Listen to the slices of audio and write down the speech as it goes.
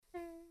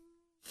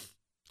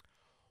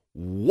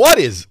What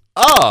is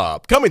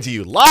up? Coming to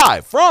you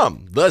live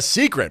from the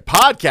Secret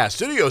Podcast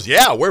Studios.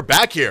 Yeah, we're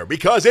back here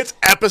because it's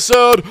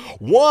episode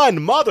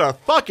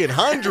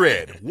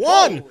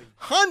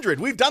 100.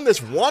 We've done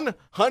this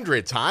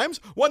 100 times.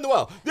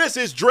 This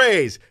is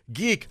Dre's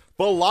Geek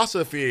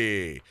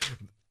Philosophy.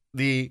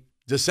 The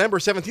December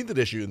 17th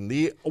edition,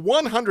 the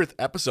 100th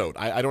episode.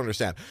 I don't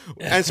understand.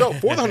 And so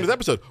for the 100th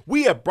episode,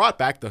 we have brought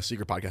back the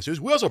Secret Podcast Studios.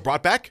 We also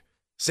brought back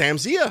Sam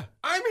Zia.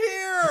 I'm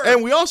here.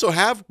 And we also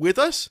have with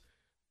us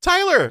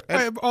Tyler.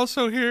 I am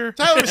also here.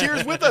 Tyler's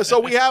here with us.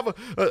 So we have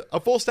a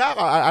full staff.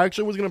 I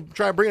actually was going to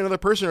try to bring another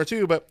person or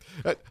two, but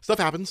stuff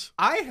happens.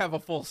 I have a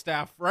full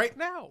staff right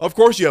now. Of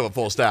course you have a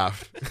full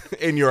staff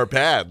in your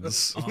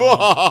pants. It's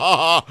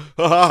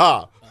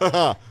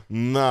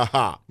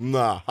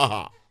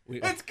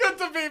good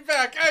to be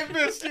back. I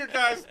missed you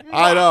guys.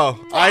 I know.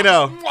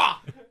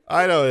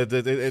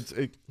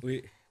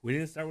 We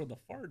didn't start with a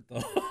fart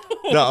though.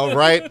 No,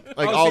 right?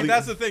 Like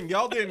that's the thing.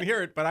 Y'all didn't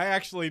hear it, but I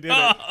actually did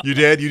it. You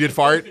did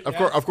fart.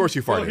 Yeah. Of course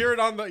you farted.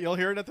 You'll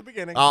hear it at the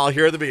beginning. I'll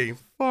hear at the beginning.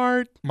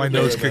 Fart. My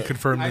nose can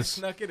confirm I this.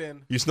 snuck it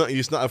in. You snuck.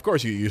 Of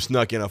course you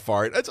snuck in a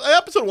fart. It's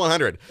episode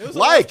 100. It was a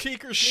like,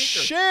 cheeker sneaker.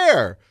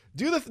 share,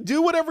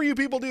 do whatever you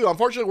people do.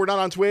 Unfortunately, we're not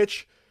on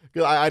Twitch.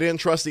 I didn't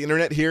trust the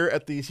internet here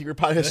at the Secret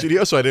Podcast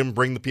Studio, so I didn't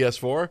bring the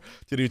PS4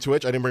 to do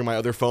Twitch. I didn't bring my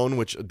other phone,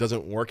 which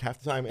doesn't work half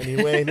the time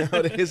anyway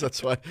nowadays.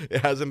 That's why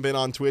it hasn't been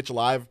on Twitch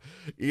live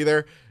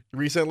either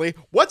recently.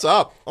 What's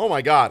up? Oh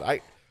my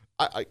God.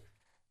 I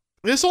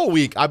this whole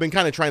week I've been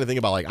kind of trying to think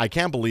about, like, I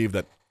can't believe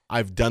that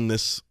I've done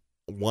this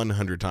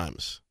 100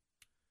 times.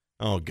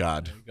 Oh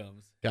God.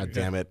 God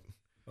damn it.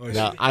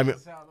 Now I'm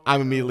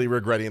immediately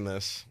regretting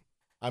this.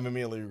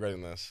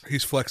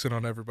 He's flexing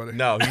on everybody.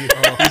 No,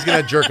 he's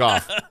gonna jerk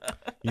off. I'm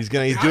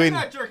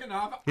not jerking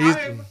off. Who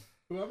am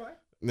I?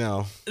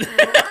 No.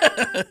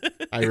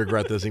 I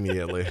regret this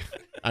immediately.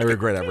 I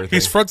regret everything.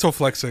 He's frontal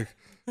flexing.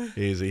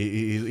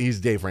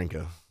 He's Dave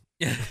Franco.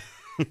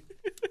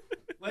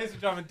 Ladies and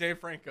gentlemen, Dave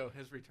Franco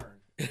has returned.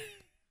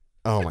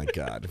 Oh my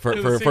God! To the For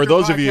Secret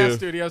those of Podcast you,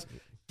 Studios,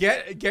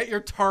 get your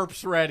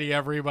tarps ready,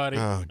 everybody.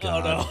 oh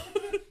God, no.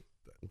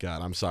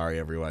 God, I'm sorry,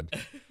 everyone.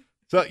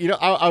 So,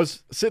 I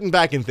was sitting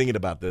back and thinking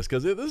about this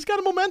because this is kind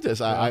of momentous.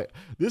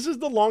 This is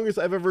the longest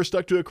I've ever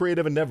stuck to a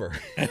creative endeavor.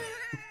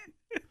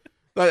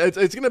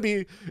 It's gonna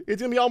be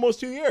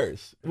almost 2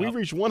 years. Yep. We've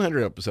reached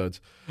 100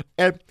 episodes,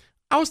 and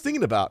I was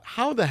thinking about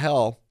how the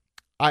hell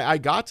I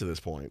got to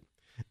this point,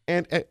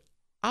 and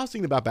I was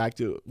thinking about back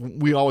to,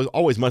 we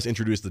always must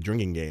introduce the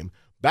drinking game.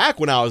 Back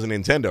when I was a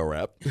Nintendo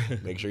rep,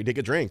 make sure you take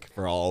a drink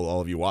for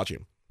all of you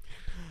watching.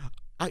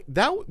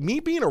 Me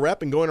being a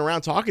rep and going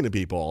around talking to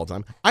people all the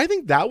time, I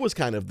think that was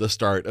kind of the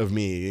start of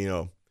me,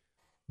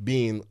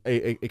 being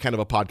a kind of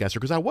a podcaster,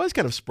 because I was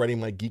kind of spreading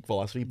my geek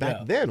philosophy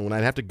back then when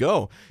I'd have to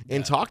go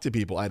and talk to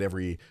people at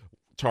every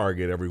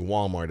Target, every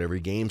Walmart,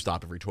 every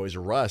GameStop, every Toys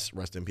R Us,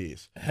 rest in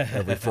peace,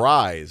 every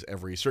Fry's,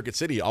 every Circuit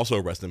City,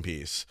 also rest in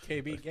peace.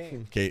 KB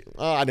Games.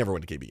 I never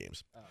went to KB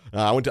Games.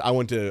 I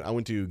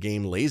went to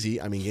Game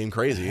Lazy. I mean Game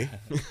Crazy.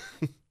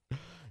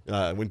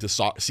 I went to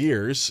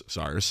SARS,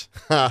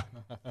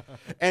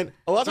 and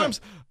a lot of times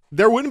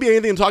there wouldn't be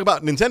anything to talk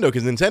about Nintendo,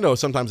 because Nintendo,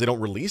 sometimes they don't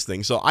release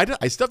things. So I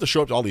still have to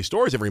show up to all these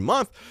stores every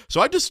month. So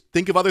I just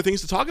think of other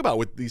things to talk about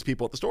with these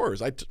people at the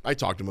stores. I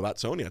talk to them about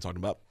Sony. I talk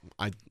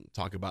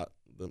about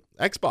the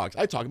Xbox.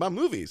 I talk about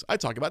movies. I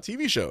talk about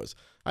TV shows.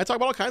 I talk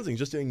about all kinds of things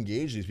just to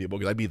engage these people,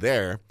 because I'd be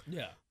there.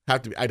 Yeah.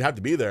 I'd have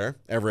to be there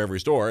every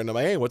store, and I'm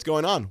like, hey, what's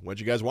going on? What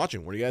you guys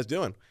watching? What are you guys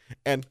doing?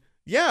 And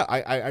yeah,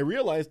 I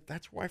realized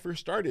that's where I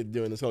first started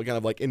doing this whole kind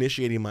of like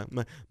initiating my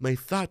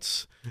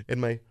thoughts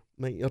and my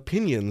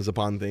opinions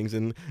upon things,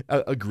 and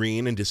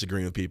agreeing and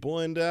disagreeing with people.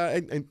 And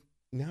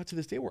now to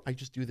this day, where I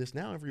just do this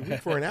now every week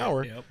for an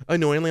hour,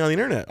 annoyingly on the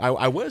internet.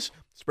 I was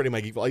spreading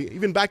my geek,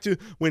 even back to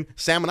when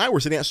Sam and I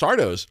were sitting at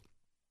Sardo's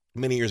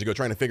many years ago,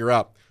 trying to figure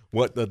out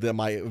what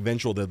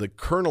the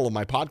kernel of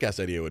my podcast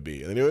idea would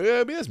be. And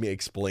it was me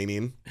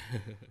explaining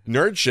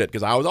nerd shit,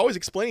 because I was always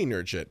explaining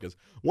nerd shit. Because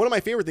one of my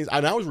favorite things,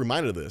 and I was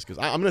reminded of this,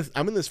 because I'm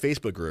in this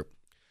Facebook group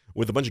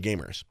with a bunch of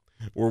gamers,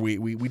 where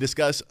we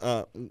discuss,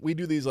 we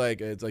do these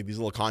it's like these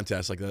little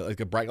contests, like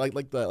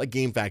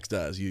GameFAQs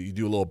does. You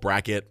do a little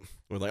bracket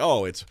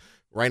where it's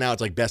right now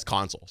it's like best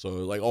console. So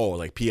like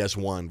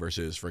PS1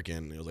 versus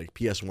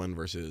PS1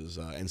 versus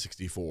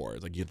N64.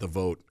 It's like you get to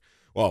vote.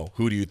 Well,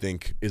 who do you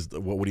think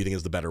what do you think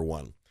is the better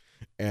one?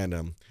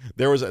 And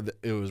it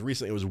was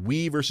recently, it was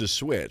Wii versus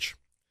Switch,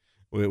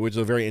 which is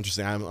a very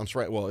interesting. I'm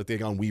sorry. Well, if they had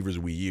gone Wii versus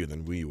Wii U,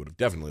 then Wii would have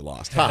definitely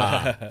lost.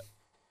 And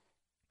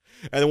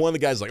then one of the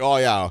guys was like, oh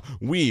yeah,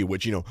 Wii,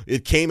 which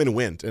it came and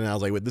went. And I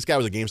was like, this guy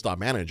was a GameStop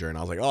manager, and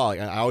I was like, oh,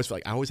 I always felt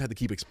like I always had to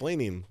keep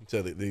explaining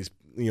to these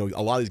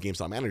a lot of these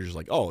GameStop managers,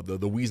 like, oh, the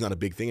Wii's not a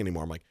big thing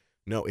anymore. I'm like,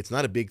 no, it's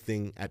not a big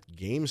thing at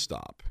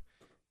GameStop.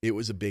 it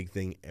was a big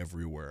thing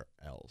everywhere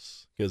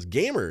else because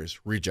gamers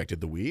rejected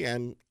the Wii,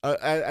 and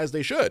as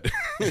they should,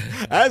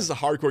 as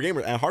hardcore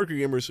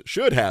gamers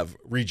should have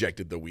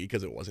rejected the Wii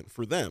because it wasn't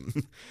for them.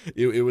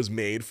 It was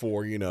made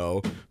for,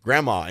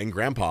 grandma and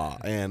grandpa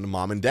and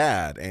mom and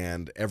dad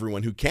and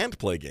everyone who can't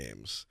play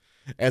games.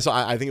 And so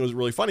I think it was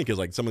really funny because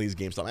like some of these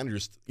GameStop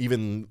managers,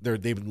 even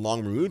they've been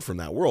long removed from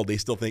that world, they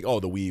still think,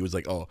 oh, the Wii was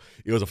like, oh,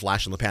 it was a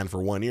flash in the pan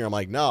for 1 year. I'm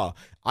like, no,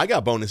 I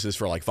got bonuses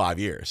for like 5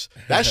 years.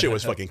 That shit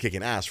was fucking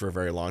kicking ass for a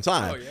very long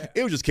time. Oh, yeah.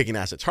 It was just kicking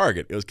ass at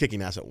Target. It was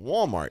kicking ass at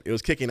Walmart. It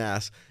was kicking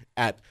ass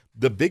at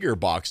the bigger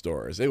box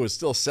stores. It was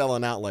still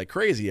selling out like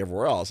crazy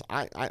everywhere else.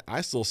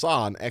 I still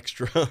saw an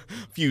extra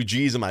few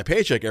G's in my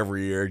paycheck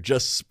every year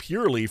just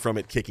purely from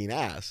it kicking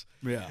ass.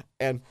 Yeah.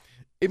 And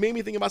it made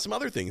me think about some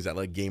other things that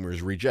like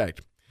gamers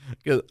reject.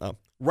 Because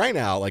right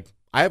now, like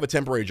I have a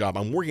temporary job.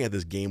 I'm working at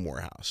this game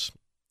warehouse.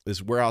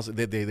 This warehouse,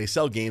 they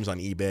sell games on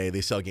eBay. They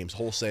sell games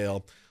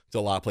wholesale to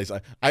a lot of places.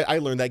 I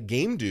learned that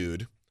Game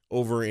Dude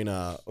over in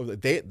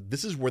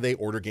this is where they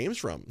order games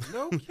from.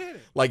 No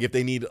kidding. Like if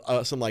they need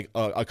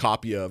a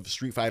copy of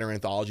Street Fighter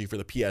Anthology for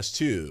the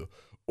PS2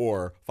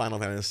 or Final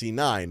Fantasy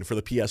IX for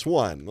the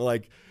PS1,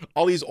 like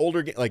all these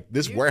older games, like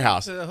this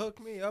warehouse. To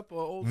hook me up,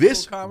 old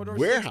This Commodore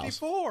warehouse.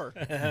 64.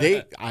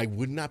 I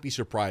would not be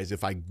surprised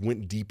if I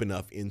went deep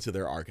enough into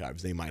their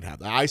archives. They might have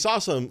that. I saw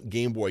some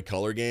Game Boy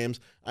Color games.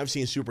 I've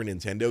seen Super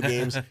Nintendo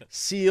games,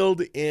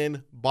 sealed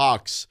in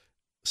box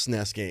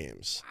SNES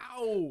games.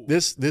 Wow.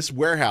 This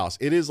warehouse,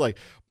 it is like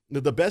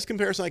the best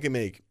comparison I can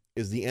make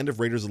is the end of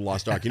Raiders of the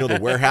Lost Ark. You know the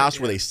warehouse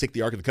where they stick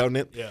the Ark of the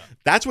Covenant? Yeah.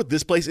 That's what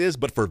this place is,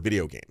 but for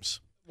video games.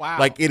 Wow.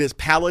 Like it is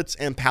pallets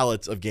and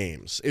pallets of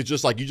games. It's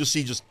just like you just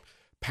see just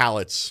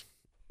pallets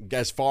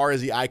as far as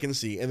the eye can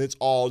see, and it's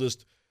all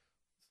just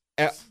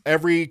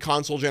every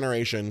console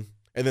generation.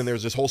 And then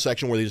there's this whole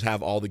section where they just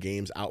have all the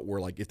games out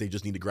where like if they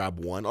just need to grab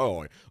one,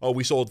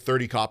 we sold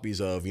 30 copies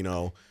of,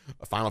 a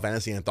Final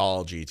Fantasy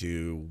Anthology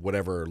to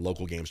whatever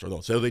local game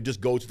store. So they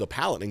just go to the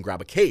pallet and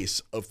grab a case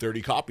of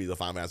 30 copies of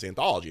Final Fantasy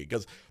Anthology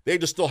because they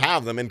just still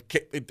have them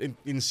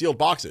in sealed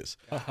boxes.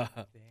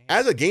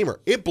 As a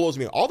gamer, it blows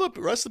me. All the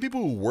rest of the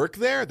people who work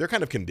there, they're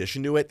kind of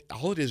conditioned to it.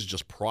 All it is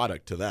just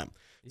product to them.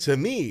 To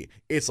me,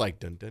 it's like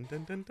dun dun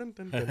dun dun dun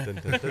dun dun dun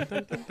dun dun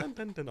dun dun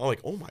dun dun. I'm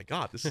like, oh my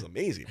god, this is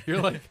amazing. You're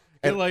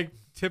like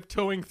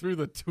tiptoeing through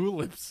the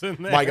tulips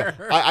in there. My god,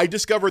 I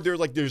discovered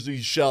there's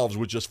these shelves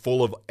with just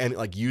full of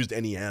used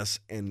NES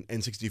and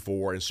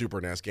N64 and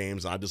Super NES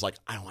games. And I'm just like,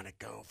 I want to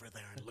go over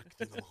there and look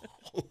through them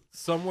all.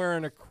 Somewhere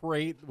in a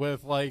crate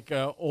with like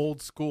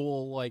old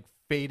school like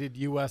faded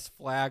U.S.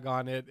 flag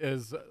on it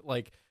is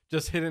like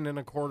just hidden in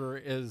a corner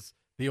is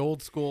the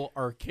old school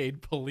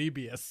arcade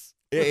Polybius.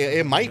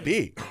 It might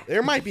be.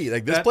 There might be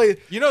like this place.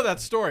 You know that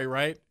story,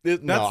 right?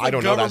 No, I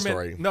don't know that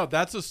story. No,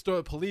 that's a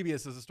story.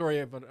 Polybius is a story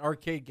of an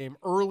arcade game,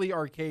 early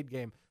arcade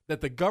game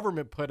that the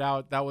government put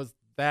out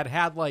that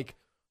had like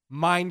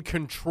mind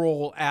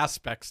control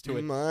aspects to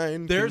it.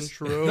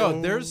 Control.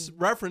 No, there's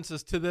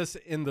references to this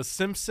in The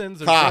Simpsons.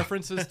 There's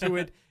references to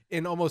it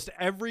in almost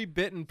every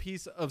bit and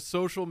piece of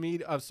social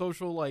media, of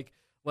social like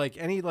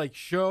any like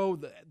show.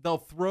 They'll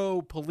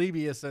throw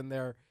Polybius in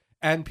there,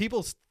 and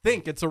people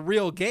think it's a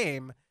real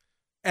game.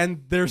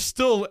 And there's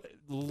still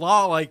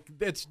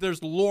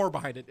there's lore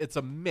behind it. It's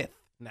a myth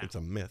now. It's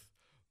a myth.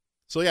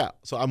 So yeah,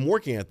 I'm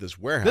working at this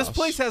warehouse. This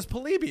place has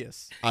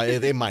Polybius.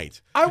 They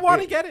might. I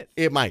want to get it.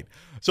 It might.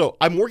 So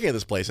I'm working at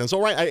this place, and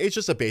so it's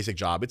just a basic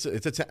job. It's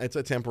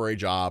a temporary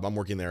job. I'm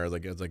working there as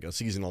like a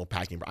seasonal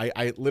packing.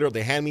 I literally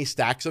they hand me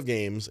stacks of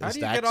games. How and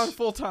do stacks. you get on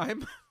full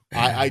time?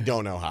 I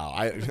don't know how.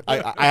 I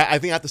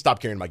think I have to stop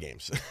carrying my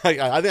games.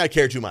 I think I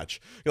care too much.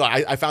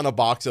 I found a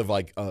box of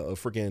like a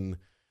freaking.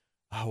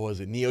 How was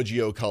it? Neo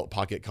Geo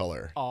Pocket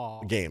Color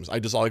games. I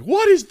just like,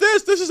 what is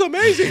this? This is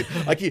amazing.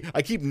 I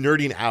keep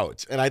nerding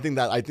out, and I think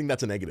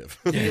that's a negative.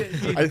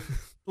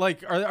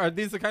 Like, are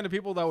these the kind of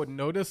people that would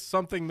notice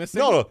something missing?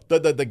 No.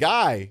 The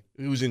guy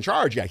who's in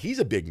charge, yeah, he's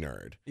a big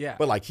nerd. Yeah,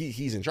 but like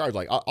he's in charge.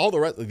 Like all the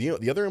rest,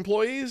 the other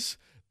employees,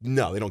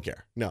 no, they don't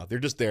care. No, they're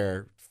just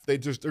there. They're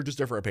just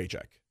there for a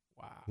paycheck.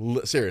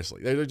 Wow.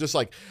 Seriously, they're just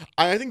like,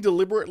 I think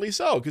deliberately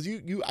so, because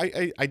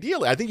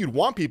ideally I think you'd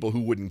want people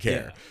who wouldn't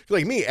care. Yeah.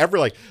 Like me,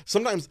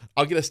 sometimes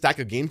I'll get a stack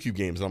of GameCube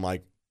games and I'm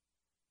like,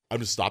 I'm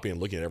just stopping and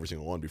looking at every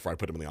single one before I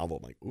put them in the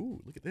envelope. I'm like,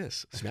 ooh, look at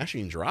this,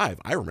 Smashing Drive.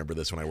 I remember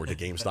this when I worked at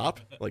GameStop.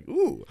 Like,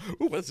 ooh,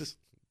 what's this?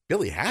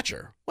 Billy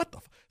Hatcher. What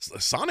the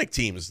Sonic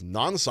Team's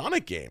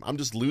non-Sonic game? I'm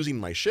just losing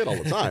my shit all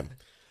the time.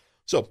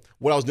 So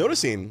what I was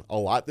noticing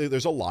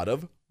there's a lot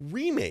of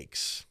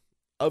remakes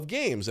of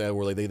games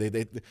where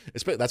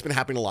that's been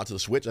happening a lot to the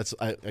Switch. That's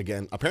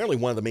again apparently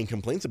one of the main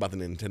complaints about the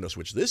Nintendo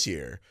Switch this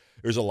year.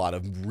 There's a lot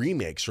of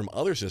remakes from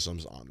other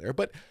systems on there,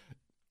 but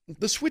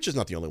the Switch is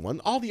not the only one.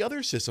 All the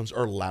other systems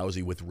are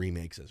lousy with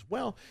remakes as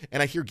well.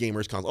 And I hear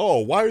gamers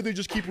why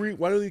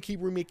do they keep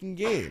remaking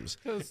games?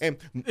 And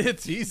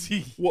it's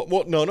easy.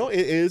 Well, no, it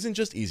isn't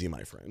just easy,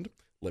 my friend.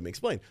 Let me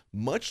explain.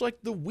 Much like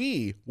the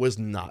Wii was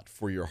not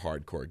for your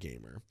hardcore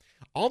gamer,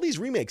 all these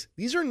remakes,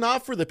 these are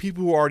not for the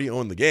people who already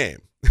own the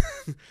game.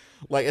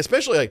 like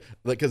especially like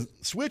because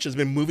Switch has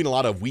been moving a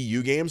lot of Wii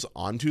U games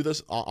onto the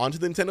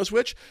Nintendo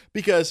Switch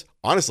because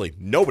honestly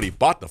nobody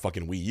bought the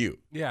fucking Wii U.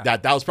 Yeah,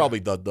 that was probably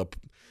the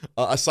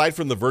aside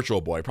from the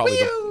Virtual Boy, probably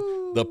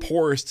the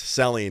poorest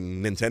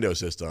selling Nintendo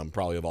system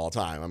probably of all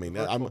time. I mean,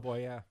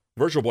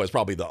 Virtual Boy is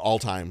probably the all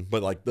time,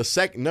 but like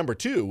the number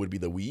 2 would be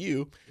the Wii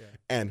U,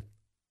 and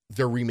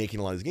they're remaking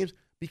a lot of these games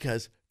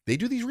because they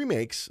do these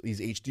remakes, these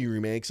HD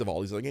remakes of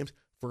all these other games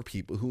for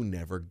people who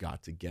never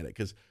got to get it.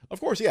 Because of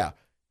course,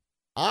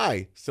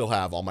 I still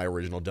have all my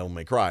original Devil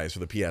May Cries for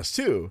the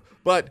PS2,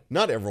 but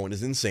not everyone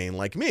is insane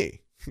like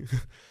me.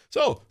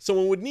 So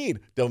someone would need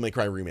Devil May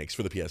Cry remakes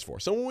for the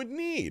PS4. Someone would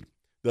need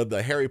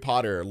the Harry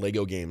Potter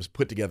Lego games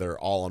put together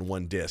all on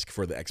one disc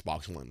for the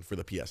Xbox One, for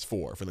the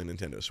PS4, for the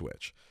Nintendo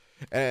Switch.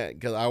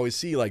 Because I always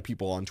see like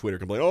people on Twitter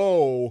complain,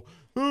 oh,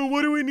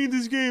 why do we need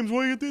these games?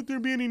 Why can't there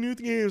be any new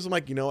games? I'm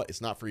like, you know what?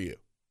 It's not for you.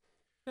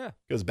 Yeah.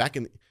 Because back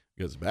in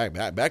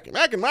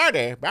my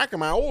day, back in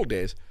my old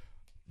days,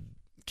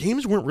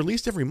 games weren't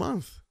released every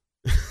month.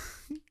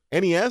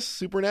 NES,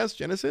 Super NES,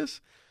 Genesis,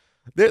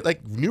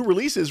 like new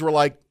releases were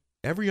like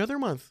every other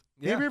month,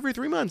 maybe every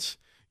 3 months.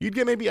 You'd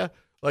get maybe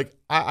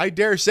I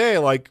dare say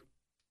like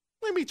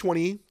maybe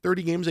 20,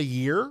 30 games a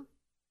year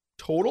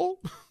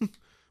total.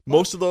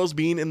 Most of those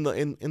being in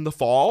the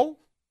fall.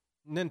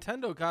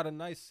 Nintendo got a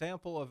nice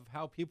sample of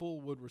how people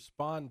would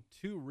respond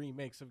to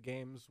remakes of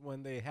games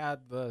when they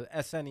had the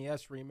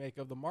SNES remake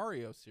of the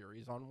Mario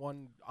series on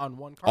one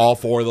cartridge. All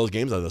 4 of those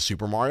games are the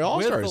Super Mario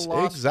All-Stars.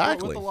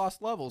 Exactly. With the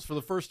Lost Levels for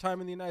the first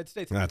time in the United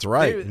States. That's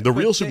right. The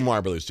real Super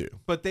Mario Brothers 2.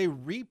 But they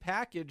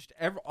repackaged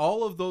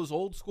all of those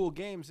old school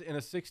games in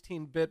a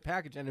 16-bit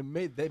package, and it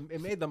made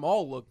them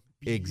all look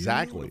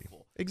beautiful.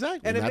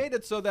 Exactly. And it made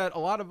it so that a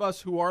lot of us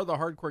who are the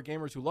hardcore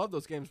gamers who love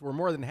those games were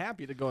more than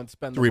happy to go and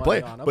spend the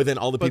money on them. But then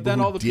all the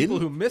people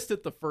who missed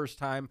it the first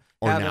time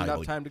had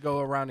enough time to go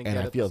around and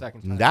get it the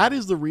second time. That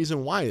is the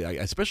reason why,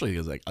 especially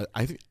because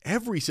I think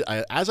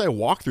as I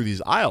walk through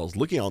these aisles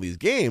looking at all these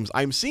games,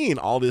 I'm seeing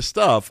all this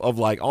stuff of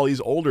like all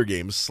these older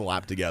games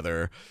slapped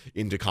together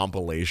into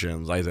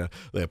compilations. Like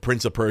the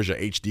Prince of Persia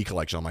HD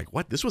collection. I'm like,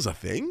 what? This was a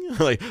thing?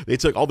 Like they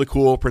took all the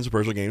cool Prince of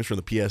Persia games from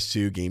the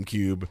PS2,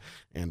 GameCube,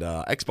 and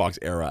Xbox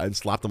era and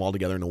slapped them all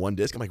together into one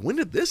disc. I'm like, when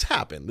did this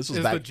happen? This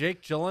was the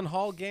Jake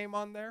Gyllenhaal game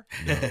on there?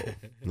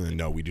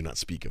 No, we do not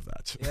speak of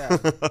that. Yeah,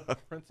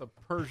 Prince of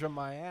Persia,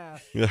 my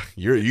ass. Yeah,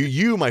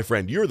 you, my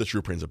friend, you're the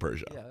true Prince of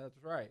Persia. Yeah,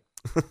 that's right.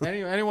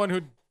 anyone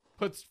who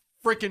puts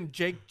freaking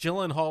Jake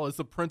Gyllenhaal as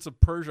the Prince of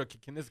Persia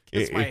can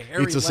kiss my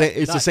hairy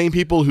It's the same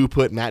people who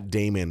put Matt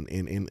Damon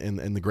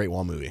in the Great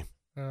Wall movie.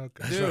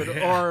 Okay. Dude,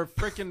 or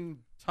freaking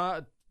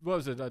what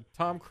was it?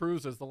 Tom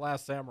Cruise as the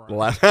Last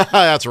Samurai.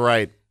 That's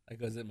right.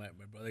 Because my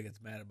brother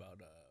gets mad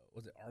about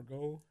was it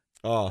Argo?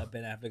 Oh,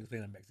 Ben Affleck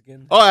playing a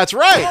Mexican. Oh, that's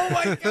right. Oh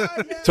my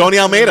God, yeah. Tony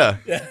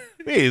Almeida. Yeah.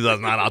 He does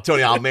not know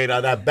Tony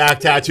Almeida, that back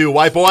tattoo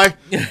white boy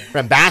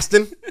from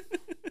Boston.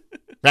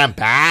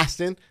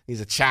 He's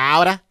a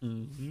chowder.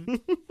 Mm-hmm.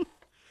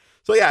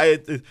 So yeah,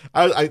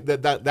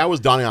 that was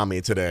dawning on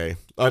me today.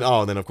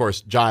 And then of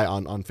course Jai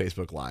on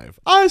Facebook Live.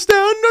 I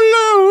stand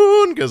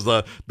alone because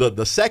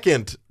the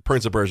second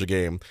Prince of Persia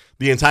game,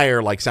 the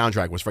entire like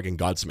soundtrack was freaking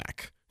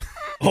Godsmack.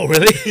 Oh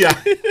really? Yeah.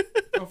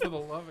 Oh, for the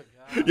love of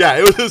God. Yeah,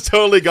 it was just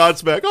totally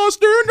Godsmack. I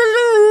stand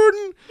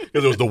alone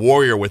because it was the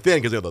warrior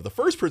within. Because the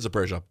first Prince of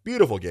Persia,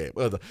 beautiful game.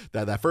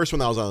 That first one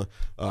that was on.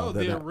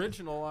 The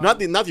original. Not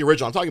the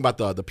original. I'm talking about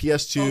the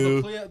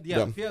PS2.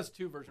 The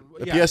PS2 version.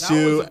 The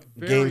PS2,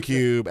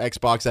 GameCube,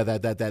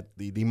 Xbox.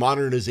 The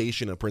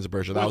modernization of Prince of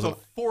Persia. That was a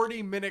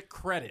 40-minute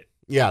credit.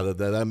 Yeah,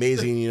 the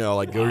amazing.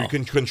 Like you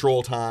can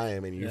control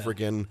time and you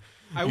freaking.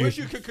 I wish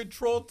you could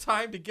control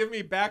time to give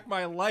me back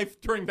my life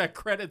during that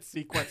credit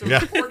sequence. It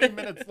was 40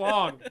 minutes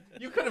long.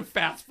 You couldn't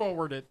fast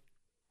forward it.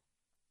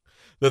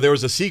 There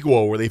was a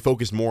sequel where they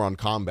focused more on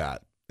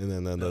combat, and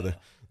then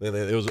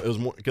it was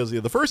more because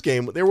the first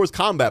game there was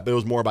combat, but it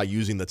was more about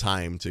using the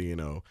time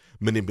to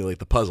manipulate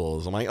the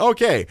puzzles. I'm like,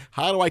 okay,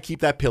 how do I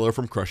keep that pillar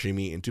from crushing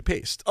me into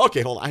paste?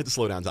 Okay, hold on, I have to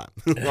slow down time.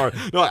 Or,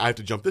 no, I have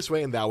to jump this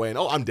way and that way, and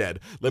I'm dead.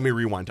 Let me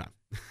rewind time,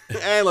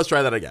 and let's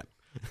try that again.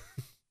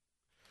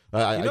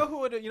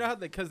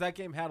 Because that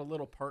game had a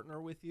little partner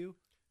with you.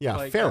 Yeah,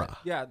 like, Farah.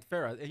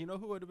 Farah. You know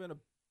who would have been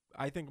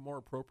a more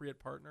appropriate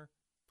partner?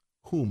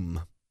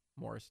 Whom?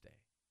 Morris Day.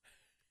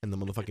 In the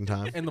motherfucking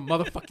time. In the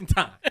motherfucking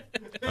time.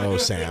 Oh,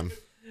 Sam.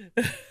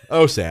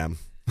 Oh, Sam.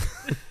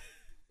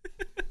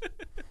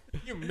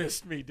 You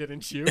missed me,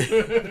 didn't you?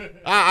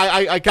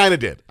 I kind of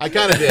did. I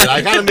kind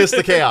of missed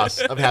the chaos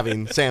of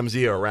having Sam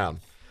Zia around.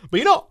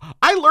 But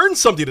I learned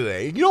something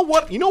today. You know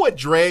what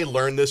Dre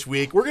learned this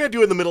week? We're going to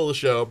do it in the middle of the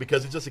show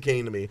because it just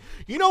came to me.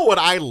 You know what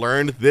I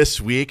learned this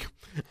week?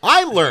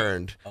 I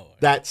learned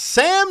that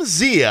Sam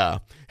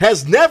Zia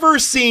has never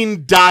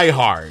seen Die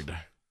Hard.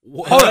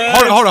 Hold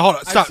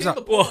on.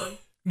 Stop.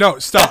 No,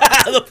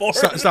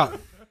 stop. Stop.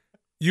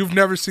 You've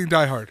never seen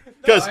Die Hard.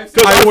 Because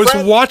I was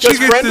watching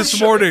it this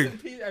morning.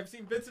 I've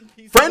seen bits and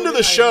pieces. Friend of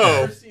the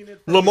show,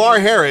 Lamar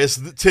Harris,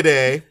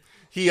 today,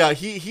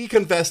 he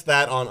confessed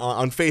that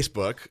on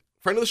Facebook.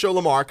 friend of the show,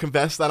 Lamar,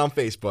 confessed that on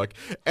Facebook,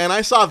 and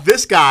I saw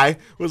this guy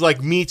was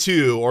like Me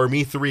Too or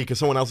Me 3 because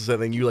someone else said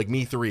then you like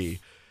Me 3.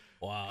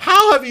 Wow.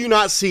 How have you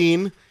not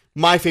seen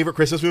my favorite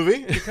Christmas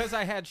movie? Because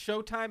I had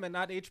Showtime and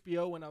not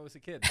HBO when I was a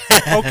kid.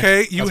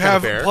 Okay, you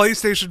have fair.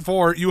 PlayStation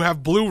 4, you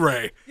have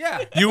Blu-ray.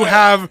 Yeah. You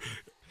have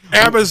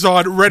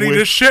Amazon ready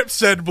to ship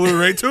said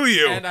Blu-ray to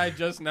you. And I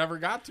just never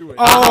got to it.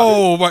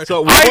 Oh my!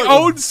 So I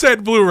own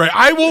said Blu-ray.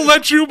 I will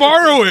let you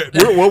borrow it.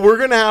 What we're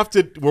gonna have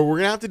to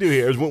do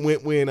here is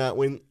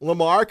when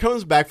Lamar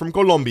comes back from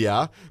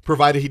Colombia,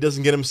 provided he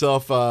doesn't get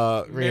himself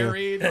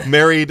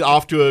married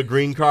off to a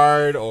green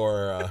card,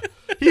 or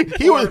he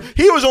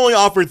was only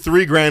offered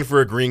 $3,000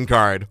 for a green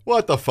card.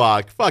 What the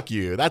fuck? Fuck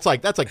you. That's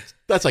like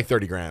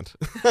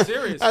 $30,000.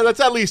 Seriously. That's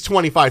at least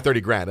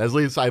 $25,000-$30,000. At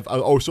least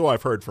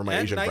I've heard from my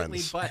And Asian nightly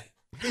friends. butt.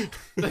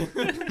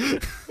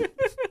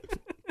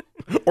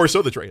 Or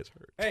so the Trey has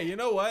heard. Hey, you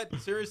know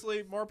what?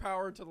 Seriously, more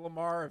power to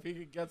Lamar if he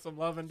could get some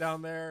loving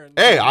down there. And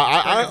Hey,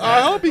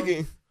 I hope he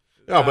can.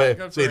 No, good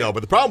but for him. but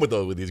the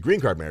problem with these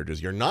green card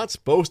marriages, you're not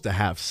supposed to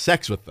have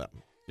sex with them.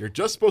 You're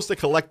just supposed to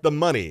collect the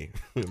money.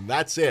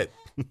 That's it.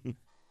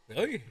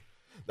 Really?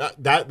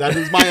 That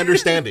is my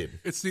understanding.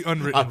 It's the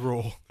unwritten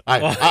rule.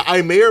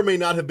 I may or may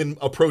not have been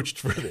approached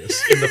for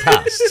this in the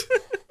past.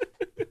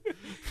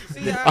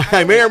 See,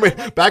 I may or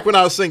may back when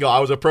I was single, I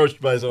was approached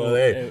by someone.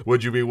 Hey,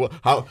 would you be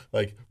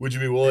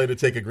willing to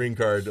take a green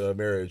card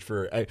marriage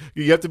for?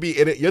 You have to be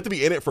in it. You have to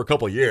be in it for a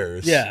couple of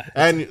years. Yeah,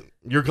 and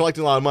you're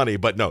collecting a lot of money.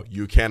 But no,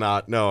 you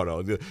cannot.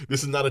 No.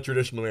 This is not a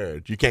traditional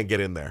marriage. You can't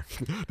get in there.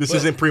 This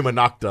isn't prima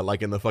nocta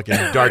like in the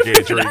fucking dark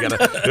age where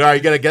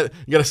you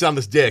gotta sound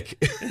this dick.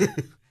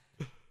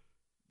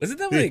 Isn't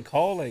that what they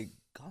call like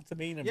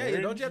consummating a marriage?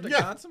 Yeah, don't you have to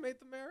consummate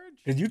the marriage?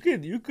 Because you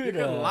could You can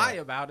lie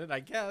about it, I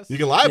guess. You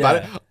can lie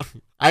about it.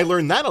 I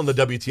learned that on the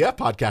WTF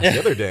podcast the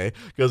other day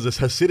because this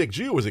Hasidic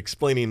Jew was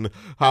explaining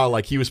how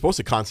like he was supposed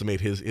to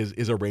consummate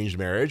his arranged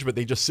marriage, but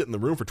they just sit in the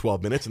room for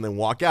 12 minutes and then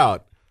walk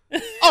out.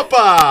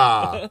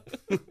 Oppa!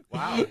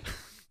 Wow.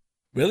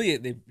 Really?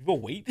 People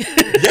wait?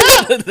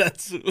 Yeah.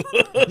 That's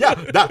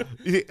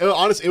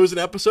Honest, it was an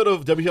episode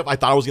of WTF I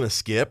thought I was gonna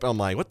skip. I'm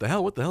like, what the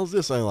hell is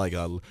this? And I'm like,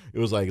 it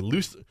was like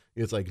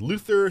it's like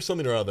Luther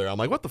something or other. I'm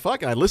like, what the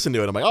fuck? And I listened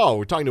to it. I'm like, oh,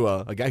 we're talking to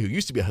a guy who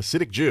used to be a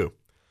Hasidic Jew.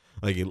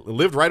 Like he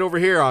lived right over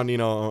here on, he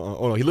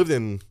lived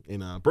in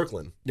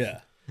Brooklyn.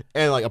 Yeah.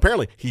 And like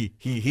apparently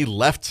he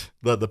left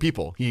the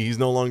people. He's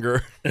no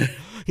longer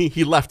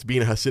he left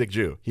being a Hasidic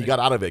Jew. He got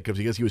out of it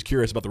because he was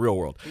curious about the real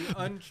world. He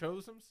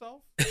unchose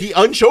himself? He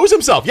unchose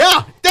himself.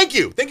 Yeah. Thank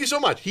you so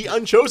much. He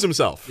unchose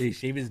himself. Did he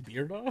shave his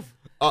beard off?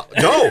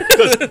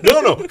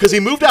 No, because he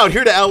moved out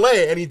here to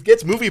LA and he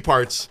gets movie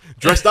parts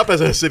dressed up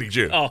as a Hasidic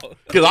Jew.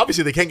 Because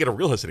obviously they can't get a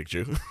real Hasidic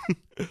Jew.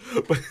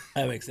 But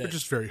that makes sense. It's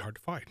just very hard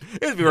to find.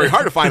 It'd be very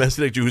hard to find a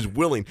Hasidic Jew who's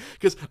willing,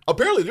 because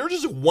apparently they're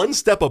just one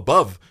step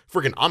above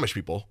freaking Amish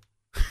people.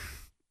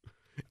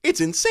 It's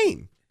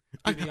insane.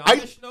 Do the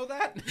Amish know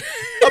that?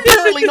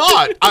 Apparently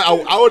not.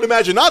 I would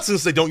imagine not,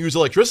 since they don't use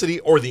electricity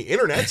or the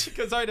internet.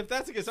 Because if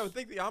that's the case, I would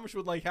think the Amish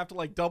would have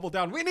to double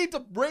down. We need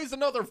to raise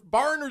another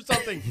barn or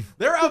something.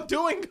 They're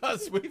outdoing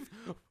us.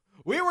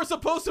 We were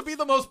supposed to be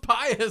the most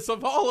pious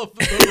of all of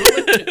the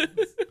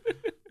religions.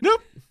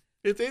 Nope.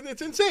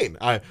 It's insane.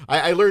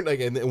 I learned, like,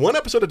 in one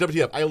episode of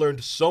WTF, I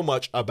learned so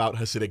much about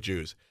Hasidic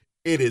Jews.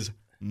 It is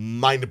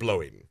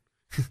mind-blowing.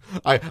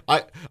 I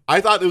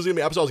thought it was gonna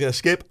be an episode I was gonna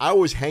skip. I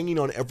was hanging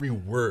on every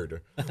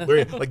word.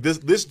 Like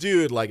this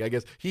dude, like I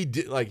guess he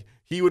did, like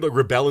he would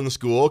rebel in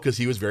school because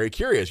he was very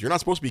curious. You're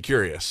not supposed to be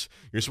curious.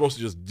 You're supposed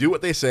to just do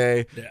what they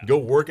say. Yeah. Go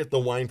work at the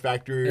wine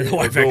factory.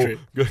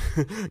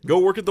 Go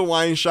work at the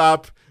wine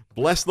shop.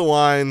 Bless the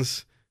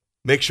wines.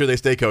 Make sure they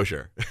stay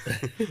kosher.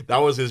 That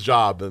was his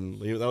job,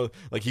 and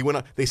he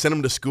went. They sent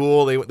him to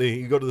school.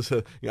 You go to this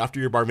after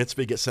your bar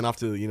mitzvah, you get sent off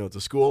to to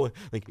school.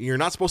 Like you're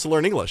not supposed to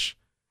learn English.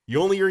 You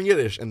only learn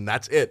Yiddish, and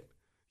that's it.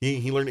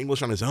 He learned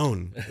English on his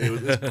own. It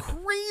was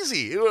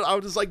crazy. I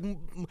was just like,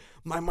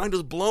 my mind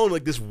was blown.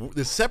 Like this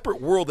separate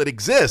world that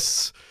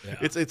exists. Yeah.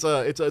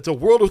 It's a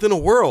world within a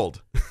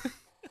world.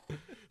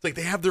 It's like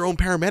they have their own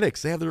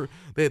paramedics.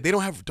 They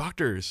don't have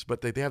doctors, but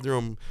they have their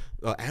own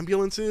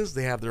ambulances.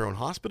 They have their own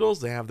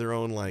hospitals. They have their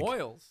own like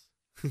oils.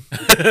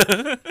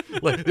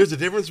 Like there's a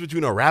difference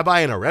between a rabbi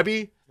and a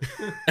rebbe.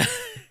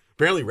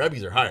 Apparently,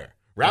 rebbes are higher.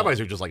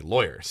 Rabbis are just like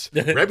lawyers.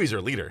 Rebbes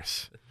are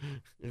leaders.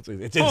 It's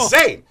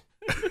insane.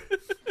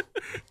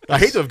 I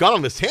hate to have gone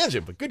on this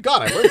tangent, but good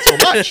God, I learned so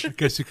much. I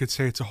guess you could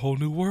say it's a whole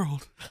new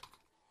world.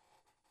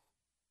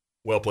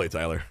 Well played,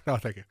 Tyler. Oh,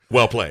 thank you.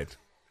 Well played.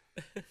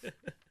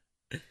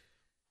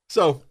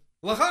 So,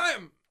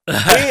 L'chaim.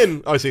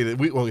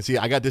 See,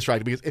 I got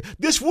distracted because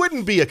this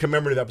wouldn't be a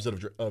commemorative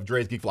episode of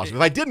Dre's Geek Philosophy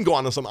if I didn't go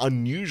on some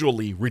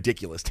unusually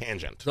ridiculous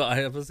tangent. So I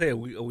have to say, are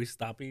we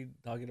stopping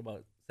talking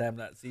about Sam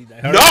not seeing Die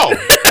Hard? No!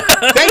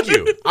 Thank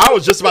you. I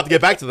was just about to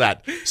get back to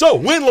that. So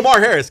when Lamar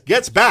Harris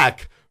gets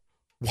back,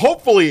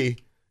 hopefully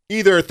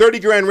either 30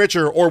 grand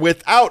richer or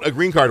without a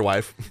green card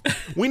wife,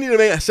 we need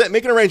to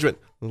make an arrangement.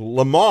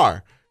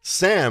 Lamar,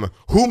 Sam,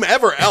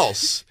 whomever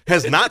else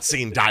has not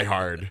seen Die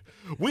Hard,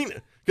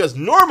 Because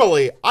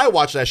normally I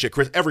watch that shit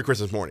every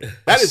Christmas morning.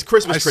 That is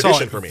Christmas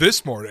tradition for me.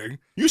 This morning.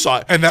 You saw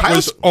it. And that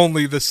was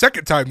only the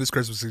second time this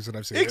Christmas season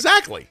I've seen it.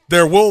 Exactly.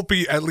 There will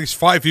be at least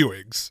 5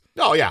 viewings.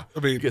 Oh, yeah. I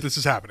mean, this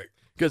is happening.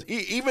 Because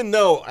even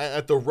though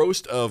at the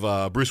roast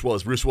of Bruce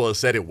Willis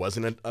said it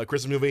wasn't a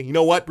Christmas movie, you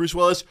know what, Bruce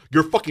Willis?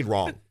 You're fucking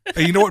wrong.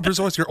 Hey, you know what, Bruce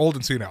Willis? You're old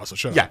and senile, so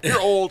shut up. Yeah,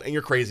 you're old and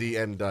you're crazy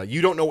and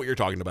you don't know what you're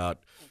talking about.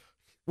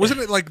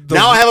 Wasn't it like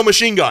now I have a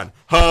machine gun.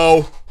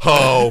 Ho,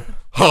 ho,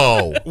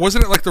 ho.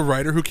 Wasn't it like the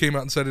writer who came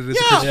out and said it is a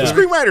Christmas movie? The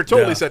screenwriter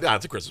totally said,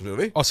 it's a Christmas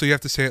movie. Also, you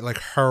have to say it like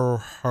ho,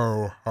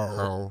 ho,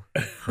 ho.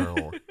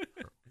 Ho.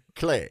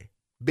 Clay.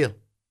 Bill.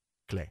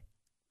 Clay.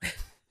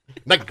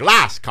 The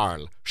glass,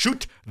 Carl.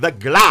 Shoot the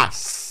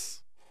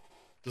glass.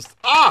 Just,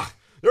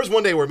 there was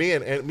one day where me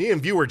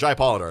and viewer Jai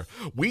Polidor,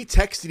 we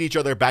texted each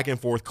other back and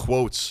forth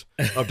quotes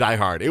of Die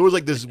Hard. It was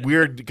like this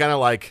weird kind of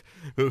like,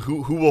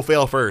 who will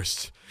fail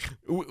first?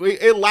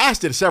 It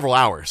lasted several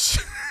hours.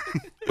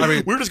 I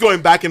mean, we were just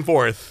going back and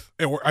forth.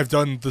 And I've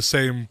done the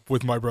same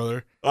with my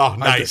brother. Oh,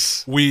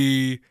 nice.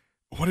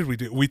 What did we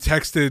do? We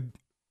texted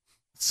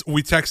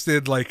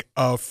like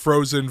a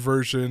Frozen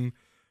version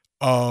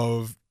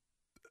of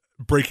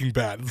Breaking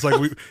Bad. It's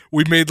like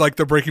we made like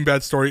the Breaking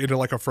Bad story into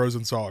like a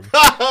Frozen song.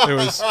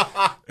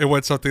 It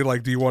went something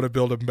like, "Do you want to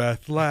build a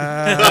meth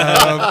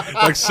lab?"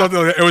 Like something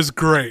like that. It was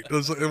great. It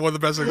was one of the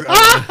best things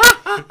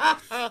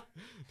ever.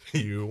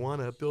 You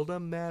want to build a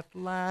meth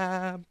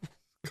lab?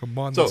 Come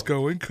on, let's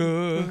go and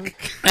cook.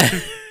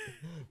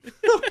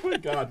 Oh my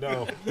God,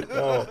 no.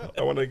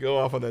 I want to go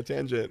off on that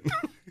tangent.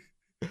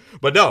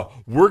 But no,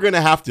 we're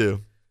gonna have to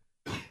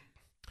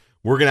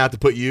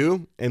put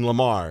you and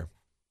Lamar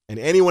and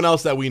anyone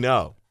else that we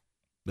know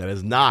that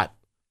has not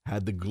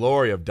had the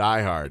glory of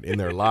Die Hard in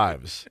their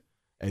lives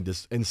and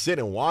sit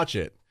and watch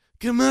it.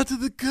 Come out to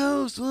the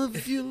coast, we'll have a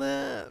few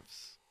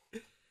laughs.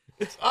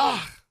 It's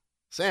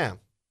Sam.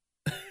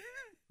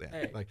 Yeah,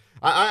 hey. Like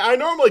I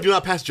normally do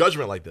not pass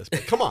judgment like this,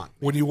 but come on.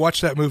 When you watch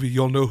that movie,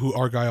 you'll know who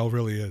Argyle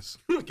really is.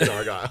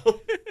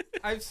 Argyle.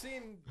 I've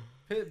seen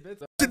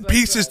bits and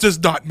pieces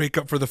does not make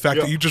up for the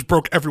fact that you just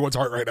broke everyone's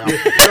heart right now.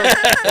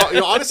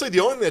 Honestly, the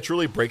only thing that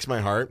truly breaks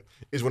my heart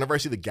is whenever I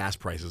see the gas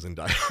prices in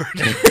Die Hard.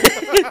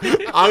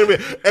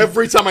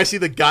 Every time I see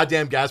the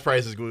goddamn gas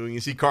prices, when you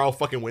see Carl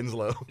fucking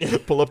Winslow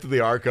pull up to the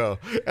Arco,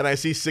 and I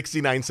see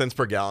 69 cents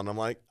per gallon, I'm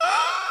like,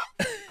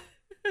 that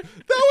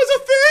was a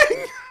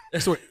thing.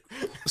 So wait,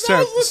 Sam,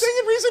 that was the thing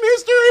in recent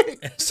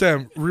history.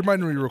 Sam,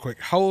 remind me real quick.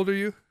 How old are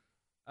you?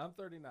 I'm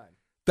 39.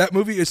 That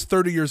movie is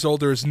 30 years old.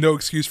 There is no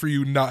excuse for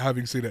you not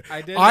having seen it.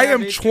 I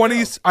am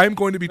 20. I am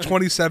going to be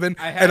 27,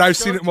 and I've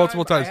seen it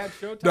multiple times. I had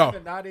Showtime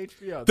and not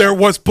HBO. There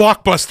was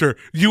Blockbuster.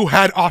 You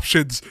had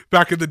options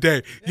back in the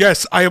day.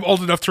 Yes, I am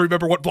old enough to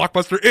remember what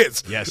Blockbuster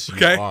is. Yes, you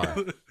okay? are.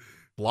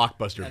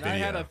 Blockbuster and video. I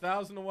had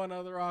 1,001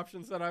 other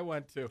options that I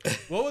went to.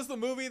 What was the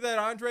movie that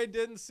Andre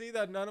didn't see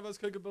that none of us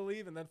could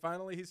believe, and then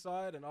finally he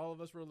saw it, and all of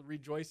us were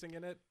rejoicing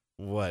in it?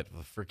 What,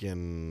 the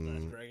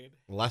freaking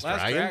Last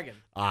Dragon? Dragon?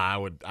 I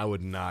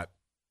would not.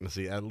 Let's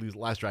see, at least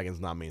Last Dragon's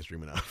not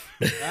mainstream enough.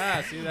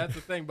 See, that's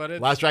the thing. But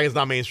Last Dragon's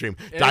not mainstream.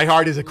 Die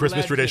Hard is a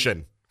Christmas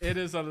tradition. It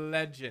is a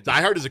legend.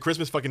 Die Hard is a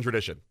Christmas fucking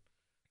tradition.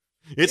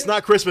 It's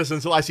not Christmas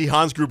until I see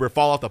Hans Gruber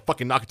fall off the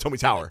fucking Nakatomi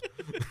Tower.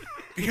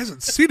 He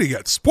hasn't seen it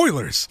yet.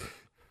 Spoilers.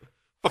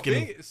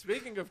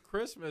 Speaking of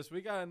Christmas,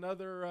 we got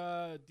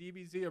another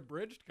DBZ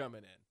Abridged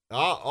coming in.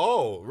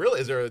 Oh,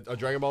 really? Is there a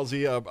Dragon Ball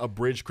Z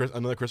Abridged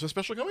another Christmas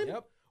special coming?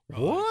 Yep.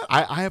 What?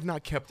 I have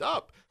not kept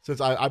up since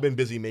I've been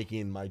busy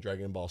making my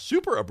Dragon Ball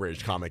Super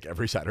Abridged comic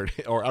every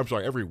Saturday, or I'm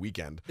sorry, every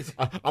weekend.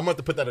 I'm going to have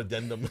to put that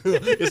addendum.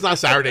 It's not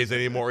Saturdays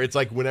anymore. It's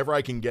like whenever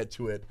I can get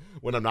to it,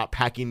 when I'm not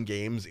packing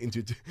games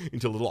into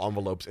little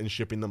envelopes and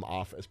shipping them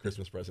off as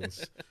Christmas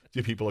presents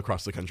to people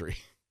across the country.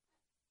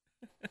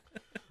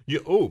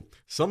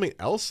 Something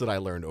else that I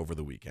learned over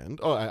the weekend.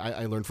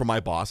 I learned from my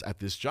boss at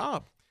this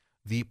job.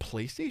 The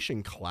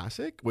PlayStation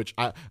Classic, which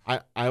I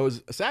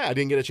was sad I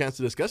didn't get a chance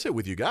to discuss it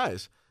with you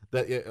guys.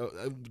 That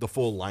the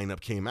full lineup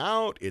came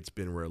out, it's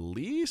been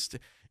released,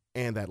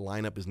 and that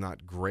lineup is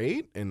not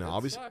great. And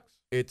obviously,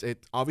 it's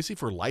obviously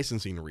for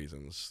licensing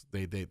reasons.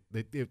 They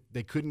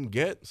couldn't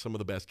get some of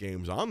the best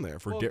games on there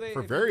for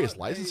various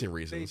licensing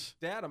reasons.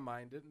 They data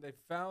mined it, and they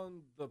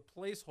found the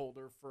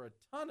placeholder for a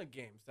ton of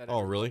games that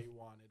really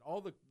wanted.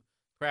 All the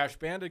Crash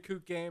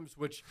Bandicoot games,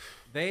 which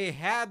they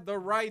had the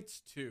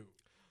rights to.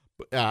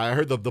 I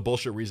heard the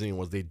bullshit reasoning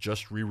was they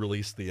just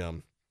re-released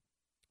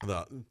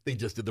they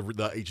just did the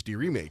HD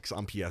remakes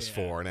on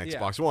PS4 and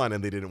Xbox One,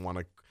 and they didn't want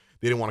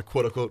to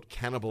quote unquote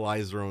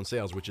cannibalize their own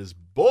sales, which is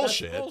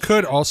bullshit.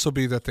 Could also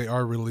be that they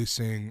are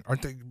releasing.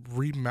 Aren't they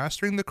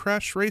remastering the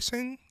Crash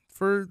Racing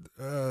for?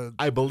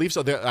 I believe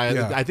so.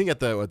 I think at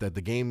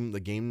the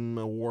game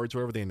awards,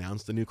 wherever they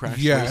announced the new Crash.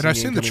 Yeah, and I've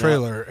seen the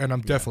trailer, and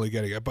I'm definitely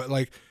getting it. But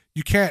like,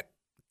 you can't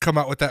come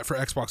out with that for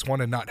Xbox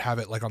One and not have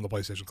it like on the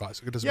PlayStation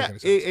Classic. It doesn't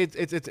make any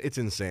sense. It's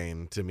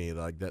insane to me,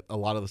 like that a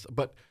lot of this.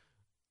 But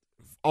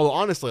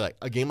honestly, like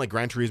a game like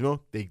Gran Turismo,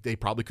 they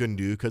probably couldn't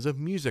do because of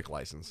music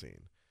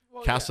licensing.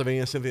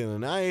 Castlevania Symphony of the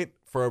Night,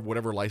 for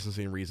whatever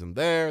licensing reason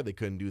they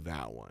couldn't do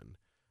that one.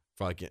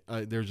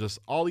 There's just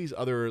all these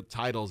other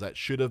titles that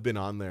should have been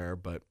on there,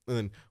 but and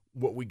then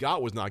what we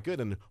got was not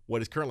good. And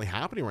what is currently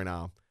happening right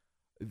now,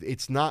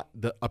 it's not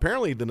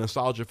apparently the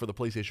nostalgia for the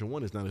PlayStation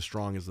 1 is not as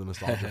strong as the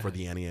nostalgia for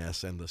the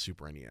NES and the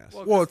Super NES.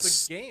 Well,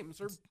 the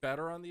games are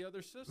better on the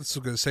other system. I was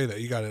going to say that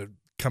you got to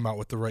come out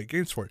with the right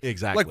games for it.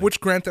 Exactly. Like, which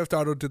Grand Theft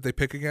Auto did they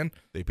pick again?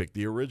 They picked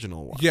the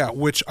original one. Yeah,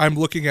 which I'm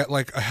looking at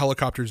like a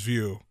helicopter's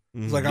view.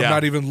 It's like I'm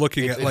not even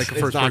looking at like it's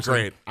first not person.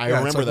 great. I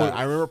remember that.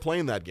 I remember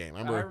playing that game. I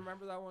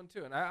remember that one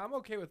too, and I'm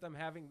okay with them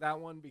having that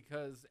one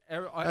because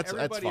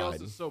everybody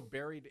else is so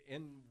buried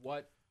in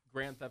what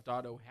Grand Theft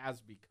Auto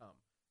has become,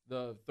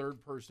 the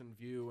third-person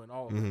view and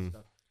all of that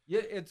stuff.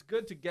 Yeah, it's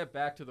good to get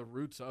back to the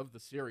roots of the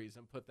series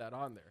and put that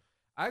on there.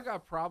 I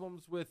got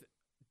problems with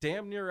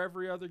damn near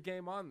every other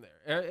game on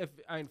there.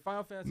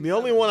 Final Fantasy. The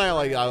only one I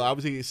like,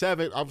 obviously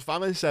 7. I was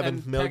Final Fantasy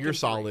 7, Metal Gear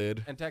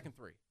Solid, and Tekken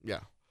 3. Yeah.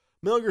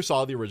 Metal Gear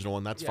Solid, the original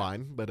one, that's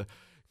fine. But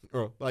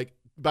like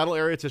Battle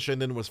Area to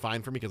Shinden was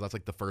fine for me because that's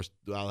like the first.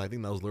 I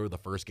think that was literally the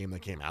first game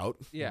that came out.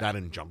 Yeah. That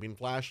and Jumping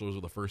Flash, those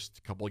were the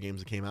first couple of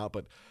games that came out.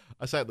 But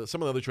aside that,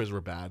 some of the other choices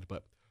were bad.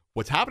 But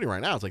what's happening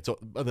right now is like so.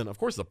 And then of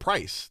course the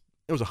price.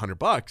 It was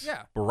 $100.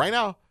 Yeah. But right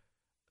now,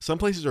 some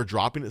places are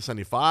dropping it to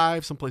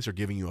 $75. Some places are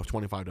giving you a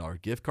 $25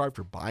 gift card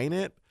for buying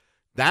it.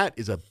 That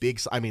is a big.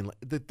 I mean,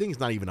 the thing's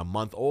not even a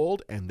month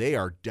old, and they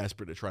are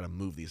desperate to try to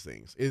move these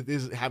things. It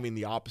is having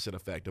the opposite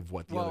effect of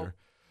what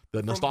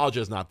the nostalgia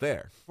is not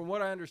there. From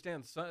what I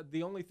understand,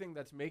 the only thing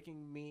that's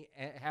making me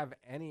have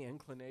any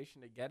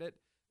inclination to get it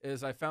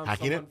is I found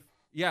hacking someone.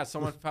 Yeah,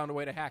 someone found a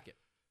way to hack it.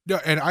 Yeah,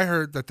 and I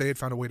heard that they had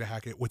found a way to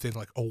hack it within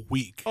like a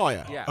week. Oh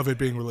yeah. Of it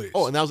being released.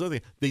 Oh, and that was the other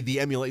thing. They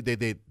emulate.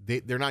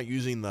 They're not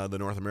using the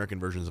North American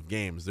versions of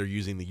games. They're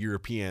using the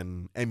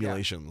European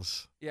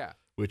emulations. Yeah.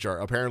 Which are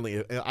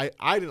apparently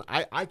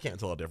I can't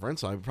tell a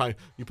difference.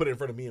 You put it in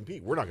front of me and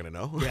Pete, we're not gonna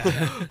know.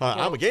 Yeah.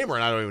 I'm a gamer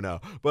and I don't even know.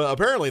 But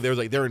apparently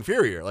they're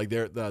inferior. Like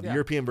the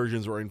European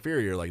versions were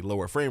inferior, like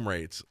lower frame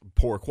rates,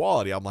 poor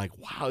quality. I'm like,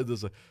 wow,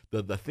 this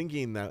the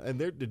thinking that, and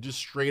they're just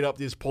straight up.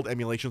 They just pulled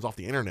emulations off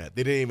the internet.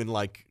 They didn't even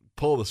like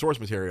pull the source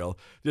material.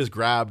 They just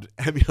grabbed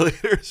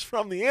emulators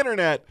from the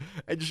internet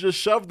and just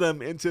shoved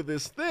them into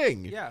this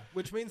thing. Yeah,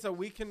 which means that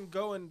we can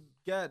go and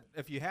get,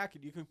 if you hack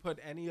it, you can put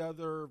any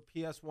other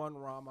PS1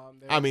 ROM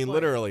on there. I mean,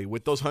 literally,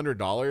 with those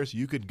 $100,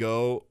 you could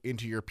go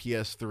into your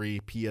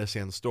PS3,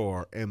 PSN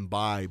store and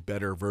buy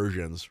better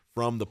versions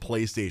from the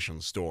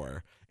PlayStation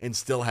store and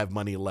still have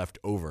money left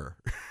over.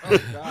 Oh,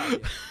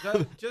 God.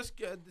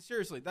 Yeah.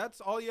 Seriously, that's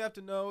all you have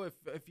to know.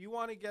 If you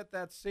want to get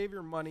that, save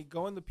your money,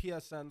 go in the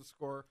PSN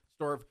store,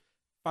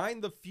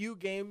 find the few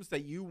games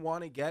that you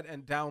want to get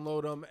and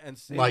download them and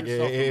save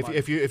yourself some money.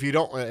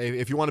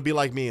 If you want to be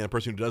like me, a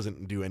person who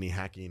doesn't do any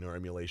hacking or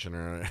emulation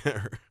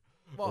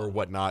or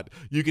whatnot,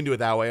 you can do it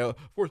that way, of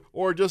course,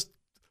 or just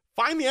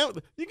find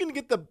you can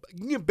get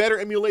better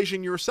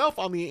emulation yourself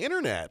on the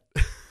internet.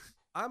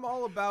 I'm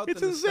all about It's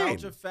the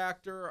nostalgia insane.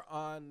 factor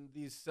on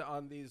these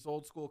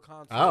old school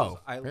consoles. Oh,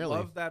 I really?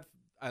 love that.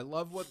 I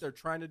love what they're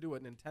trying to do.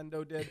 What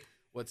Nintendo did.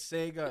 What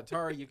Sega,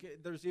 Atari.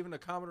 There's even a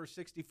Commodore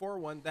 64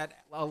 one that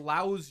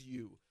allows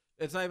you.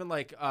 It's not even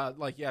like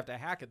you have to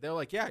hack it. They're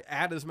like, yeah,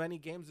 add as many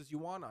games as you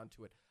want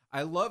onto it.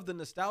 I love the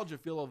nostalgia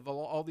feel of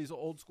all these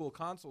old school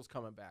consoles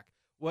coming back.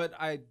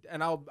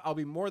 I'll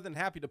be more than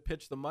happy to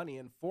pitch the money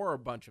in for a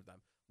bunch of them.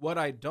 What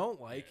I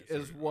don't like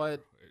is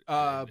what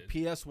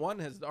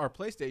PS1 or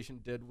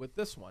PlayStation did with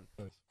this one.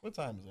 What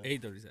time is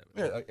it?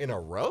 8:37. In a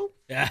row?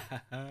 Yeah.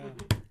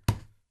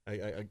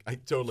 I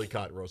totally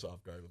caught Rose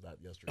off guard with that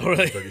yesterday. Oh,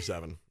 really?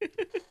 37.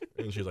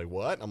 And she's like,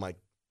 what? I'm like,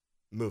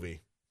 movie.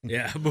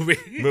 Yeah, movie.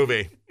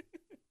 Movie.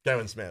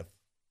 Kevin Smith.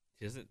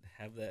 She doesn't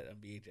have that on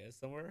VHS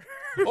somewhere?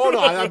 Oh, no,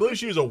 I believe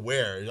she was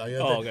aware.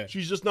 Okay.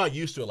 She's just not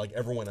used to it like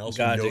everyone else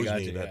Gotcha, who knows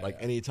gotcha, me. That yeah.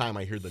 anytime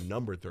I hear the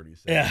number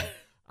 37, Yeah.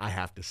 I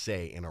have to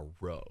say in a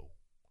row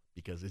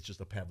because it's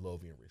just a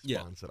Pavlovian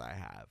response that I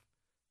have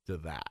to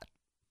that.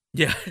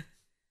 Yeah.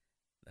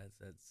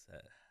 That's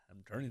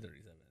I'm turning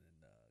 37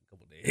 in a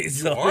couple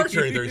days. You so- are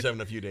turning 37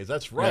 in a few days.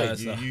 That's right.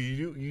 Yeah, so-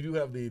 You do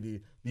have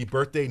the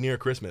birthday near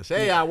Christmas.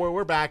 Hey,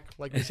 we're back.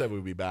 Like we said,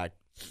 we'd be back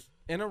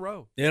In a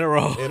row. In a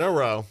row. in a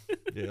row.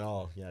 You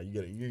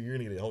get you're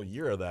gonna get a whole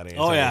year of that.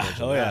 Oh, yeah.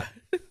 Mention Oh, yeah.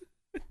 that.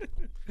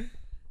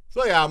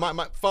 So yeah,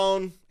 my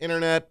phone,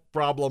 internet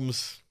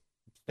problems.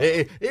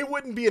 It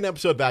wouldn't be an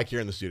episode back here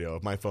in the studio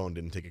if my phone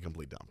didn't take a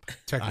complete dump.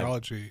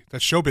 Technology.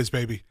 That's showbiz,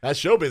 baby. That's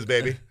showbiz,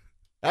 baby.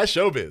 That's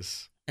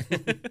showbiz.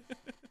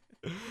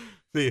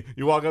 See,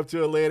 you walk up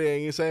to a lady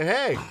and you say,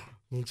 "Hey,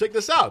 check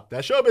this out.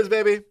 That's showbiz,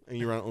 baby," and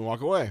you run and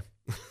walk away.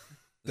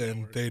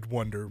 Then they'd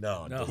wonder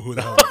No. who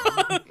the hell.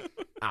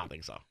 I don't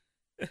think so.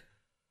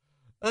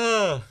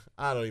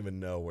 I don't even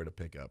know where to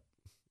pick up.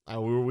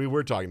 We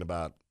were talking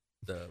about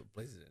The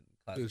PlayStation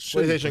The Classic.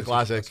 shitty PlayStation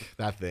Classic,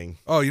 that thing.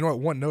 Oh, you know what?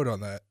 One note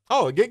on that.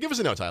 Oh, give us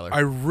a note, Tyler. I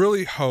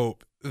really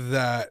hope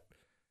that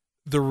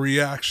the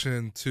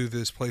reaction to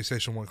this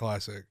PlayStation 1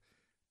 Classic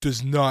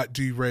does not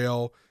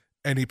derail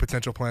any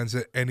potential plans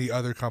that any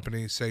other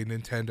company, say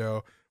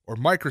Nintendo or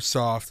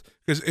Microsoft,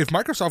 because if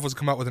Microsoft was to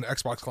come out with an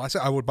Xbox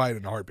Classic, I would buy it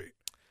in a heartbeat.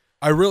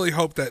 I really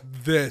hope that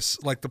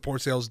this, like the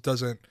port sales,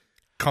 doesn't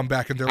come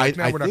back and they're like,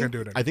 no, we're not going to do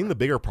it anymore. I think the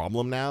bigger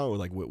problem now,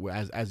 like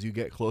as you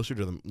get closer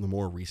to the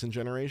more recent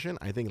generation,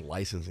 I think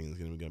licensing is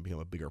going to become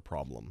a bigger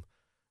problem.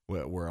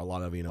 Where a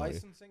lot of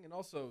licensing and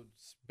also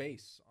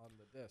space on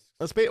the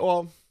discs.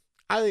 Well,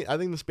 I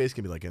think the space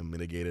can be like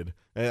mitigated.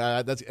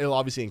 It'll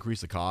obviously increase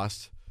the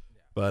cost,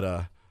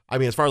 but I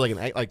mean, as far as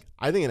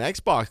I think an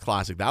Xbox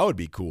Classic, that would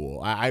be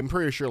cool. I'm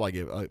pretty sure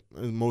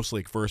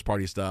mostly first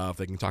party stuff.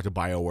 They can talk to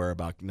BioWare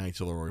about Knights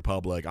of the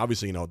Republic.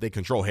 Obviously, they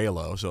control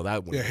Halo, so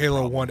that would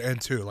Halo 1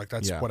 and 2. Like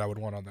that's what I would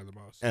want on there the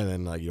most.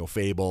 And then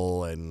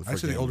Fable and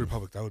actually the Old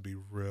Republic, that would be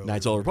real.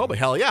 Knights of the Republic,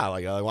 hell yeah!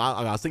 I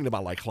was thinking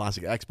about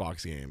classic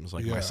Xbox games,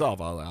 myself.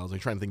 I was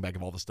trying to think back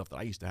of all the stuff that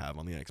I used to have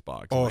on the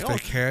Xbox. Oh, if they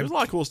can, there's a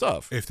lot of cool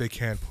stuff. If they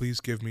can,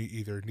 please give me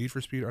either Need for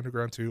Speed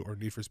Underground 2 or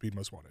Need for Speed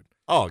Most Wanted.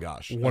 Oh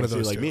gosh, one of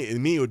those. Like two.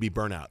 me, it would be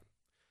Burnout.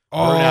 Oh.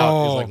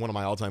 Burnout is one of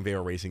my all-time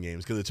favorite racing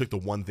games because it took the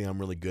one thing I'm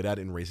really good at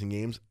in racing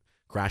games,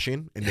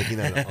 crashing, and making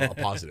that a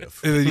positive.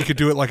 And then you could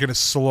do it in a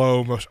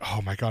slow motion.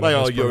 Oh my god!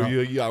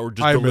 Or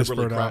just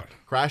deliberately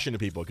crash into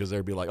people because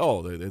they'd be like,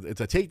 "Oh,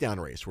 it's a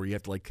takedown race where you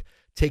have to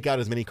take out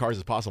as many cars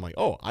as possible." I'm like,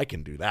 "Oh, I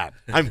can do that.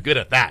 I'm good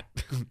at that."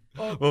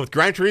 Well, with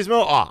Gran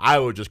Turismo, I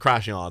would just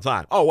crashing all the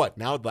time. Oh, what?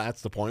 Now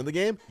that's the point of the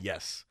game?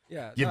 Yes.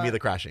 Yeah. Give me the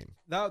crashing.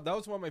 That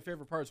was one of my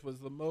favorite parts was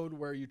the mode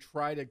where you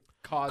try to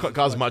cause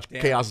as much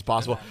chaos as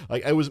possible.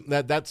 It was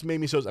that's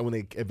made me so when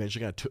they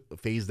eventually kind of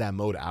phased that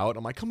mode out.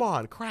 I'm like, come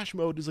on, crash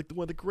mode is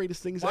one of the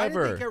greatest things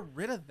ever. Why did they get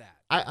rid of that?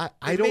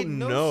 I don't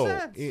know.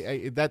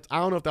 I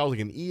don't know if that was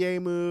an EA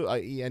move,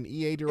 an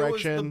EA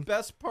direction. It was the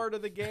best part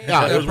of the game.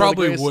 Yeah, it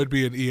probably would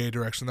be an EA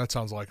direction. That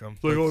sounds like them.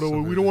 We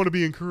don't want to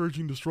be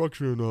encouraging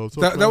destruction.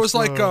 That was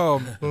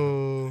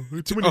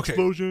too many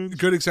explosions.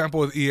 Good example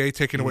with EA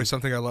taking away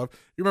something I love.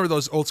 You remember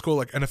those old school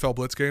NFL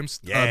Blitz games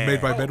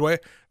made by Midway?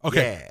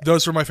 Okay,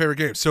 those were my favorite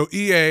games. So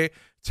EA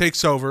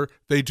takes over.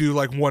 They do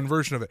one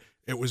version of it.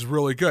 It was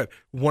really good.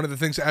 One of the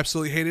things I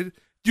absolutely hated,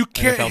 you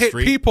can't NFL hit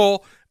Street?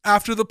 People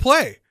after the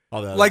play.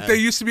 They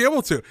used to be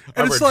able to.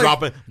 And it's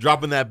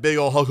dropping that big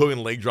old Hulk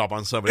Hogan leg drop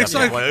on somebody. It's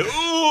and it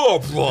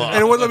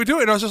wouldn't let me do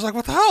it. And I was just like,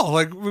 what the hell?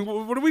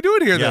 What are we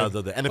doing here? Yeah,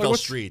 then? the NFL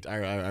Street,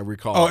 I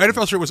recall. Oh,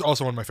 NFL Street was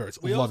also one of my favorites.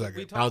 Love that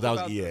game. That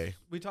was EA.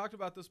 We talked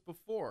about this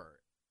before.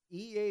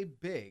 EA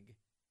Big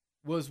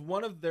was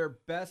one of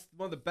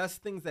the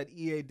best things that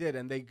EA did,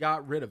 and they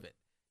got rid of it.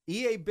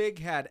 EA Big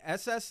had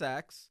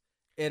SSX.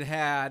 It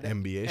had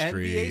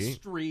NBA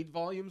Street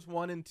Volumes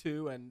 1 and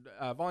 2, and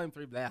Volume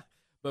 3, blah.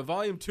 But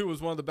Volume 2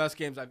 was one of the best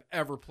games I've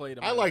ever played.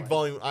 I liked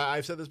Volume.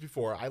 I've said this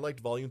before. I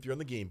liked Volume 3 on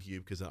the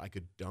GameCube because I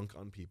could dunk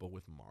on people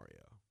with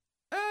Mario.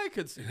 I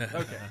could see that.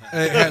 Okay.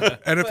 It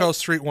had NFL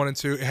Street 1 and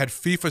 2. It had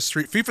FIFA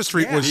Street.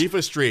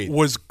 FIFA Street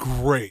was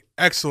great.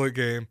 Excellent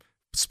game.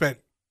 Spent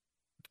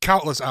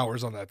countless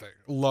hours on that thing.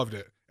 Loved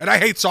it. And I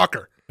hate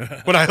soccer,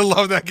 but I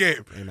love that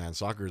game. Hey, man,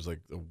 soccer is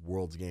like the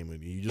world's game.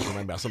 You just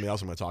remember something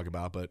else I'm going to talk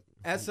about. But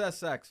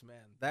SSX, man.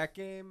 That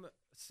game...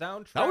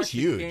 Soundtrack that was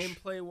huge.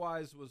 Gameplay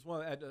wise was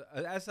one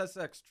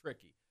SSX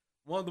Tricky,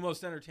 one of the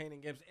most entertaining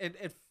games.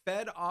 It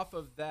fed off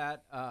of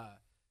that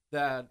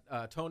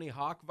Tony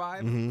Hawk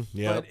vibe,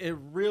 but it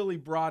really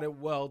brought it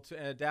well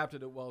and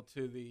adapted it well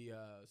to the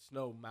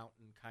Snow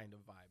Mountain kind of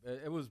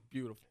vibe. It was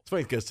beautiful. It's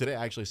funny because today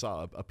I actually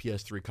saw a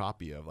PS3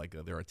 copy of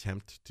their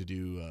attempt to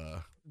do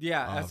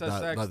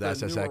SSX, the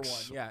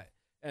SSX newer one,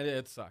 and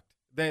it sucked.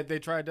 They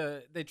tried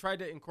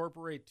to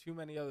incorporate too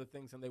many other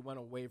things and they went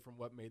away from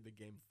what made the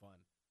game fun.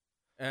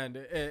 And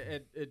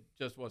it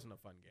just wasn't a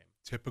fun game.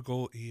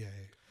 Typical EA.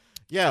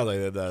 Yeah,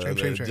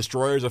 the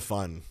destroyers of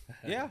fun.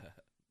 Yeah,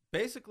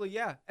 basically,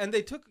 yeah. And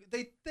they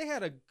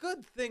had a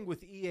good thing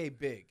with EA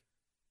Big.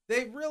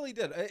 They really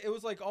did. It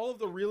was all of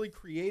the really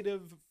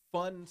creative,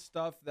 fun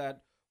stuff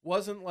that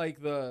wasn't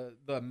like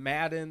the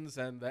Maddens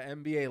and the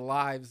NBA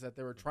Lives that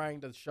they were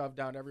trying to shove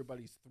down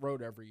everybody's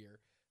throat every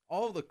year.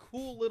 All of the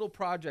cool little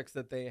projects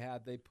that they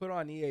had, they put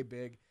on EA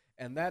Big,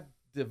 and that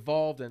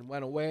devolved and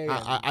went away.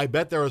 I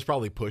bet there was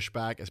probably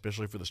pushback,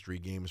 especially for the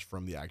street games,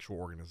 from the actual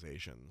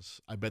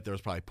organizations. I bet there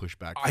was probably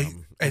pushback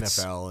from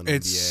NFL and NBA.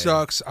 It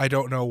sucks. I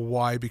don't know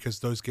why, because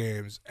those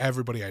games,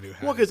 everybody I knew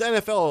had. Well, because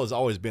NFL has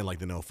always been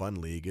the no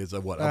fun league. Is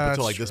up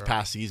until this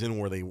past season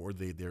where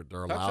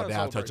they're allowed to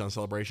have touchdown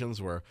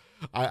celebrations. Where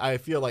I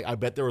feel I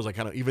bet there was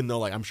even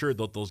though I'm sure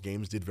those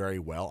games did very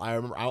well. I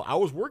remember I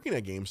was working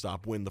at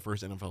GameStop when the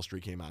first NFL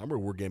Street came out. I remember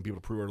we're getting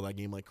people to pre-order that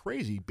game like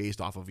crazy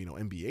based off of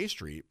NBA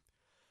Street.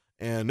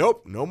 And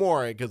nope, no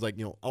more, because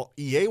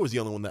EA was the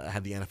only one that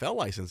had the NFL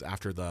license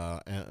after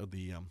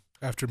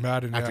after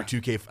Madden, after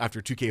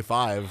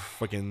 2K5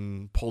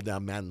 fucking pulled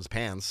down Madden's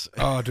pants.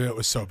 Oh, dude, it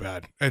was so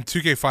bad. And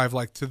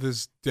 2K5, to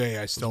this day,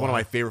 I still one of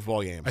my favorite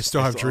football games. I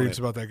still have dreams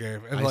about that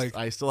game, and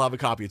I still have a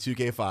copy of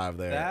 2K5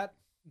 there. That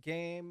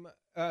game,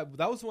 that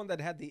was the one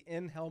that had the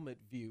in-helmet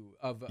view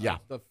of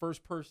the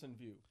first-person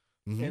view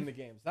in the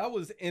games. That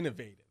was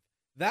innovative.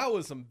 That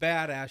was some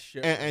badass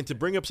shit. And to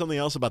bring up something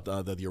else about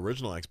the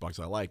original Xbox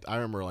I liked, I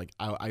remember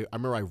I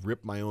remember I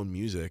ripped my own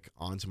music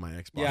onto my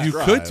Xbox. Yeah. You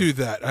Drive, could do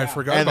that. I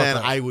forgot and about then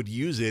that. I would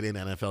use it in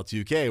NFL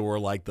 2K, where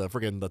like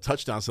the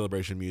touchdown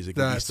celebration music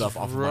would be That's stuff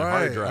off right. of my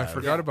hard drive. I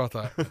forgot about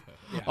that.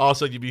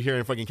 Also, you'd be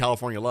hearing fucking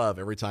California Love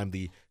every time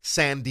the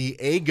San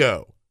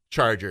Diego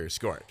Chargers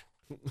scored.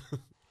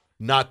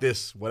 Not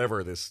this,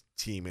 whatever this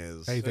team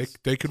is. Hey, This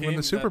they could win team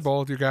the Super that's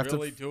Bowl. You have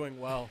really to. doing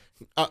well.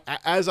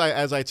 As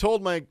I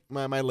told my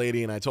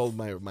lady and I told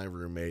my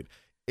roommate,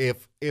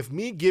 if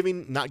me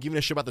not giving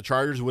a shit about the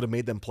Chargers would have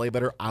made them play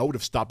better, I would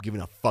have stopped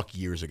giving a fuck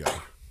years ago.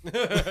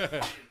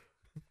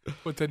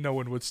 But then no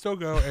one would still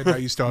go, and now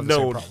you still have the no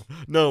same one,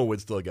 problem. no one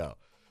would still go.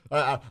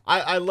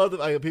 I love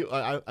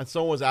that.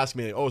 Someone was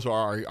asking me, "Oh, so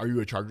are you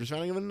a Chargers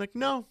fan?" I'm like,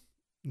 no.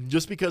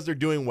 Just because they're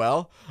doing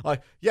well,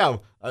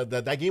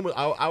 that game was.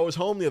 I was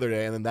home the other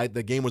day, and then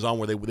the game was on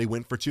where they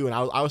went for 2, and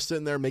I was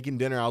sitting there making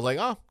dinner. I was like,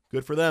 oh,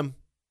 good for them.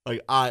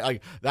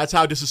 Like that's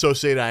how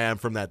disassociated I am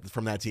from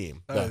that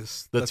team.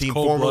 That's The team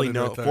cold-blooded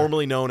right there.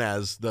 formerly known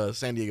as the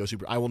San Diego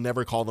Super. I will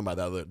never call them by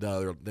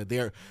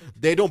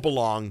they don't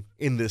belong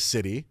in this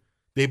city.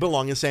 They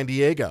belong in San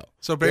Diego.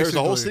 So there's a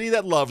whole basically- city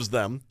that loves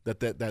them that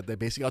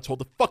basically got told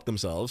to fuck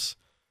themselves.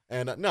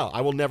 And no,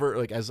 I will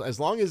never as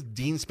long as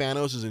Dean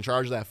Spanos is in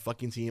charge of that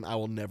fucking team, I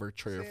will never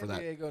cheer for San that.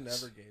 Diego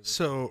never gave it.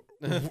 So,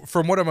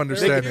 from what I'm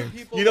understanding,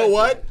 People You know that-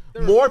 what?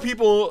 there are- More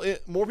people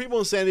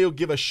in San Diego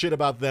give a shit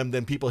about them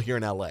than people here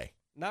in LA.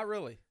 Not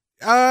really.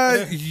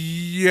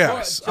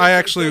 yes, Well, I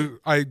actually No,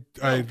 I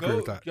agree go-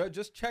 with that.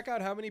 Just check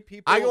out how many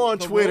people. I go on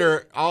the Twitter,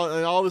 road-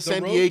 all the the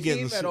San road Diegans.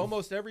 team at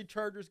almost every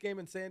Chargers game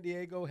in San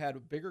Diego had a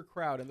bigger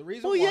crowd, and the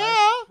reason Well, why,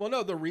 yeah. well,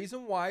 no, the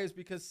reason why is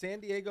because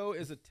San Diego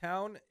is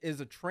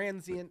a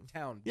transient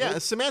town. Yeah, Those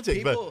it's semantic,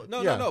 people, but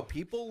no,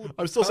 people.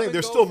 I'm still come saying and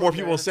there's go still more from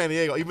people there. in San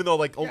Diego, even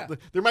though Yeah.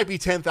 there might be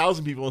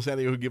 10,000 people in San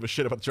Diego who give a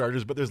shit about the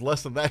Chargers, but there's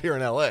less than that here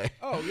in LA.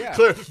 Oh yeah,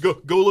 Clear,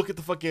 go look at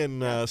the fucking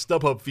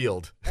StubHub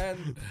field. and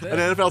An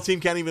then, NFL team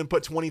can't even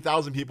put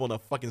 20,000 people in a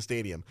fucking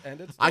stadium. and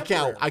it's I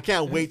temporary.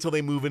 can't wait till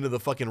they move into the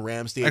fucking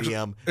Ram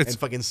Stadium it's- and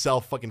fucking sell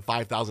fucking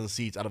 5,000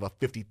 seats out of a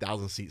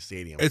 50,000 seat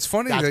stadium. It's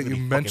funny That's that gonna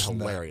you be fucking mentioned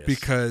that hilarious.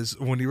 because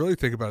when you really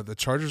think about it, the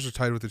Chargers are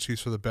tied with the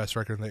Chiefs for the best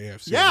record in the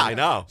AFC. yeah, I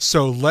know.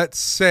 So let's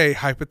say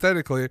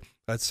hypothetically,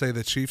 let's say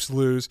the Chiefs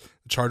lose,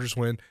 the Chargers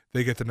win,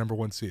 they get the number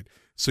 1 seed.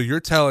 So you're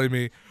telling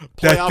me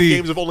that Playoff the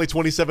games of only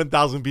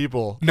 27,000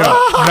 people. no,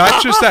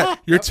 not just that.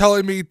 You're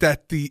telling me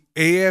that the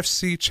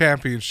AFC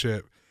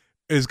Championship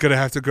is going to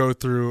have to go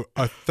through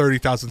a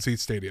 30,000 seat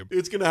stadium.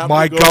 It's gonna have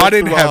My to go God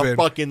in through heaven. a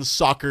fucking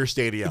soccer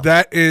stadium.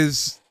 That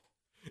is.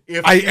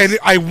 If And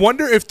I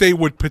wonder if they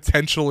would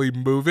potentially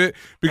move it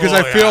because Oh,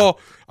 I feel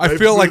They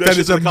feel moved like that shit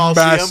is to a the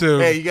Coliseum.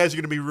 massive. Hey, you guys are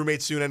gonna be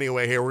roommates soon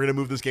anyway. Here, we're gonna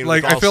move this game.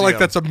 Like to the I feel like Coliseum.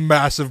 that's a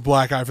massive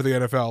black eye for the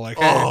NFL. Like,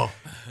 hey. Oh.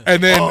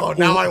 And then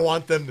now I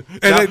want them.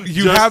 And now, then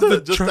you just have to-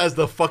 the just as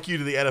the fuck you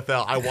to the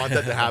NFL. I want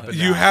that to happen.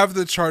 you now. have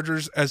the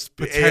Chargers as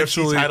the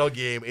potentially. AFC title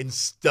game in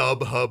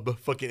StubHub,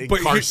 fucking in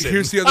But Carson.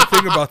 here's the other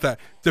thing about that.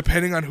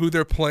 Depending on who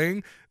they're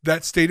playing,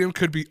 that stadium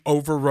could be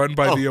overrun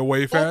by the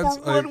away fans.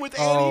 Overrun Like, with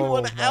oh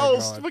anyone my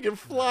else God. fucking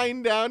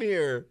flying down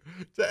here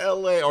to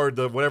LA or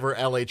the whatever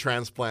LA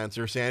transplants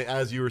or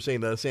as you were saying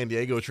the San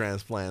Diego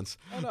transplants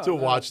no, to no.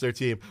 watch their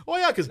team. Oh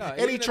yeah, because No,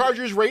 any even in-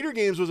 Chargers Raider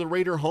games was a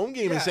Raider home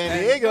game in San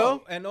and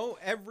Diego.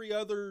 every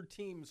other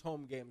team's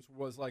home games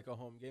was like a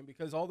home game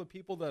because all the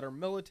people that are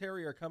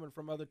military are coming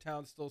from other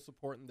towns still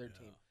supporting their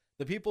team.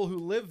 The people who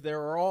live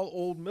there are all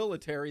old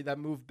military that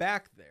moved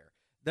back there.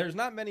 There's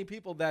not many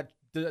people that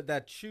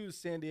choose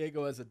San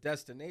Diego as a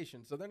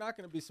destination, so they're not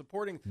going to be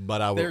supporting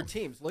But I their will.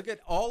 teams. Look at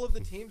all of the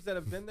teams that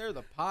have been there: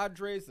 the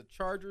Padres, the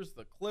Chargers,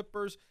 the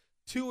Clippers.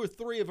 2 or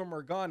 3 of them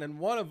are gone, and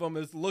one of them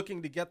is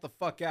looking to get the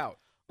fuck out.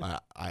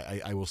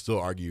 I will still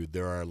argue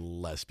there are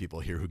less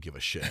people here who give a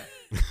shit.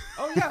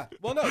 Oh yeah,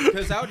 well no,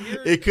 because out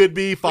here It could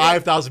be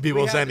 5,000 people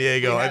we in San had-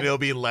 Diego, we had- and it'll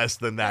be less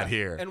than that Yeah,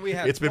 here. and we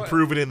had it's been twen-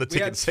 proven in the we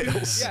had ticket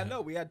two- sales. Yeah,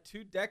 no, we had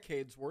 2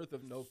 decades worth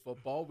of no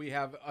football. We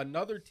have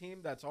another team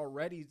that's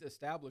already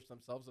established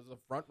themselves as a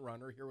front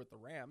runner here with the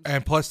Rams.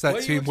 And plus, that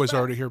What do you team was expect?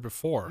 already here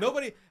before.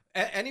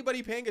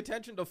 Anybody paying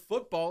attention to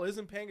football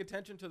isn't paying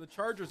attention to the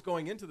Chargers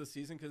going into the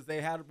season because they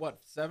had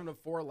 7 of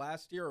 4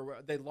 last year, or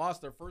they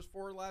lost their first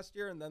 4 last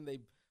year, and then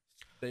they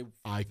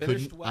I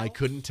finished well.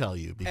 couldn't tell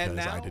you because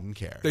now- I didn't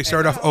care. They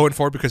started off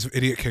 0-4 because of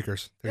idiot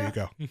kickers. There you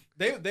go.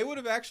 They would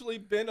have actually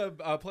been a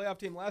playoff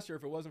team last year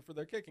if it wasn't for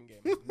their kicking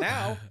game.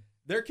 Now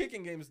their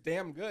kicking game's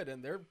damn good,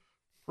 and they're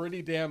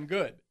pretty damn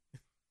good.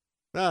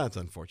 That's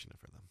unfortunate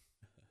for them.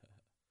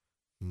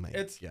 My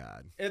It's-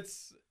 God. It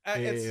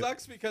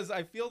sucks because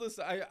I feel this.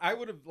 I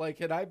would have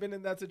had I been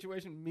in that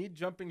situation, me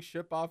jumping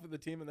ship off of the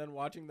team and then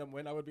watching them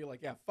win, I would be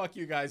like, yeah, fuck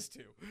you guys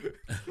too.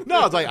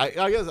 No, it's like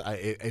I guess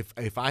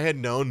if I had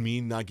known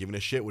me not giving a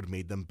shit would have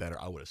made them better,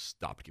 I would have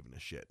stopped giving a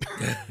shit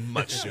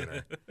much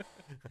sooner.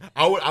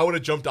 I would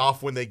have jumped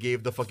off when they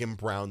gave the fucking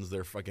Browns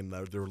their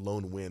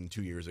lone win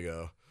 2 years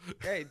ago.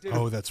 Hey, dude.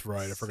 Oh, that's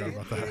right. I forgot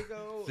about that.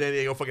 San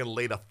Diego fucking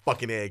laid a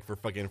fucking egg for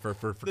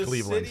the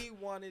Cleveland. city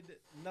wanted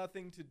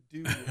nothing to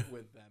do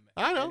with them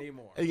I know.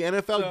 anymore. The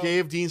NFL So-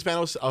 gave Dean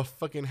Spanos a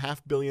fucking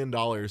 $500 million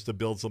to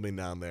build something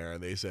down there,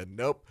 and they said,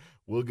 nope,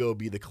 we'll go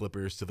be the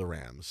Clippers to the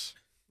Rams.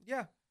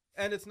 Yeah,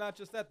 and it's not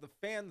just that. The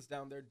fans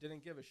down there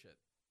didn't give a shit.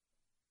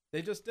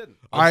 They just didn't.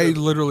 I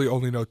literally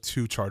only know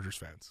 2 Chargers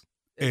fans.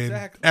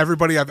 Exactly. And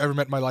everybody I've ever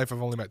met in my life,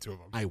 I've only met 2 of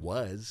them. I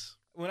was.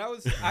 When I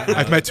was,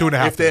 I've met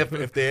 2.5.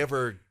 If they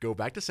ever go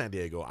back to San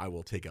Diego, I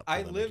will take up for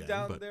I them lived again,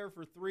 down but- there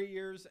for 3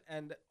 years,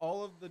 and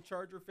all of the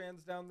Charger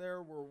fans down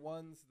there were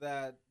ones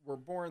that were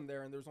born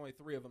there, and there's only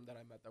 3 of them that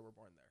I met that were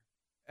born there.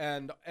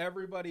 And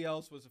everybody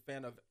else was a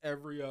fan of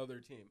every other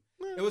team.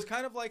 It was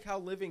kind of like how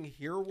living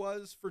here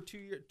was for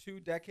 2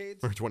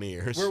 decades, For 20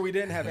 years. where we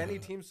didn't have any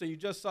teams, so you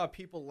just saw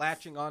people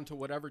latching on to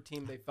whatever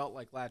team they felt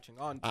like latching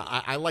on to.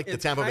 I liked the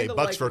It's Tampa Bay kinda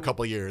Bucks like for a a-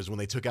 couple of years when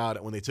they took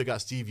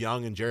out Steve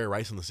Young and Jerry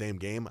Rice in the same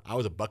game. I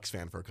was a Bucks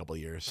fan for a couple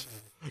of years.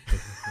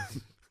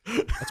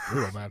 That's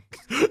brutal, man.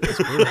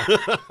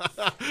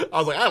 I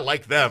was like, I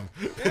like them.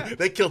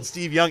 They killed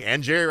Steve Young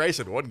and Jerry Rice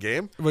in one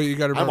game. But you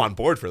got to I'm remember, on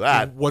board for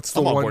that. what's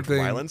the I'm on one board for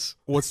thing? violence.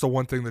 What's the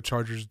one thing the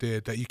Chargers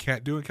did that you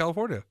can't do in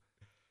California?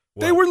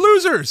 What? They were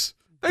losers.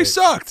 They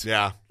sucked.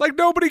 Yeah, Like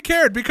nobody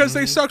cared because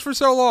they sucked for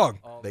so long.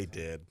 All the they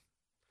time.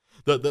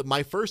 did.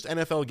 My first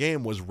NFL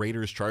game was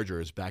Raiders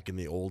Chargers back in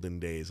the olden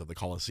days of the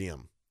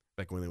Coliseum.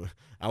 Back when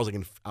I was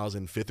in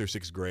 5th or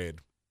 6th grade.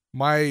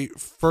 My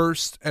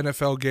first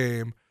NFL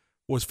game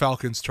was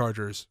Falcons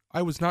Chargers.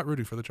 I was not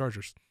rooting for the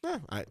Chargers, Yeah,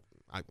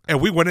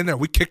 and we went in there.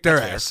 We kicked their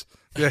That's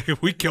ass. Yeah,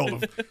 we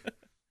killed them.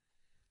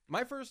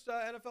 My first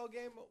NFL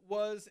game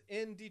was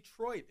in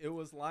Detroit. It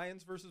was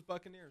Lions versus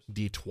Buccaneers.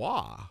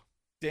 Detroit.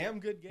 Damn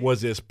good game.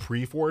 Was this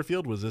pre-Ford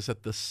Field? Was this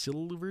at the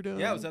Silverdome?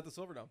 Yeah, I was at the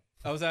Silverdome.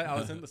 I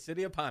was in the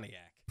city of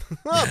Pontiac.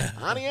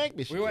 Pontiac,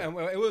 Michigan. We went.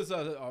 And it was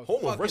a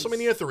Home of fucking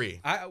WrestleMania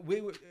 3.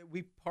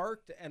 We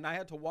parked and I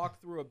had to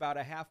walk through about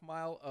a half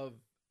mile of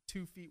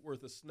 2 feet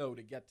worth of snow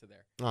to get to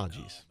there. Oh,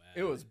 jeez.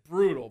 It was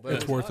brutal, but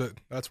It's it was worth fun. it.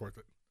 That's worth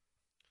it.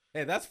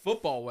 Hey, that's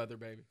football weather,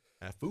 baby.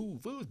 That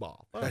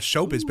foosball. That's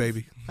showbiz,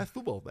 baby. That's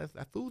football. That's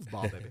that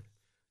foosball, baby.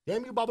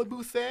 Damn you, Bobby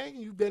Bouthang.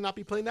 You better not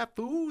be playing that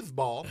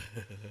foosball.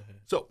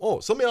 So,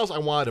 something else I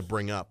wanted to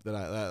bring up that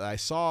I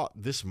saw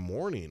this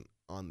morning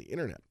on the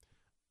internet.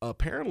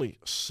 Apparently,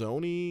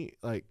 Sony,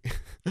 like,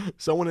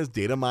 someone has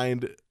data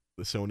mined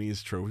the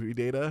Sony's trophy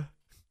data,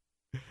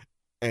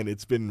 and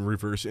it's been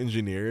reverse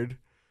engineered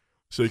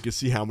so you can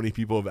see how many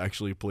people have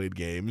actually played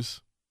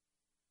games.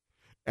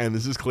 And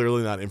this is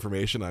clearly not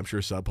information I'm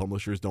sure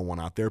sub-publishers don't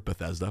want out there,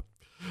 Bethesda.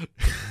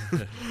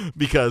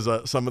 Because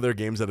some of their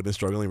games that have been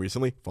struggling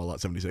recently,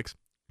 Fallout 76,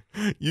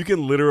 you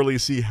can literally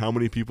see how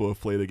many people have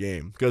played a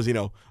game. Because,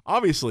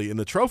 obviously in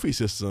the trophy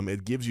system,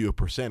 it gives you a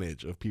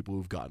percentage of people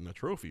who've gotten a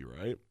trophy,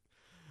 right?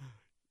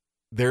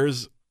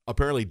 There's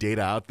apparently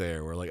data out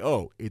there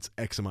where it's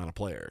X amount of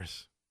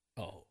players.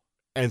 Oh.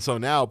 And so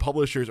now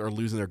publishers are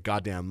losing their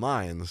goddamn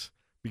minds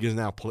because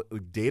now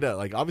data,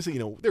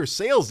 obviously, there's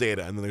sales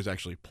data and then there's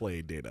actually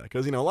played data.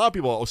 Because, a lot of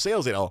people,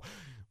 sales data,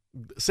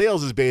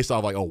 sales is based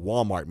off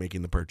Walmart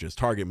making the purchase,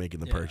 Target making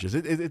the purchase.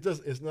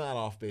 It's not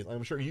off base.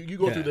 I'm sure you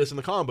go through this in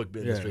the comic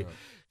book industry.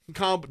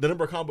 The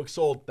number of comic books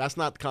sold, that's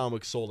not the comic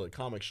books sold at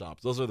comic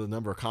shops. Those are the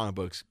number of comic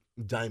books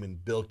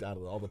diamond bilked out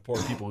of all the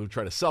poor people who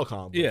try to sell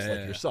comic books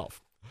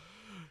yourself.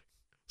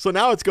 So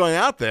now it's going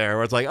out there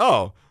where it's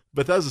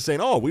Bethesda's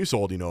saying, we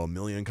sold, 1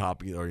 million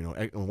copies or,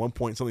 1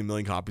 point something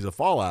million copies of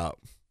Fallout.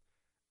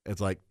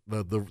 It's like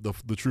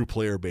the true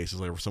player base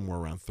is somewhere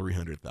around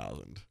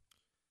 300,000.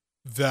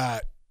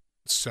 That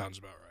sounds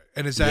about right.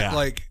 And is that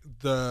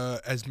Yeah.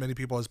 as many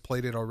people as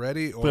played it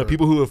already, or But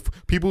people who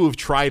have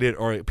tried it,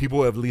 or people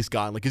who have at least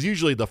gotten, because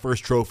usually the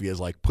first trophy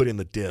is put in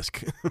the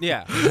disc.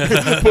 Yeah.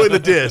 Put in the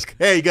disc.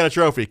 Hey, you got a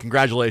trophy.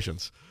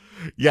 Congratulations.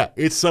 Yeah,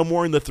 it's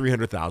somewhere in the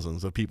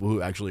 300,000s of people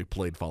who actually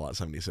played Fallout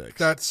 76.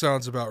 that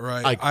sounds about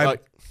right. I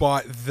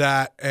bought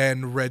that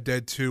and Red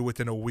Dead 2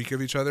 within a week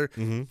of each other,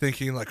 Mhm.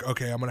 thinking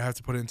okay, I'm gonna have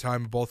to put in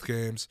time in both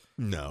games.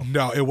 No.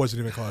 No, it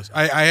wasn't even close.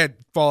 I had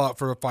Fallout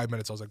for 5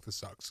 minutes. I was like, this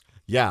sucks.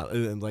 Yeah,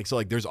 and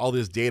there's all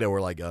this data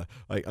where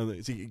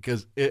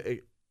because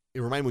it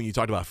reminded me when you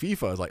talked about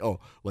FIFA,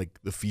 it's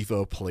the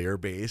FIFA player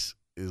base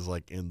is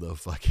in the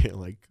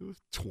fucking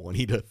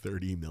 20 to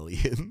 30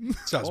 million.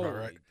 Sounds about Holy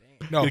right. damn.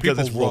 No, Because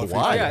people it's love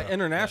worldwide. Yeah, FIFA.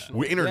 internationally.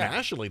 We're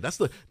internationally. That's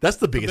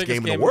the biggest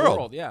game in the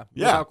world. Yeah.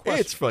 Yeah, Without question.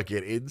 it's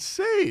fucking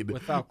insane.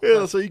 Without Yeah,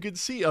 question. so you can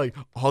see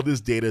all this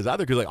data is out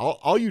there because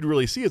all you'd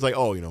really see is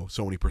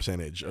so many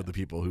percentage of the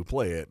people who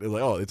play it. It's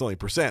it's only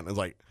percent.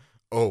 It's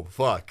oh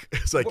fuck.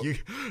 It's you.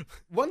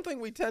 One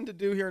thing we tend to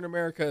do here in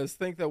America is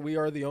think that we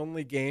are the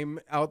only game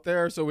out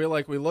there. So we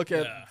look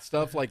at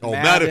stuff like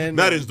Madden.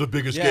 Madden's the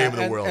biggest game in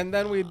the world. And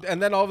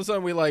then all of a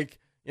sudden we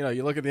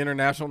you look at the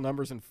international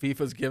numbers and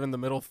FIFA's giving the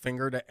middle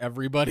finger to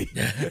everybody.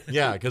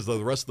 Yeah, because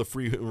the rest of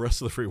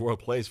the free world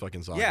plays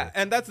fucking soccer. Yeah,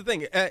 and that's the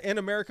thing. In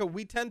America,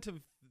 we tend to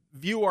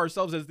view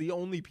ourselves as the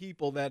only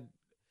people that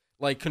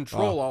like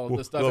control all of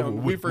this stuff. Well,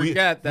 And we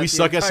forget that we the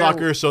suck at entire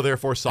soccer, so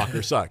therefore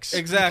soccer sucks.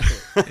 Exactly.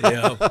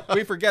 Yeah.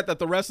 We forget that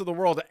the rest of the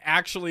world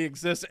actually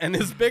exists and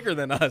is bigger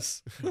than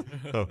us.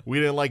 Oh, we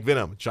didn't like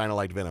Venom. China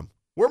liked Venom.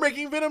 We're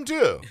making Venom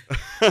too.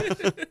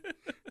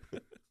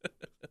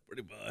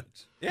 Pretty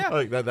much. Yeah.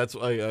 Like that's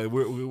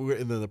we're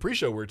in the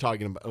pre-show. We were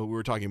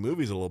talking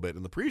movies a little bit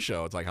in the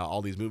pre-show. It's like how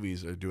all these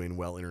movies are doing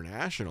well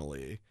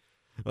internationally.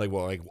 Like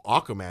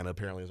Aquaman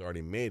apparently has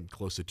already made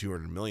close to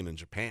 200 million in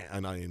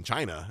Japan, in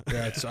China.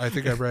 Yeah, I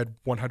think I read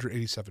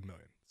 187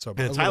 million. So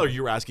And Tyler,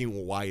 you were asking,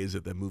 well, why is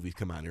it that movies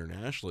come out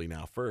internationally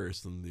now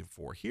first and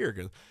before here?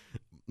 Because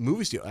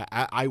movie studio,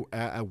 I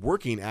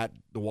working at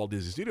the Walt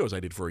Disney Studios,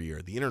 I did for a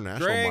year. The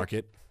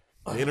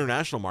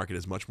international market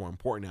is much more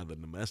important now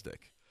than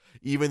domestic.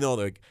 Even though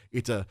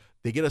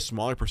they get a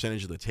smaller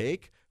percentage of the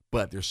take,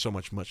 but there's so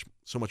much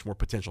more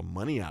potential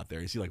money out there.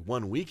 You see, like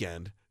one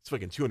weekend, it's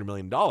fucking $200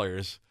 million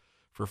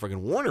for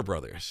fucking Warner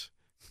Brothers.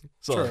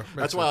 So True,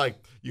 that's why like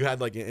you had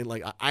like in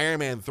like Iron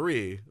Man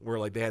 3 where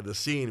like they had the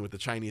scene with the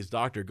Chinese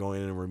doctor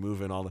going in and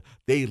removing all the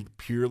they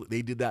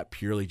did that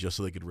purely just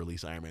so they could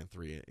release Iron Man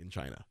 3 in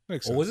China.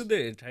 Makes Well, sense. wasn't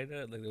there in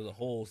China like there was a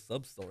whole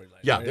sub storyline?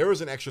 Yeah, right? there was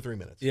an extra 3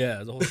 minutes. Yeah,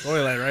 there's a whole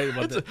storyline, right?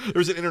 About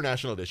There's an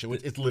international edition.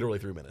 Which it's literally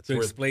 3 minutes. to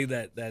where explain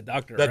that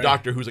doctor. that right?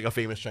 doctor who's like a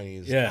famous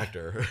Chinese Yeah.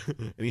 actor,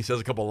 and he says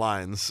a couple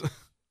lines.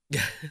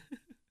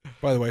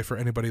 By the way, for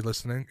anybody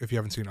listening, if you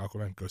haven't seen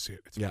Aquaman, go see it.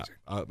 It's Yeah,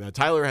 amazing.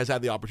 Tyler has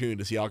had the opportunity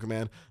to see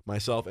Aquaman.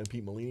 Myself and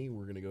Pete Molini,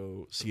 we're gonna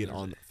go see it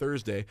on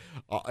Thursday.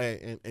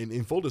 And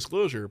in full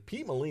disclosure,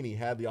 Pete Molini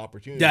had the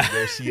opportunity to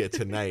go see it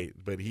tonight,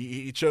 but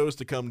he chose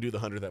to come do the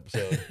 100th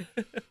episode.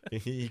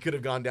 he could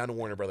have gone down to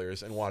Warner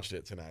Brothers and watched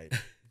it tonight.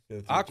 Through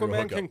a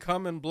Aquaman hookup. can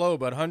come and blow,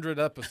 but 100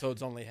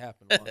 episodes only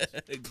happen once.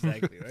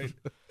 Exactly, right?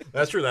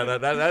 That's true.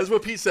 That is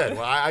what Pete said.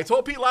 Well, I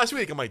told Pete last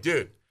week. I'm like,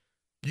 dude,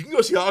 you can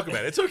go see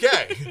Aquaman. It's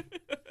okay.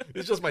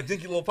 It's just my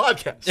dinky little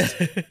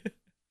podcast.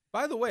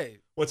 By the way,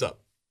 What's up?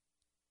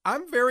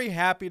 I'm very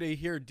happy to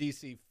hear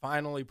DC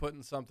finally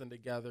putting something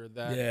together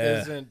that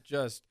Yeah. isn't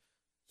just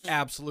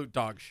absolute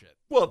dog shit.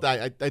 Well,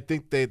 I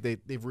think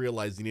they've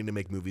realized they need to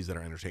make movies that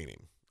are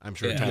entertaining. I'm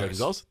sure Yeah. Tyler Yes.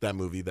 Gonzalez, that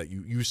movie that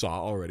you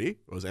saw already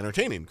was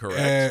entertaining,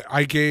 correct?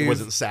 I It gave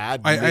wasn't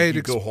sad. I Make had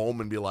you go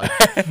home and be like,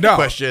 no.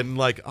 question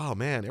like, oh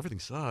man, everything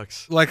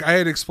sucks. Like I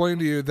had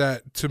explained to you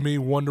that to me,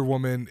 Wonder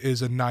Woman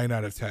is a 9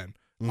 out of 10.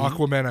 Mhm.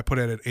 Aquaman, I put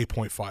it at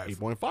 8.5.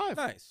 8.5.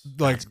 Nice.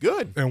 Like, That's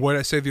good. and what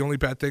I say, the only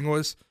bad thing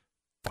was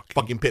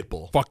Fucking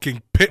Pitbull.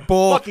 fucking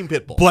Pitbull, Fucking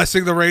Pitbull.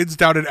 blessing the rains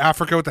down in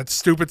Africa with that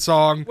stupid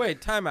song.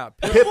 Wait, time out.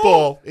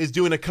 Pitbull is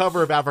doing a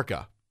cover of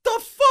Africa.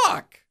 The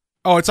fuck?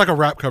 Oh, it's like a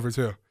rap cover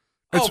too.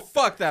 Oh,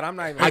 fuck that. I'm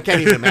not even. I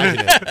can't even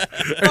imagine it.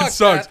 It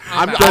sucks.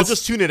 I'll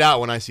just tune it out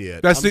when I see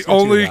it. That's I'm the just gonna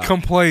tune only it out.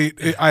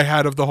 complaint I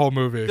had of the whole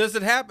movie. Does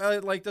it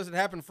happen? Does it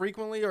happen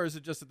frequently, or is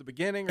it just at the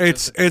beginning? Or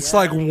It's just at the it's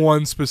like end?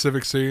 one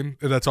specific scene.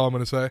 That's all I'm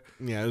gonna say.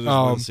 Yeah, there's just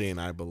one Um, scene,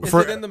 I believe. Is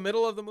for- it in the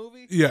middle of the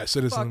movie? Yes,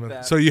 it is. Fuck in the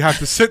middle. that. So you have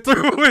to sit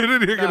through it,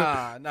 and you're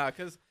gonna. Nah,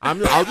 because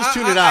I'll just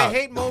tune it out. I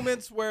hate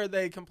moments where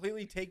they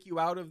completely take you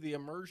out of the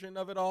immersion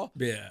of it all.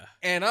 Yeah.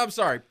 And I'm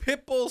sorry,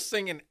 Pitbull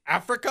singing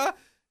Africa.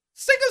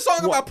 Sing a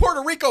song about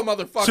Puerto Rico,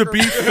 motherfucker.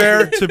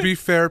 To be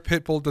fair,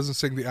 Pitbull doesn't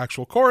sing the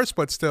actual chorus,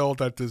 but still,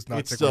 that does not.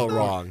 It's take still away-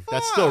 wrong.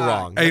 That's still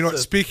wrong. And you know what? That's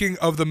a- Speaking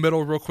of the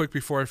middle, real quick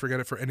before I forget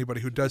it, for anybody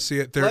who does see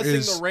it, there Blessing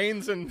is the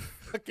rains in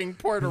fucking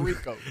Puerto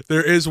Rico.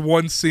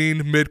 one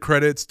scene mid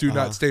credits. Do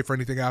Uh-huh. not stay for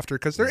anything after,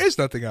 because there is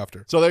nothing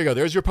after. So there you go.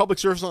 There's your public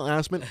service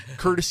announcement,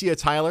 courtesy of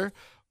Tyler.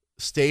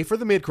 Stay for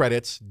the mid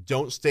credits.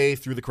 Don't stay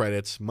through the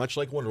credits. Much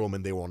like Wonder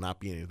Woman, there will not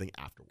be anything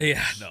afterwards.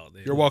 Yeah. No.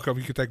 You're welcome.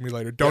 You can thank me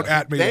later. Don't Yeah.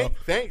 at me though.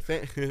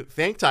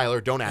 Thank Tyler.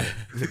 Don't at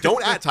it.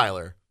 Don't at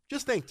Tyler.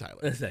 Just thank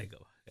Tyler. There you go.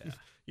 Yeah.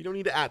 You don't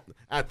need to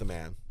at the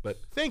man, but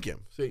thank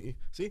him. See,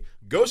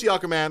 go see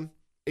Aquaman.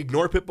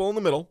 Ignore Pitbull in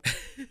the middle.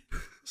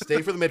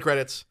 Stay for the mid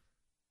credits.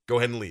 Go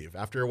ahead and leave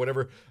after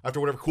whatever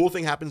cool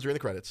thing happens during the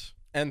credits.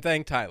 And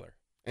thank Tyler.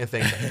 And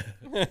thank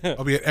Tyler.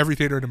 I'll be at every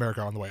theater in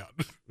America on the way out.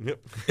 Yep.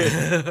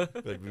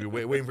 Like,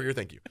 waiting for your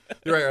thank you.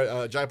 You're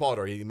right, Jai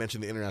Polidor, he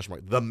mentioned the international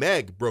market. The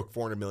Meg broke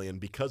 400 million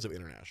because of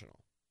international.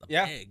 The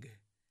Yeah. Meg.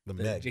 The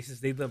The Meg. Jason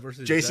Statham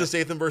versus Jason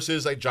Statham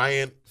versus a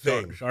giant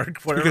thing. Shark.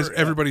 Whatever. Because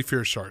everybody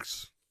fears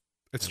sharks.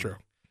 It's true.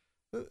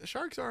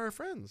 Sharks are our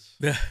friends.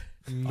 Yeah.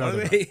 No, Are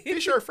they're not. they?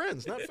 Fish are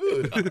friends, not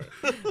food.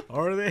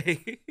 Are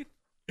they?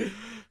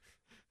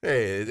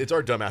 Hey, it's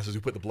our dumbasses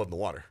who put the blood in the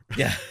water.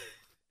 Yeah.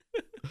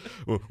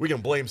 We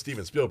can blame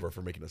Steven Spielberg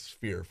for making us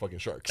fear fucking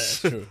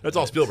sharks. That's true. That's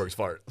all Spielberg's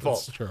fault.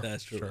 That's true.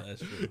 That's true. Sure.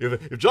 That's true.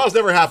 If Jaws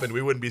never happened,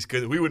 we wouldn't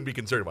be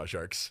concerned about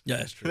sharks. Yeah,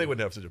 that's true. They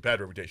wouldn't have such a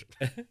bad reputation.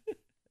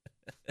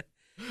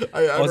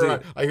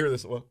 Also- I hear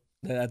this. Well,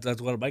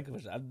 That's one of my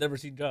questions. I've never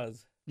seen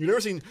Jaws. you've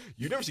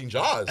never seen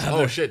Jaws.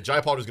 Oh shit,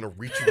 Jai Polidor's gonna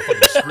reach through the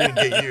fucking screen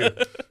and get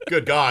you.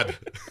 Good God.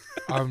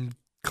 I'm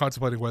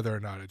contemplating whether or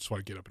not I just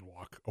want to get up and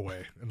walk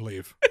away and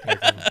leave.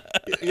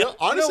 You know,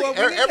 honestly, we need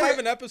to have every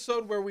an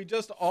episode where we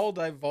just all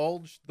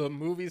divulge the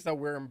movies that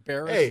we're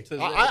embarrassed hey,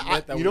 to I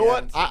admit that you we know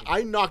what? haven't seen.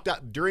 I knocked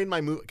out during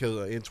my movie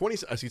because in 20.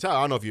 See, Tyler,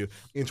 I don't know if you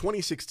in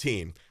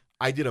 2016.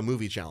 I did a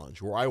movie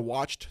challenge where I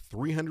watched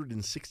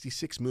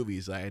 366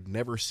 movies I had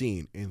never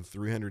seen in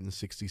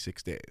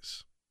 366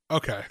 days.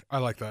 Okay, I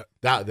like that.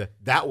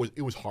 That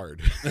was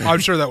hard. I'm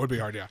sure that would be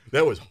hard. Yeah.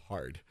 That was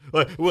hard.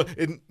 Well,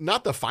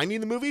 not the finding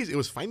the movies; it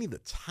was finding the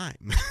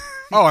time.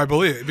 Oh, I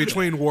believe it.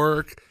 Between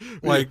work,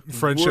 like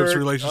friendships, Work,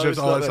 relationships,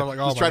 other all that stuff. stuff. Like,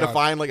 oh just my try to God.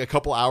 find like a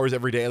couple hours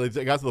every day. Like,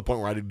 it got to the point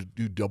where I had to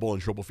do double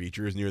and triple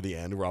features near the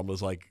end, where I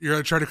was like, You're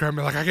gonna try to cram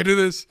me like I can do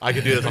this. I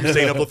can do this. I'm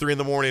staying up till 3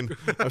 a.m.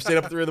 I'm staying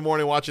up at 3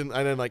 a.m. watching,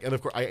 and then and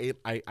of course I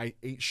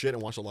ate shit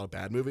and watched a lot of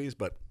bad movies,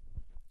 but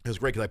it was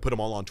great because I put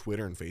them all on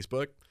Twitter and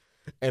Facebook,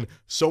 and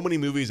so many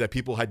movies that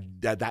people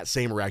had that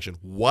same reaction.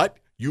 What?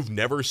 You've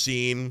never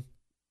seen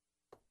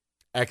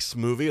X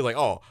movie? Like,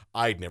 oh,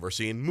 I'd never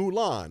seen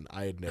Mulan.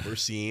 I had never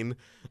seen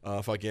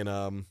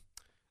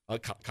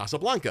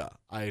Casablanca.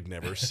 I had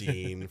never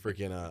seen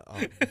freaking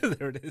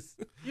There it is.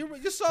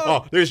 You saw.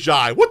 oh, there's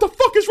Jai. What the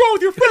fuck is wrong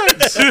with your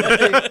friends?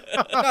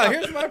 No,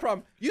 here's my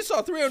problem. You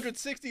saw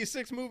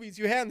 366 movies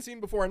you hadn't seen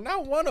before, and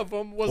not one of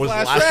them was Was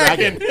Last Last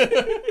Dragon.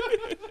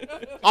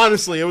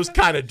 Honestly, it was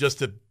kind of just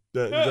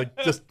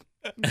just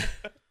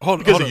Hold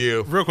Because hold of on.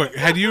 you. Real quick.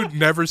 Had you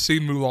never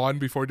seen Mulan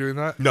before doing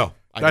that? no.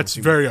 I'd That's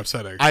never seen very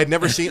upsetting. I had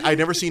never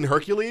seen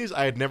Hercules.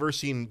 I had never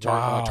seen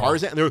Wow.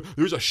 Tarzan. There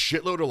was a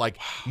shitload of like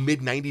mid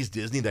 '90s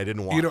Disney that I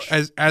didn't watch. You know,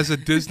 as a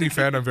Disney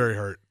fan, I'm very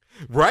hurt.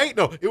 right?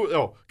 No, it was.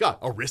 Oh God,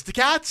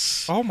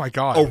 Aristocats. Oh my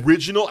God.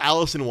 Original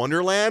Alice in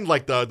Wonderland,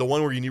 like the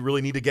one where you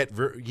really need to get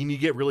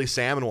really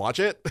Sam and watch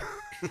it.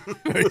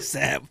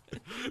 Sam.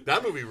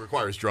 That movie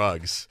requires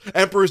drugs.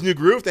 Emperor's New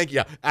Groove. Thank you.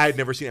 Yeah, I had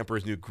never seen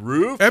Emperor's New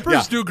Groove.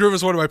 Emperor's Yeah. New Groove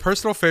is one of my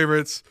personal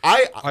favorites.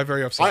 I'm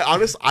very upset.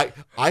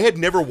 I had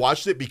never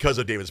watched it because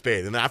of David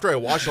Spade, and after I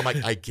watched it, I'm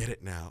like, I get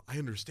it now. I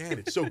understand.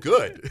 It's so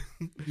good.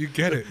 You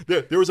get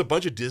it. There was a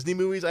bunch of Disney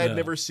movies I had Yeah.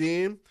 never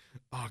seen.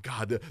 Oh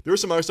God, there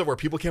was some other stuff where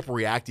people kept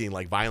reacting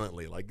like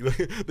violently, like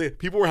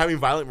people were having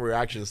violent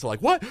reactions. So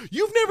like, what?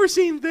 You've never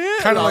seen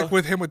this? Kind of like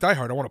with him with Die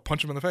Hard. I want to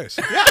punch him in the face.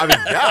 yeah, I mean,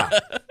 yeah.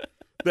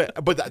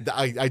 But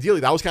ideally,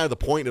 that was kind of the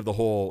point of the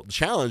whole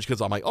challenge because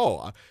I'm like,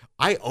 oh,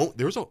 I own.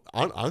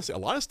 Honestly, a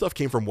lot of stuff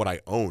came from what I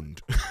owned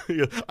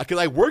because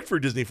I worked for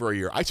Disney for a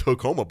year. I took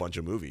home a bunch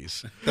of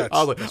movies.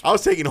 I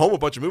was taking home a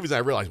bunch of movies, and I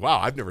realized, wow,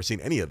 I've never seen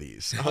any of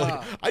these. I was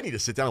like, I need to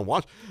sit down and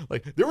watch.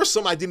 Like there were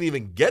some I didn't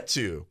even get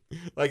to.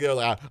 Like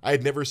I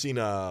had never seen.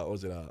 What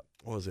was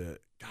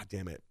it? God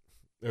damn it.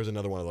 There was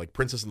another one like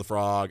Princess and the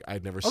Frog. I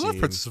had never I seen. love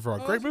Princess and the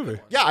Frog. Great movie.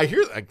 Yeah, I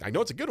hear. I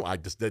know it's a good one. I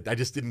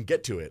just didn't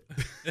get to it.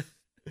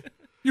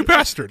 You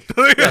bastard.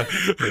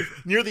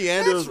 Near the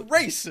end, it was. That's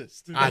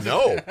racist. I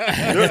know.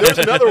 There's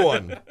another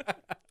one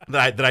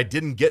that I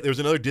didn't get. There was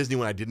another Disney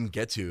one I didn't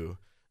get to,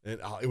 and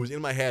it was in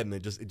my head, and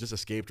it just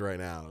escaped right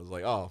now. I was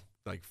like, oh,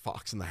 like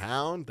Fox and the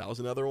Hound. That was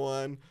another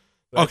one.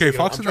 But Okay,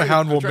 Fox and the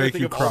Hound will make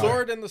you cry.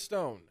 Sword in the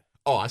Stone.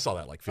 Oh, I saw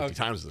that like 50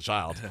 times as a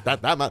child.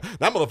 That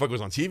motherfucker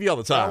was on TV all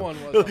the time. That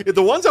one was on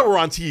The ones that were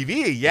on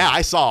TV, yeah,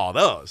 I saw all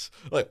those.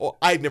 Like,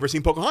 I had never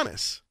seen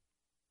Pocahontas.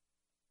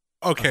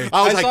 Okay.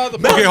 I saw was the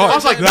like, Okay, hold on. I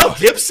was like, Mel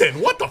Gibson.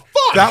 What the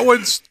fuck? That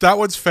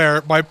one's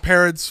fair. My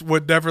parents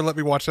would never let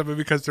me watch that movie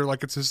because they're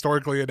like it's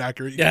historically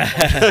inaccurate. Yeah.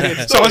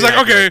 So I was like,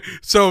 Totally okay.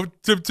 So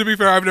to be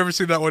fair, I've never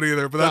seen that one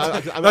either. But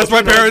I that's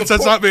my parents.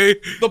 That's not me.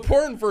 The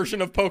porn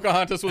version of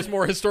Pocahontas was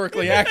more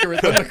historically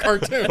accurate than the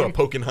cartoon.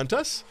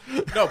 Pocahontas?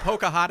 No,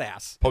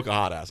 Pocahontas.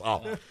 Pocahontas.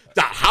 Oh,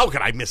 how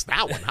could I miss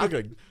that one? How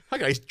could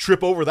I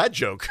trip over that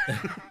joke?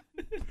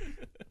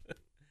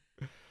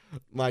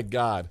 My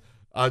God.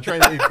 I'm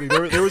trying to think.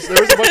 There was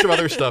a bunch of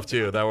other stuff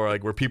too that were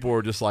like where people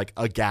were just like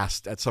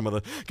aghast at some of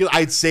the because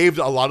I had saved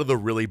a lot of the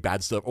really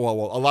bad stuff. Well,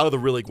 a lot of the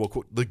really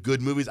the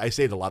good movies. I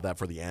saved a lot of that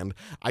for the end.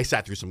 I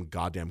sat through some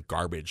goddamn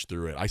garbage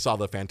through it. I saw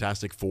the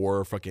Fantastic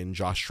Four fucking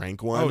Josh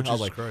Trank one. Oh, I was Jesus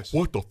like, Christ.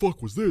 what the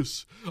fuck was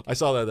this? I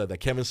saw that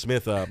Kevin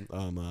Smith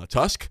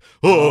Tusk.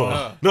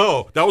 Oh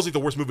no, that was like the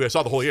worst movie I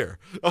saw the whole year.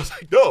 I was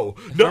like, no.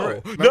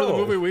 Remember the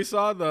movie we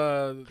saw?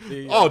 The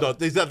Oh no,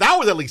 that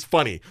was at least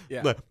funny.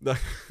 Yeah.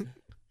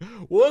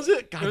 What was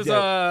it? God It was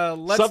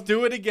damn. Let's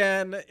Do It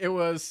Again. It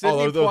was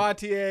Sidney the-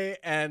 Poitier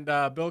and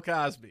Bill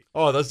Cosby.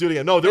 Oh, let's do it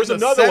again. No, there was In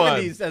the another one.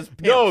 70s as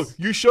No, pimps.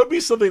 you showed me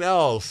something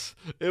else.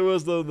 It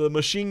was the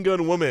Machine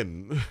Gun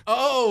Woman.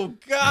 Oh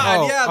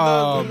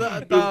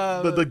God,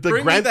 the bring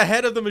me Grand- the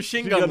head of the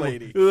machine gun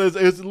lady. It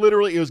was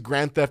literally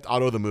Grand Theft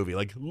Auto the movie.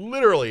 Like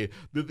literally,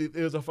 it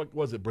was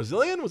was it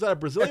Brazilian? Was that a I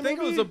Brazilian think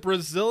it movie? was a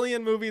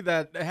Brazilian movie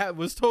that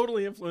was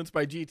totally influenced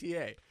by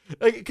GTA.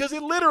 Because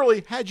it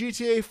literally had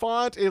GTA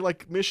font, it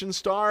like mission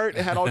start,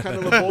 it had all kind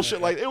of the bullshit.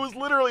 Like it was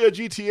literally a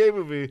GTA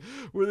movie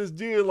where this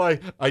dude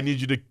like, I need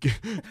you to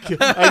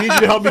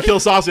help me kill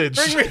sausage.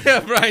 Bring me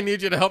up, I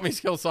need you to help me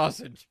kill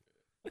sausage.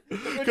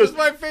 Which is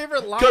my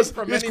favorite line Because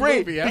from it's any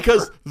great movie ever.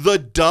 because the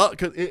dub,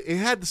 because it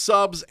had the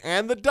subs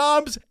and the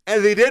dubs,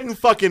 and they didn't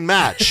fucking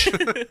match.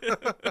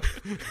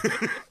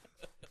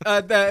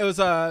 It was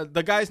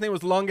the guy's name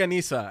was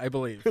Longanisa, I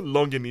believe.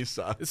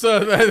 Longanisa. So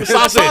the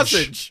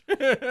Sausage.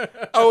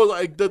 sausage. Oh,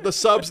 like the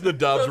subs and the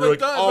dubs were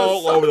like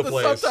all over the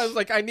place. Sometimes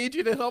like I need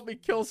you to help me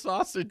kill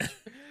sausage.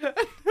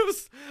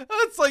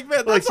 That's like, man,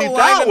 Like, that's see, a line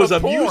that in was a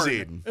porn.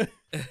 amusing.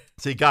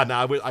 See, God,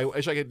 now I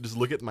wish I could just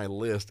look at my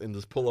list and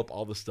just pull up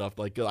all the stuff.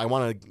 Like, I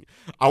want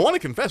to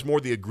confess more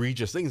of the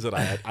egregious things that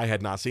I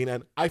had not seen,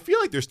 and I feel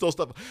like there's still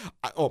stuff.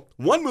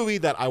 One movie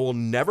that I will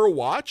never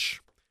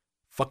watch,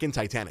 fucking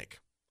Titanic.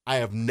 I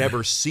have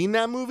never seen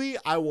that movie.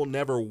 I will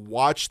never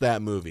watch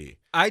that movie.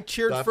 I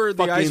cheered for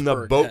the fucking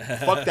iceberg. boat.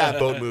 Fuck that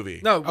boat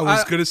movie. No, I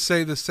was gonna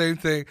say the same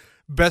thing.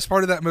 Best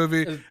part of that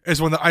movie is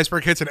when the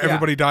iceberg hits and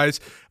everybody dies.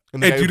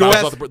 And the guy you who know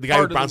bounces what? off the guy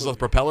who bounces off the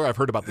propeller. I've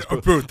heard about this.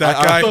 Bro,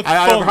 that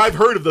guy. I've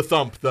heard of the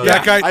thump.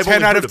 That guy, I've 10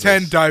 only out heard of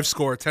 10 this. dive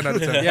score. 10 out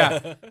of 10.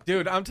 Yeah,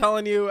 dude, I'm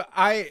telling you,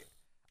 I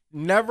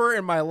never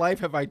in my life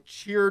have I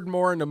cheered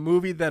more in a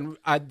movie than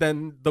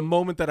the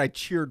moment that I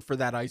cheered for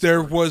that iceberg.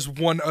 There was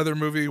one other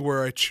movie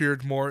where I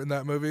cheered more in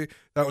that movie.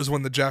 That was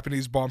when the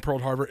Japanese bombed Pearl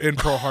Harbor in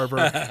Pearl Harbor.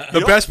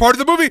 The best part of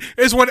the movie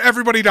is when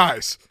everybody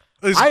dies.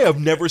 I have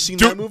never seen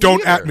that movie.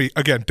 Don't either. at me.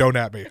 Again, don't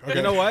at me. Okay?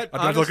 You know what?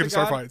 I'm not looking to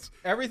start fights.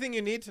 Everything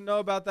you need to know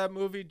about that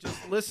movie,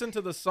 just listen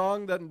to the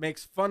song that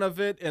makes fun of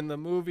it in the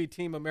movie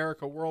Team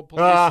America World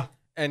Police,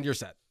 and you're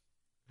set.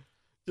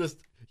 Just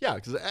yeah,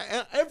 because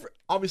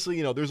obviously,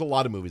 you know, there's a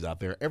lot of movies out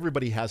there.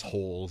 Everybody has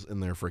holes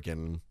in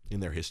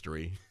their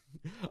history.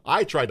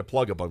 I tried to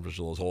plug a bunch of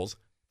those holes.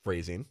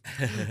 Phrasing.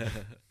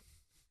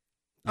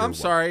 I'm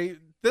sorry.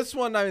 This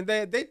one, I mean,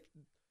 they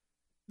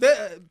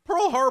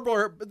Pearl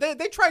Harbor,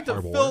 they tried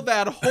to fill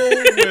that hole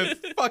with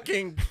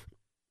fucking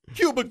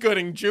Cuba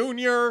Gooding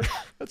Jr.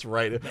 That's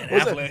right.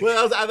 Affleck.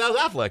 Well, that was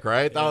Affleck,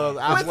 right? That was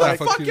With Affleck.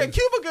 a fucking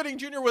Cuba Gooding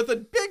Jr. with a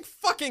big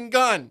fucking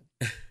gun.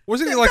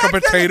 Wasn't he like a Back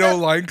then, potato that-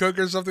 line cook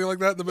or something like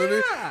that in the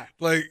movie? Yeah.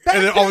 Like, Back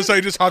and then all of a then-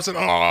 sudden he just hops in.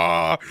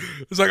 Oh,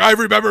 it's like I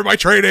remember my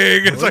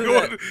training. It's like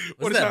what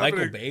Wasn't is that happening?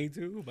 Michael Bay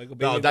too? Michael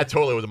Bay. No, that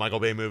totally was a Michael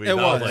Bay movie. It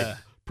That was. like Yeah.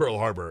 Pearl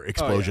Harbor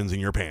explosions in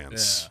your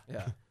pants.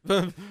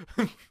 Yeah.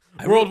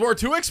 World War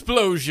II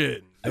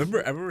explosion. I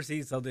remember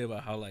seeing something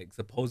about how like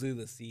supposedly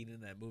the scene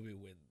in that movie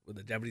when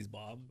the Japanese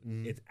bomb,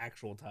 it's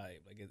actual time.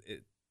 Like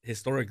it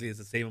historically is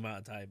the same amount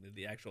of time as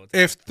the actual time.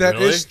 If that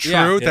is Really?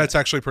 true, Yeah. that's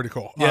actually pretty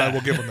cool. Yeah.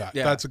 We'll give him that.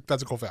 Yeah.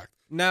 That's a cool fact.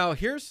 Now,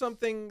 here's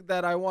something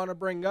that I want to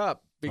bring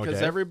up because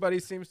Okay. everybody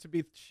seems to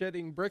be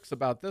shitting bricks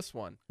about this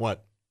one.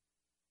 What?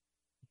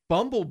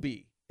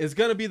 Bumblebee is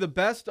going to be the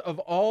best of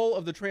all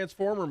of the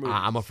Transformer movies.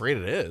 I'm afraid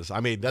it is. I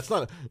mean, that's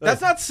not.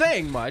 That's not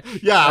saying much.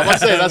 Yeah, I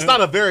must say that's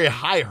not a very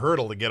high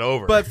hurdle to get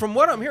over. But from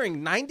what I'm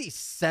hearing,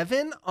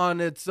 97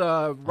 on its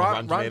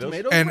Rotten Tomatoes?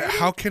 Tomatoes. And rating?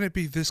 how can it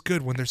be this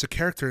good when there's a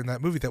character in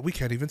that movie that we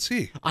can't even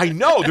see? I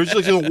know there's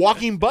like a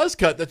walking buzz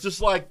cut that's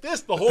just like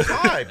this the whole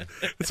time.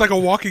 It's like a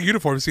walking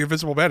uniform. It's the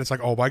Invisible Man. It's like,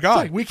 oh my It's god.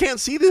 like we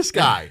can't see this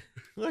guy.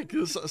 Like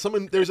there's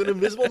an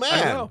invisible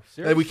man know,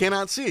 that we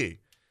cannot see.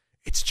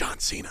 It's John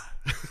Cena.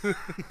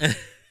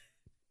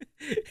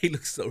 He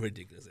looks so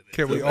ridiculous in it.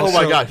 Can we Oh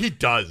also, my god, he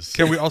does.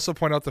 Can we also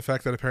point out the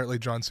fact that apparently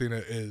John Cena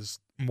is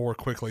more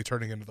quickly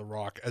turning into The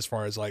Rock as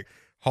far as like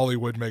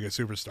Hollywood mega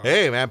superstar?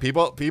 Hey man,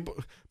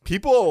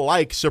 people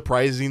like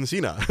surprising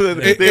Cena.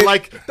 they It-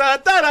 like da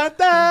da da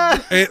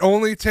da. It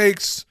only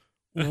takes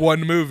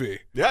one movie.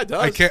 Yeah, it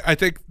does. I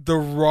think The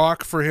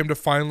Rock, for him to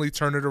finally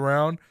turn it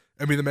around.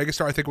 I mean, the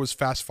megastar. I think it was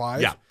Fast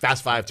 5. Yeah,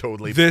 Fast Five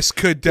totally. This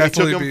could They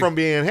definitely took him be. from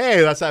being, hey,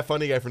 that's that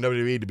funny guy from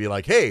WWE to be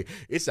like, hey,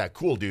 it's that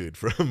cool dude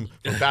from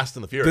Fast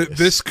and the Furious.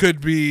 This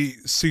could be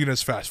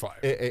Cena's Fast 5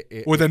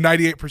 with a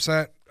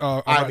 98%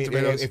 on I Rotten mean,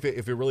 Tomatoes. if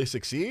it really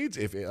succeeds,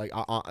 if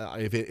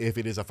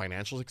it is a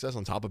financial success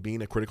on top of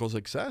being a critical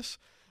success,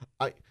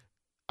 I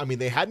mean,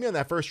 they had me on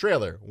that first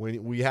trailer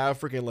when we have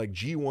freaking like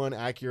G1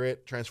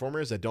 accurate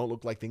Transformers that don't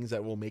look like things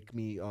that will make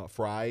me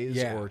fries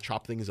Yeah. or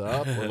chop things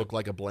up or look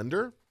like a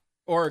blender.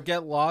 or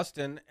get lost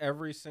in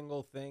every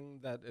single thing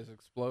that is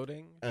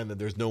exploding. And then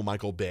there's no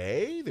Michael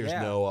Bay. There's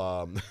Yeah.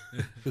 no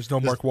There's no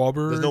Mark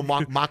Wahlberg. there's no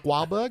Mark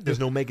Wahlberg. There's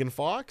no Megan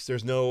Fox.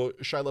 There's no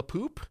Shia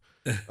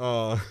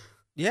LaPoop.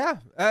 Yeah,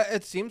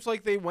 it seems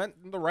like they went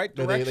in the right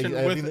They- direction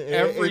I with mean,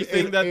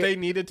 everything that it- they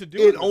needed to do.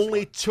 It in this only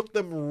one. took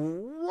them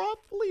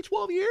roughly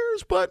 12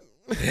 years, but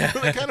they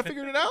kind of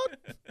figured it out.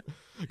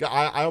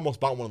 I almost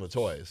bought one of the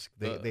toys.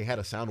 They had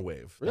a sound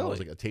wave. That was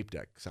Really? like a tape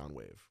deck sound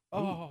wave.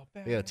 Oh,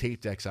 They had a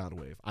tape deck sound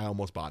wave. I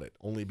almost bought it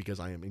only because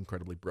I am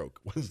incredibly broke.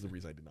 Was the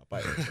reason I did not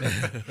buy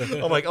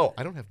it. I'm like, oh,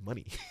 I don't have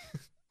money.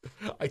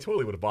 I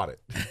totally would have bought it.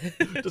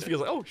 Just because,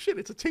 like, oh shit,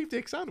 it's a tape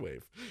deck sound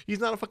wave. He's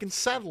not a fucking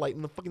satellite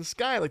in the fucking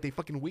sky like they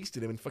fucking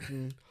wasted him in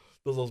fucking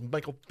those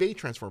Michael Bay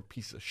Transform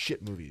piece of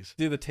shit movies.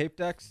 Do the tape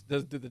decks?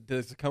 Does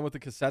it come with the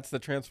cassettes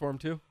that transform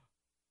too?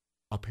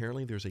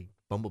 Apparently, there's a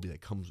Bumblebee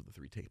that comes with the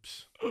 3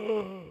 tapes.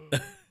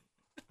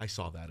 I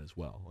saw that as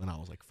well, and I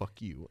was like,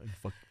 "Fuck you," and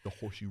fuck the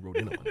horse you rode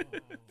in on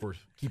for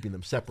keeping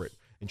them separate.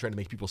 and trying to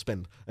make people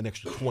spend an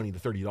extra $20 to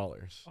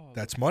 $30.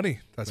 That's money.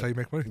 That's how you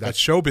make money. That's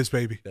showbiz,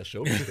 baby. That's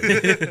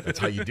showbiz. That's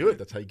how you do it.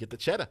 That's how you get the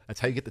cheddar. That's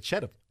how you get the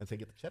cheddar. That's how you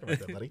get the cheddar right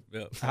there, buddy.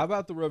 Yeah. How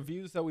about the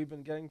reviews that we've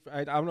been getting?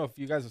 I don't know if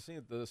you guys have seen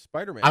it, the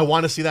Spider-Man. I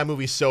want to see that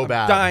movie so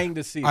bad. Dying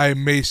to see it. I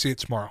may see it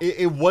tomorrow.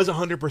 It was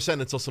 100%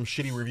 until some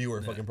shitty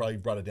reviewer fucking probably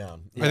brought it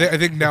down. I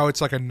think now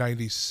it's like a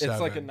 97.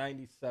 It's like a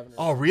 97.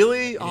 Or Oh,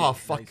 really? something. Oh,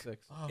 fuck.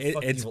 96. Oh, fuck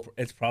It's evil.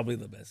 it's probably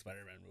the best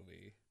Spider-Man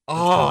movie.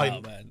 Oh,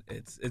 Man,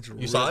 it's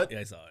You saw it? Yeah,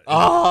 I saw it.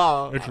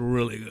 Oh, It's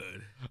really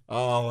good.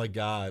 oh my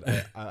God.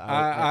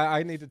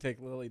 I need to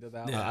take Lily to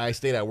that. Yeah. one. I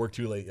stayed at work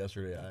too late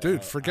yesterday.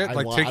 Dude, forget,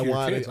 taking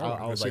your kids.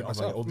 I was like,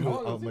 myself.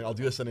 I'll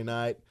do a Sunday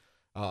night.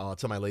 I'll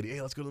tell my lady,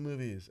 hey, let's go to the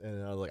movies.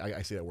 And I was like,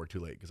 I stayed at work too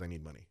late because I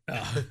need money.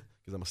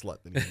 Because I'm a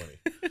slut that needs money.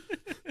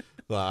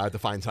 So I had to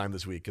find time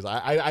this week because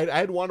I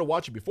had wanted to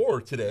watch it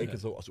before today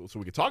so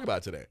we could talk about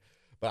it today.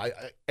 But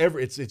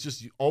it's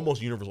just almost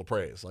universal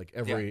praise. Like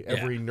every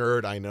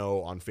nerd I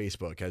know on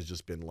Facebook has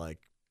just been like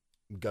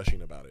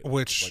gushing about it.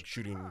 Which like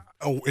shooting.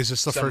 Oh, is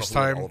this the first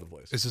all time? over the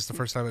place. Is this the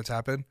first time it's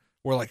happened?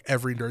 Where like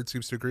every nerd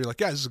seems to agree,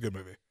 like, yeah, this is a good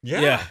movie.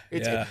 Yeah,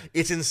 Yeah.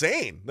 it's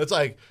insane. That's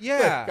like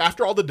Yeah.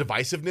 after all the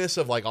divisiveness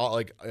of like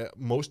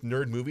most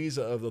nerd movies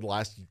of the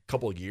last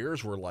couple of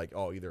years, were like,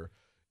 oh, either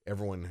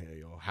everyone,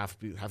 half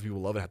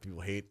people love it, half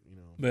people hate.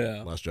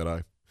 Yeah. Last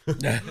Jedi.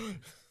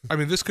 I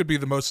mean, this could be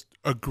the most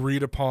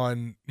agreed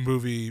upon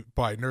movie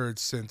by nerds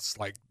since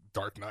like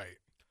Dark Knight.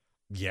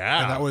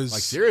 Yeah, And that was-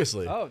 like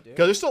seriously. Oh, dude.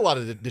 Because there's still a lot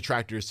of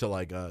detractors to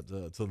like to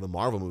the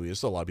Marvel movies. There's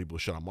still a lot of people who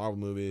shit on Marvel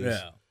movies.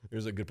 Yeah.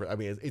 There's a good. I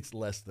mean, it's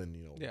less than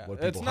Yeah, what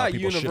it's people, how not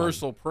people shit on.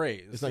 universal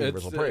praise. It's not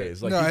universal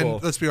praise. Like no, people,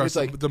 and let's be honest,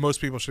 it's like the most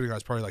people shitting on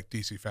is probably like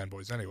DC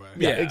fanboys anyway.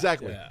 yeah, Yeah,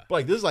 exactly. yeah. But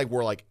like this is like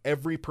where like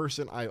every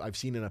person I've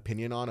seen an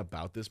opinion on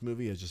about this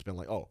movie has just been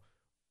like, oh,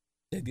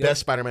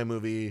 best Spider-Man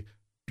movie,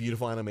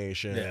 beautiful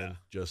animation, Yeah.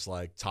 just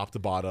like top to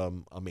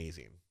bottom,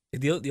 amazing.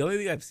 The only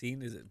thing I've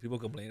seen is that people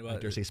complain I about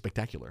dare it. say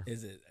spectacular.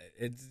 It's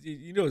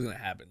you know what's gonna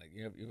happen. Like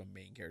you have a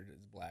main character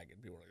that's black and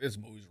people are like, this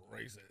movie's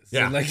racist.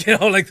 Yeah. And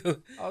like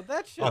Oh,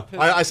 that shit.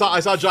 I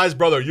saw Jai's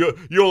brother. You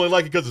only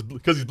like it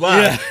because he's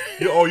black.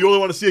 Yeah. You only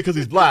want to see it because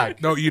he's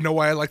black. No, you know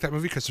why I like that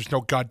movie? Because there's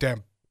no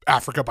goddamn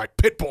Africa by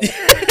Pitbull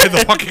in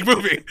the fucking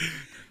movie.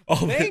 Oh,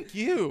 Thank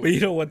you. But you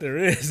know what there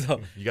is. Though.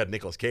 You got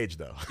Nicolas Cage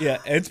though. Yeah,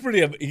 he's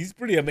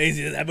pretty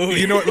amazing in that movie.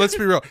 You know what? Let's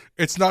be real.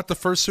 It's not the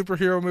first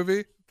superhero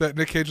movie that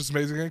Nick Cage was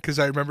amazing in because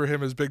I remember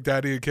him as Big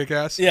Daddy and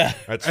Kick-Ass. Yeah.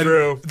 That's And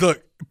true.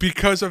 Look,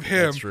 because of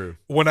him, That's true.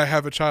 when I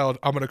have a child,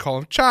 I'm going to call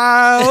him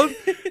Child.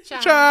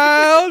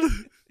 Child.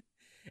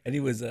 And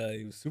he was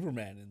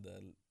Superman in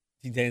the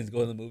Teen Titans Go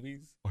to the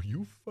Movies. Are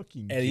you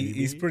fucking And kidding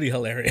he's me? pretty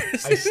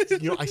hilarious. I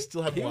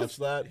still haven't He was- watched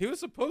that. He was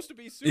supposed to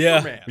be Yeah.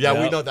 Superman. Yeah,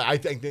 Yeah. we know that. I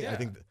think.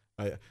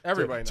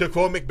 Everybody To knows.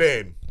 quote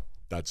McBain,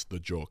 that's the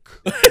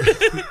joke.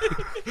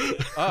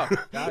 Oh,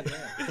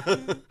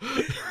 goddamn.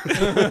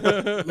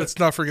 Let's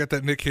not forget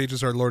that Nick Cage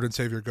is our Lord and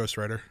Savior Ghost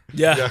Rider.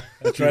 Yeah,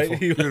 that's right. Beautiful,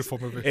 He was beautiful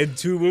movie. in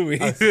 2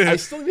 movies. I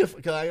still need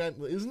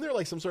to. Isn't there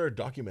like some sort of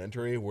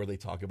documentary where they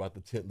talk about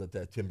the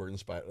Tim Burton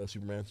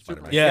Superman?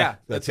 Spider-Man. Yeah.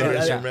 That's right. it.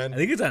 Yeah. Superman. I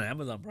think it's on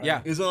Amazon Prime.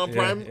 Yeah. Is it on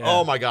Prime? Yeah.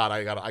 Oh my god,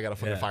 I gotta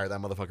fucking Yeah. fire that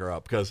motherfucker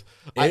up because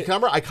I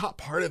remember I caught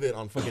part of it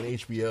on fucking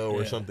HBO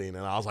or Yeah. something,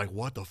 and I was like,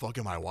 what the fuck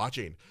am I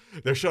watching?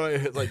 They're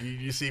showing it, like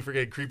you see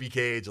freaking creepy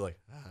Cage like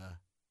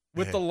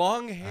With the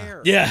long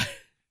hair. Yeah.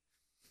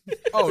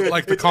 Oh,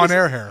 like the It's- Con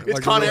Air hair. it's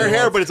Like Con the Air really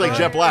hair, long- but it's like Long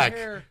jet black.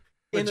 hair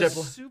Like in jet a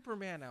black.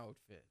 Superman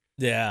outfit.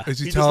 Yeah. Is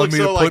he, He just telling looks me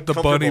so, to like, put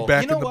the bunny comfortable.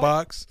 back You know in the what?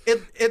 box?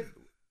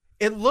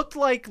 It looked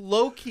like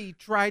Loki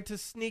tried to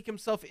sneak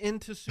himself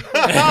into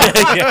Superman.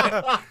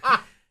 Yeah.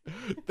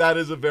 That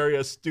is a very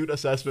astute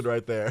assessment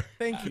right there.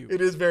 Thank you.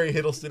 It is very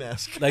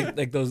Hiddleston-esque.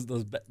 Like those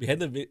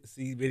behind the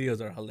scene videos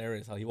are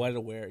hilarious. How he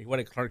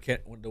wanted Clark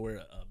Kent wanted to wear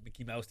a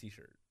Mickey Mouse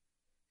t-shirt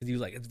because he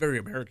was like, it's very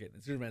American.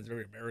 And Superman's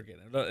very American.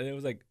 And it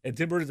was like, and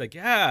Tim Burton's like,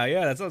 yeah,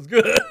 that sounds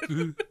good.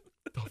 The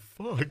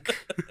fuck?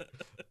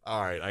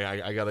 All right,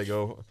 I gotta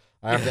go.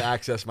 I have to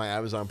access my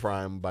Amazon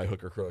Prime by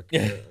hook or crook.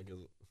 Yeah.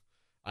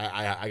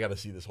 I gotta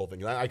see this whole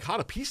thing. I caught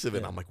a piece of it.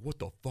 And Yeah. I'm like, what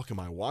the fuck am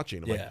I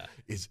watching? I'm Yeah.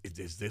 like,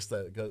 is this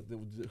that?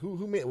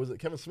 Who made? Was it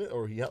Kevin Smith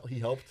or he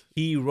helped?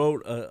 He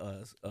wrote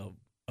a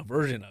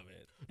version of it.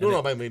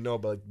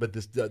 But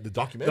this the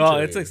documentary. No,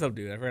 it's like some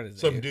dude. I forgot his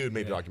some name. dude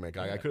made Yeah. the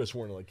documentary. I Yeah. could have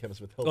sworn like Kevin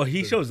Smith helped. Oh,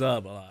 he the- shows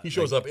up a lot. He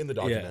shows Like, up in the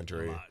yeah, a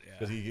documentary lot, yeah.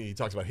 because he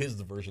talks about his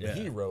version that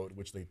Yeah. he wrote,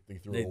 which they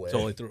threw They away.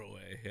 totally threw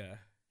away. Yeah.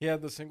 He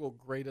had the single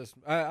greatest.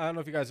 I don't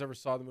know if you guys ever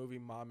saw the movie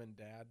Mom and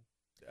Dad.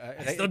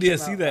 I still didn't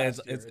see that.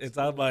 It's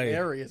on my-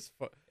 hilarious.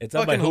 It's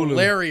on my Fucking Hulu.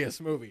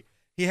 hilarious movie.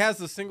 He has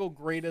the single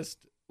greatest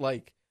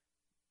like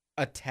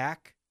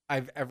attack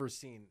I've ever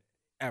seen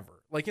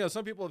ever. Like,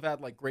 some people have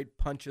had like great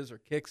punches or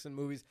kicks in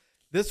movies.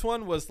 This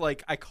one was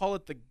like, I call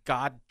it the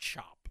God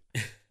chop,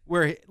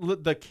 where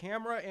the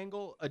camera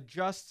angle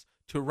adjusts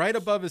to right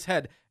above his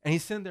head, and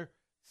he's sitting there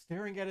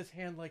staring at his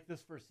hand like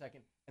this for a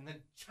second, and then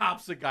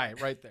chops a guy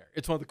right there.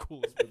 It's one of the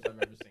coolest movies I've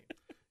ever seen.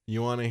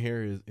 You want to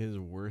hear his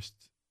worst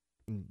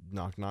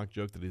knock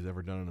joke that he's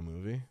ever done in a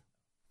movie?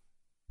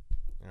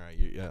 All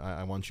right,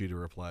 I want you to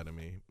reply to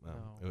me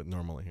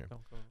normally here.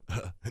 Don't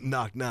go.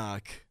 Knock,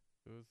 knock.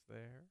 Who's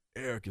there?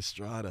 Eric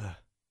Estrada.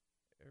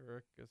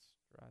 Eric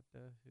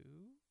Estrada. Who?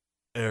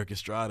 Eric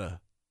Estrada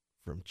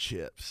from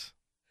Chips.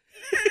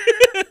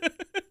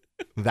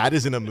 That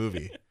is in a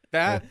movie.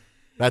 That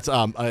That's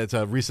it's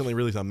recently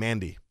released on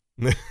Mandy.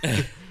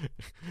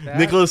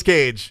 Nicolas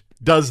Cage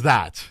does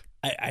that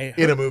I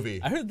in a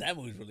movie. I heard that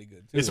movie's really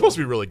good too. It's supposed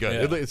to be really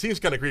good. Yeah. It seems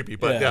kind of creepy,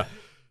 but Yeah.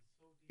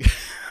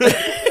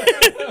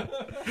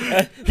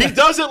 he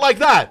does it like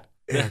that.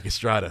 Eric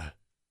Estrada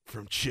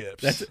from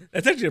Chips.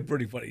 That's actually a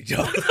pretty funny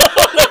joke.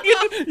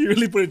 You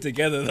really put it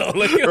together though,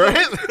 like,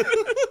 right?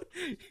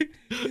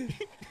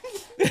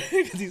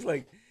 Because he's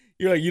like,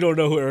 you're like, you don't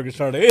know who Eric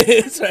Estrada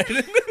is, right?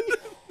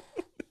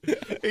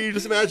 And you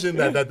just imagine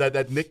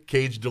that Nick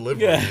Cage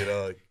delivery, Yeah. you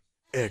know, like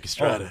Eric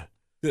Estrada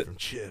from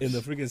Chips. In the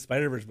freaking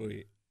Spider-Verse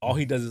movie, all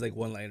he does is like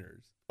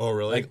one-liners, oh,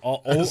 really? like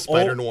all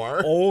Spider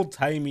Noir. old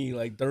timey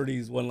like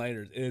 30s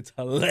one-liners. It's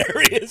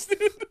hilarious, dude.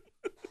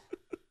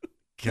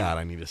 God,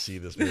 I need to see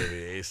this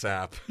movie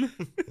ASAP.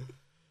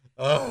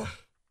 Oh,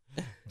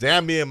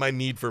 damn me and my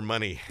need for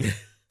money.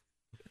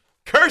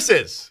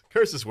 Curses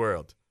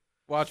world.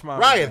 watch my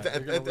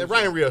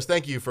Ryan Rios,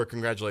 thank you for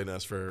congratulating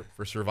us for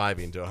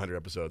surviving to 100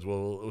 episodes.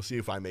 We'll see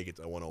if I make it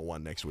to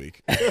 101 next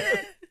week.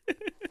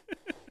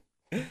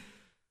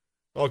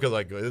 Oh, because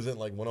like isn't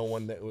like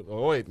 101?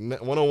 Oh wait,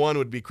 101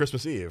 would be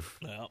Christmas Eve.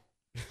 No.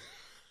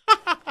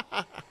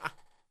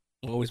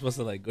 Well, we're supposed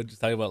to like go just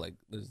talk about like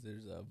there's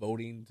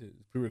voting to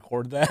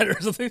pre-record that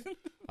or something.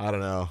 I don't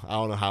know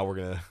how we're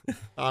gonna.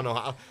 I don't know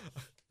how.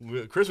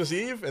 Christmas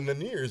Eve and then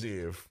New Year's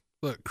Eve.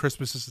 Look,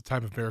 Christmas is the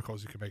time of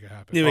miracles. You can make it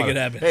happen. You make it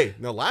happen. Hey,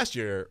 no, last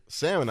year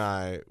Sam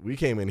and we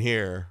came in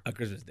here On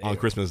Christmas Day. on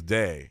Christmas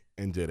Day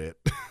and did it.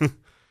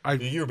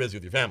 You were busy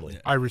with your family,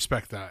 I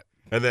respect that.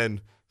 and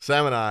then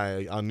Sam and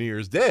I on New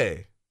Year's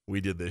Day we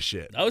did this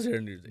shit. I was here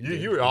on New Year's Day.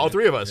 You were all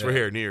three of us were Yeah.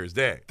 here New Year's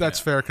Day. That's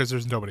fair because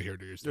there's nobody here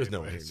New Year's Day. There's no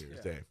one here anyways. New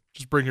Year's Day.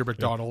 Just bring your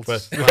McDonald's.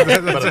 But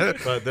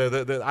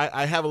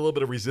I have a little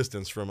bit of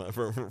resistance from a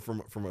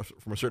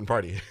certain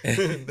party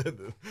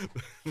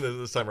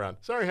this time around.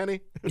 Sorry,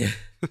 honey.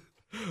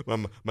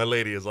 my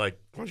lady is like,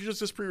 why don't you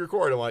just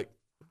pre-record? I'm like,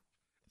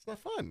 it's not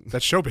fun.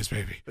 That's showbiz,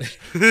 baby.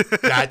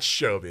 That's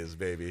showbiz,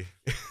 baby.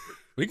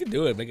 We could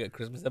do it. Make a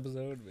Christmas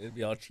episode. It'd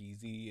be all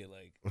cheesy and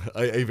like.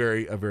 A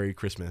very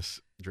Christmas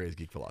Dre's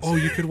Geek Philosophy. Oh,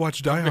 you could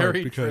watch Die Hard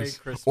Very because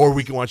Christmas. Or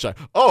we can watch that.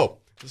 Oh,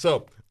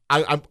 so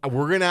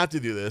we're gonna have to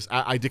do this.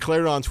 I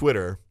declared it on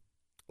Twitter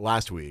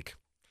last week.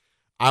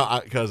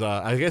 Because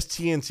I guess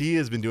TNT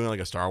has been doing like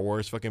a Star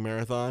Wars fucking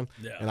marathon,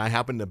 Yeah. and I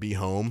happened to be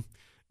home,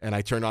 and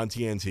I turned on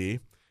TNT,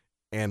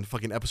 and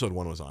fucking episode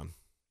 1 was on,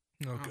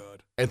 oh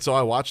god, and so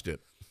I watched it,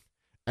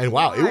 and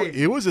wow, Why?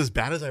 it was as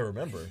bad as I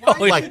remember. Why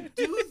Like,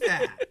 did you do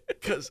that?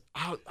 because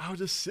I was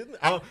just sitting.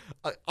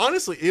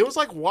 Honestly, it was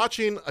like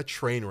watching a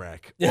train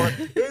wreck,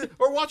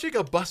 or watching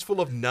a bus full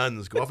of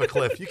nuns go off a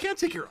cliff. You can't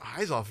take your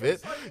eyes off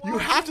it. You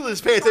have to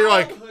just pay attention. You're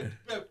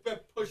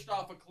like, pushed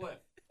off a cliff.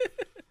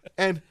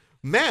 and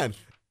man,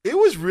 it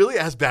was really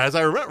as bad as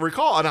I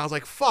recall. And I was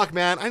like, fuck,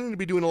 man, I need to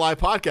be doing a live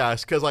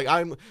podcast because like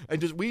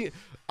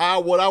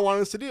what I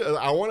want us to do,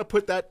 I want to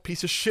put that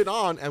piece of shit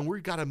on, and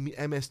we got to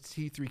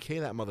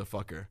MST3K that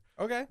motherfucker.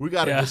 Okay. We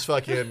got to Yeah. just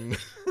fucking.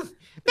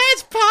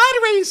 That's pod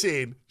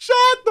racing. Shut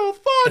the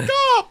fuck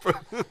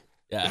up.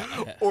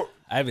 Yeah. Or-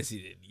 I haven't seen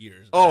it in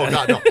years. Oh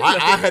god, no!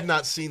 I had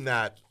not seen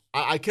that.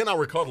 I cannot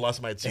recall the last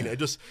time I had seen it. I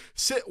just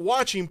sit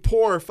watching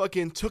poor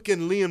fucking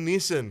Tooken Liam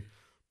Neeson.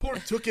 Poor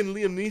Tooken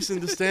Liam Neeson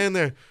to stand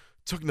there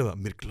talking about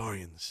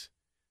midichlorians.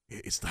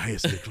 It's the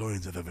highest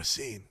midichlorians I've ever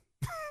seen.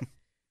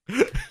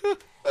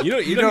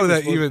 you know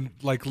that even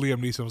like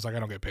Liam Neeson was like, I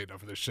don't get paid enough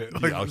for this shit.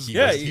 Like,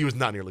 He was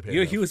not nearly paid. He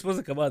enough. was supposed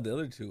to come out the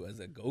other two as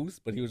a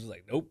ghost, but he was just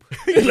like, nope.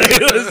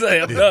 It was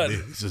like, I'm done.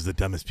 This is the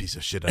dumbest piece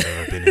of shit I've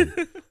ever been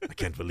in. I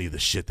can't believe the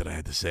shit that I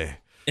had to say.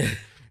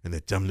 And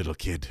that dumb little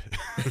kid.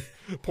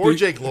 Poor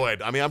Jake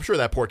Lloyd. I mean, I'm sure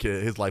that poor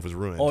kid, his life was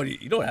ruined. Oh,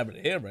 you know what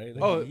happened to him, right?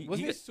 Like, Oh,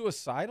 wasn't he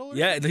suicidal? Or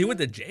Yeah, he went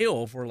to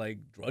jail for like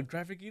drug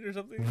trafficking or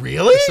something.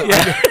 Really?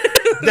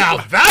 Now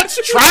that's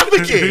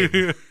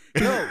trafficking.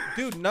 No,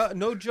 dude,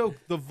 no joke.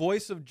 The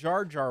voice of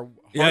Jar Jar.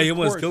 Yeah, he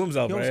almost hardcore- killed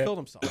himself, He almost right? killed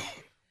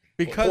himself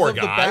because Poor of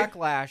guy. the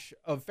backlash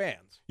of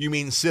fans. You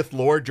mean Sith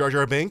Lord Jar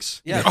Jar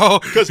Binks? Yeah. oh,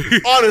 Because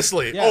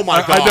honestly, Yeah. oh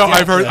my god, I know. Yeah.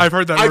 I've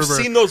heard that. I've rumor.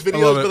 seen those I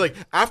videos, love but it. like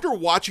after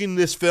watching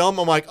this film,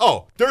 I'm like,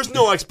 oh, there's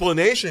no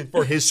explanation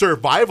for his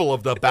survival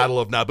of the Battle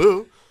of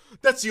Naboo.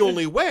 That's the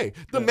only way.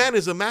 The man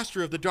is a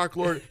master of the Dark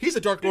Lord. He's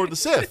the Dark Lord of the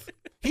Sith.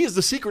 He is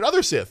the secret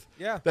other Sith.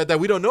 Yeah. That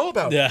we don't know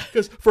about. Yeah.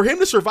 Because for him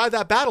to survive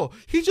that battle,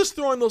 he's just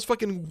throwing those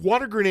fucking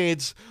water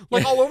grenades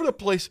like all over the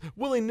place,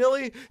 willy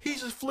nilly.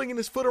 He's just flinging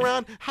his foot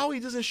around. How he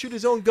doesn't shoot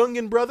his own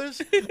Gungan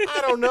brothers, I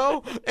don't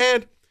know.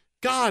 And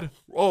God,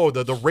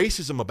 the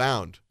racism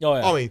abound. Oh,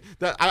 yeah. I mean,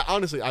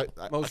 honestly,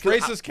 Most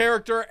racist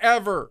character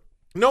ever.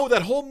 No,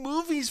 that whole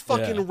movie's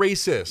fucking Yeah.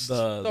 racist.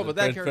 The but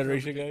that character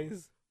Federation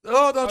guys.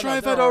 Oh, they'll no, try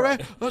if there I don't are.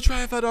 They'll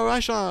try if I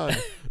don't Sean.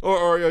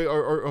 Or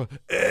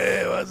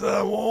hey, what's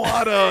up,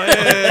 water?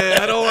 Hey,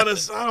 I don't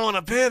want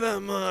to pay that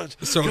much.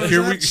 So 'Cause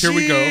here I'm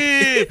we go.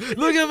 cheap.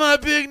 Look at my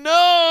big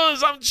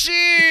nose. I'm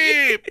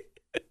cheap.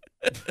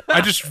 I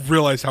just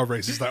realized how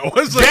racist that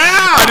was. Like, Yeah!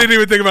 I didn't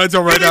even think about it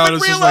until right Didn't now. even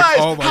And it's just realize like,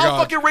 oh my how god.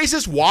 fucking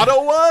racist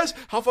Watto was.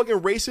 How fucking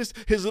racist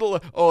his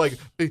little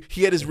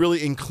he had his really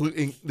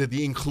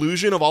the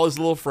inclusion of all his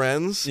little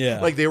friends. Yeah.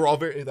 like they were all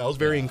that was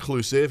very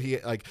inclusive. He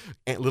like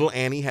little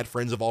Annie had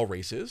friends of all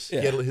races.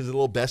 Yeah. He had his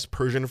little best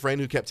Persian friend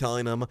who kept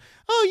telling him,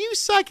 "Oh, you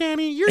suck,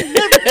 Annie. You're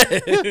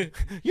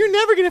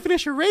never gonna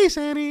finish your race,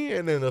 Annie."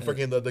 And then the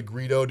fucking the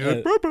Greedo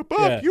dude, "Bup, bup, bup,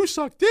 yeah. you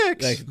suck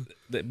dicks. Like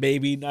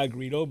maybe not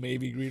Greedo,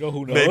 maybe Greedo.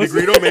 Who knows? Maybe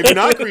Greedo, maybe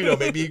not Greedo.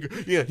 Maybe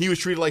he was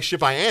treated like shit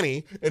by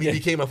Annie, and he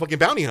became a fucking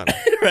bounty hunter.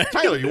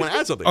 Tyler, you want to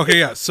add something? Okay,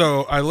 yeah.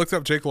 So I looked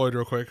up Jake Lloyd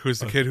real quick, who's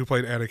the kid who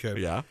played Anakin.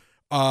 Yeah.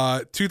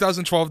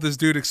 2012, this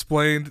dude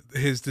explained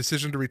his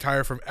decision to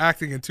retire from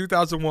acting in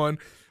 2001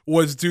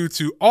 was due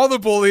to all the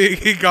bullying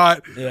he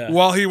got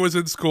while he was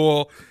in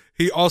school.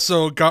 He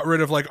also got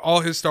rid of like all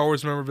his Star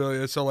Wars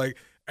memorabilia. So like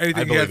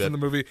anything he had from the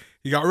movie,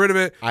 he got rid of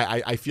it.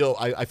 I feel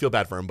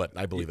bad for him, but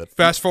I believe it.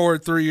 Fast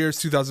forward 3 years,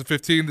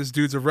 2015, this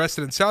dude's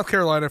arrested in South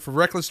Carolina for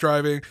reckless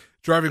driving,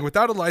 driving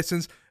without a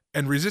license,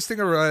 and resisting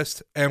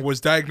arrest, and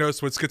was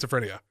diagnosed with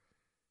schizophrenia.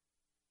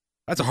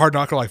 That's a hard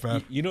knock of life,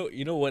 man. You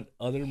know what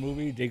other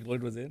movie Jake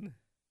Lloyd was in?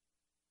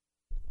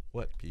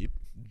 What, Pete?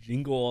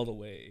 Jingle All the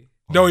Way.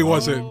 No, he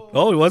wasn't.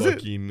 Oh, he wasn't.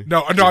 Fucking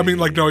No, I mean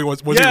like no, he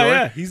was. Was he Yeah, really?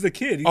 yeah. He's the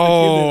kid. He's the kid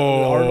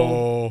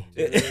Oh,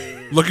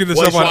 that looking this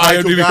What, up on so I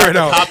IMDb got right the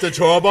now. cop the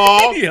turbo?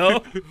 Arnold. Yo.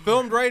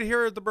 Filmed right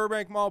here at the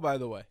Burbank Mall, by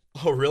the way.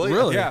 Oh, really?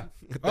 Really? Yeah.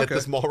 At Okay.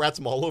 this Mall Rats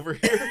Mall over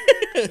here,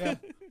 Yeah.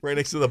 right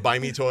next to the Buy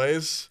Me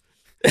Toys,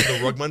 and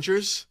the Rug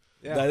Munchers,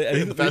 Yeah. I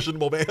and the think,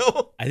 Fashionable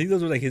Mail. I think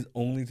those were like his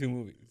only 2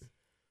 movies.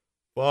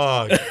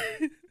 Fuck.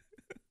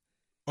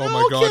 Oh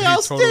my god, he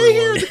I'll totally stay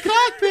here in was. the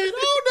cockpit.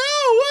 Oh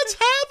no, what's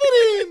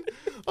happening?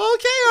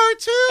 Okay,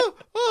 R2.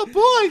 Oh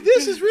boy,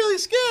 this is really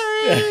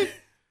scary.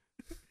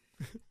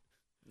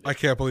 I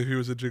can't believe he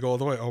was a Jiggle All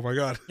the Way. Oh my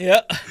god.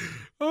 Yeah.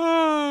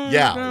 Oh,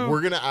 Yeah, no.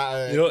 we're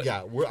gonna. You know-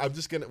 Yeah, we're gonna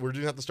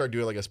have to start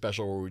doing like a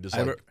special where we just I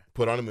like re-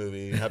 put on a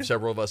movie, have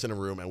several of us in a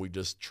room, and we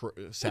just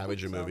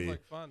savage a Sounds movie.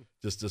 like fun.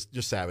 Just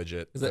savage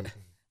it. Is it- And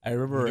I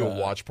remember. do a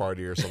watch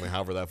party or something.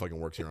 However that fucking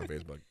works here on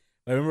Facebook.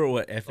 I remember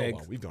what Oh FX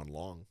wow, we've gone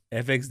long.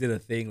 FX did a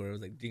thing where it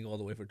was like Jingle All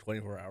the Way for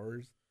 24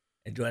 hours,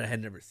 and Joanna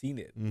had never seen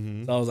it.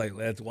 Mm-hmm. So I was like,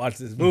 let's watch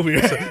this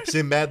movie.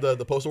 Sinbad,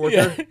 the postal worker.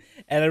 Yeah.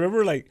 And I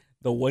remember like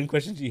the one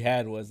question she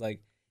had was like,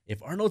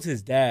 if Arnold's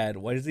his dad,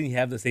 why doesn't he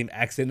have the same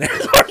accent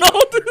as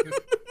Arnold?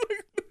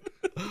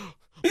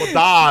 Well,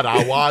 Dad,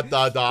 I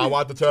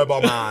want the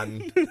Turbo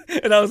Man.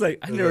 And I was like,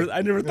 I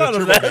never thought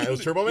of Turbo that. Man. It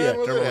was Turbo Man. Yeah,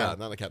 was Turbo it? Yeah, Man.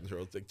 not like Captain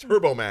Turbo. It's like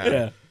Turbo Man.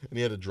 Yeah. And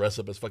he had to dress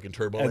up as fucking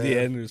Turbo At Man. the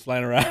end, he was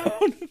flying around.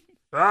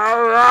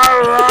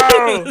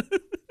 I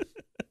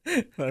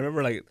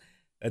remember like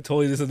that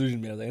totally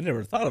disillusioned me. I was like, I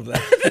never thought of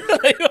that.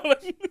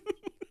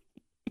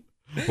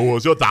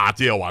 Who's your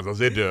daddy? What does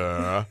he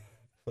do?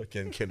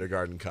 Fucking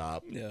kindergarten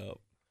cop. Yeah.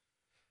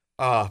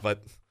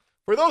 But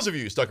for those of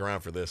you who stuck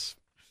around for this,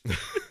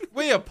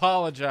 We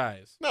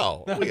apologize.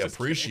 no, No, we just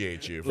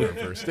appreciate you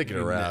for sticking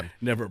around.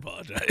 Never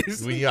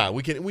apologize.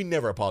 We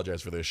never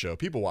apologize for this show.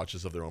 People watch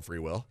this of their own free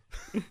will.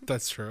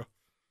 That's true.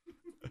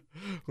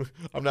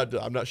 I'm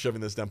not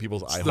shoving this down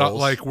people's eye It's not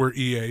holes. like we're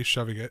EA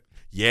shoving it.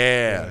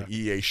 yeah,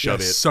 EA shove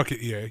Yeah, it. Suck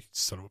it, EA.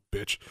 Son of a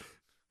bitch.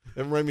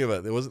 That reminded me of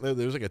it. There was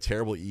like a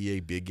terrible EA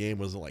big game.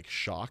 Wasn't it like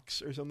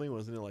Shocks or something?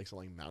 Wasn't it like some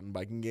like mountain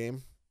biking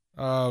game?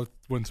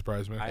 Wouldn't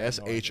surprise me. I have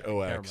no idea. I can't SHOX.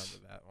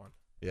 remember that one.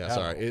 Yeah, Yeah.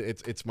 sorry.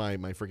 It's my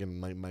freaking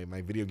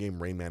my video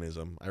game Rain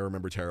Manism. I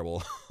remember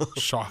terrible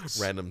Shocks.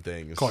 random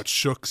things. Call it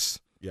Shooks.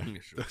 Yeah,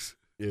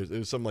 it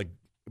was some like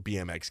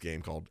BMX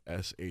game called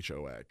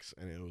SHOX,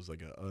 and it was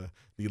like a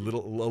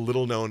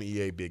little known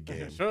EA big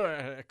game. Sure,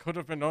 it could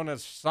have been known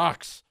as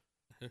Socks.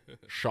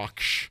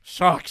 Shocks.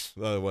 Socks.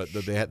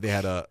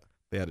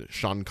 They had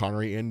Sean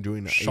Connery in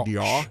doing Shocks.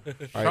 ADR. All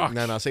right, Shocks.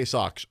 no, say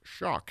socks.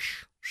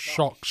 Shocks.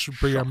 Shocks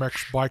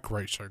BMX bike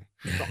racing.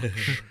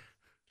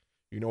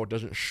 You know what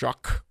doesn't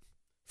shock?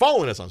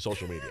 Following us on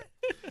social media.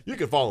 You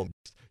can follow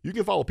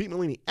Pete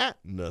Malini at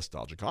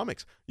Nostalgia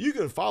Comics. You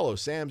can follow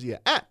Samzia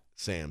at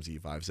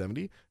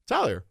SamZ570.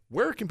 Tyler,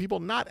 where can people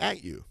not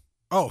at you?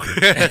 Oh.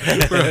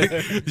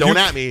 Don't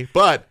at me,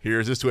 but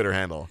here's his Twitter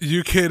handle.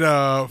 You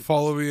can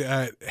follow me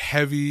at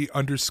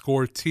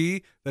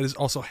heavy_T. That is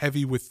also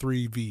heavy with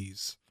 3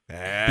 V's.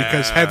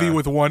 Because heavy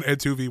with 1 and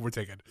 2 V were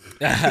taken.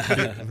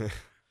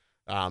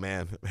 Oh,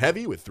 man.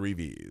 Heavy with 3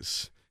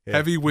 V's. Yeah.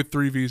 Heavy with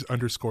 3 V's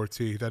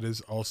 _T. That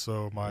is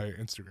also my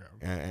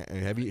Instagram.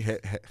 And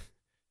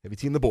heavy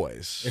team the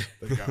boys.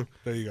 There you go.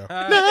 There you go.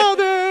 Now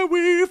that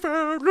we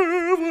found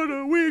love, what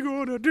are we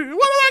gonna do?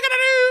 What am I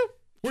gonna do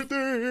with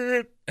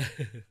it?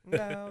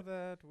 Now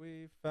that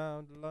we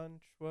found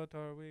lunch, what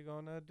are we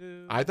gonna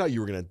do I thought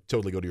you were gonna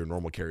totally go to your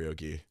normal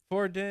karaoke.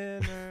 for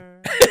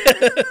dinner?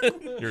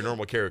 Your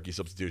normal karaoke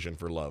substitution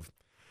for love.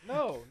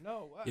 No.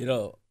 You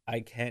know, I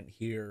can't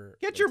hear.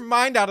 Get your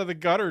mind out of the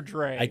gutter,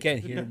 Dre. I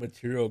can't hear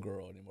Material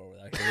Girl anymore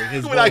without hearing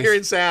his Without voice.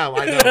 hearing Sam,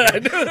 I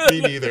know.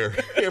 Me neither.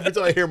 Every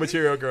time I hear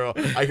Material Girl,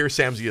 I hear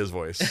Sam Zia's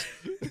voice.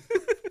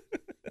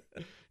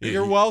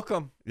 You're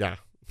welcome. Yeah.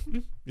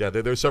 Yeah,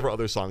 there's several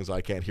other songs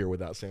I can't hear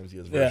without Sam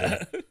Zia's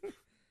version.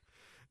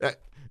 Yeah.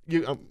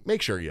 You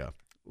make sure you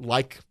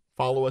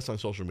follow us on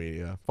social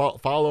media.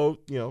 Follow,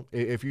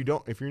 if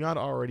you're not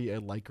already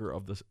a liker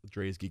of the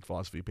Dre's Geek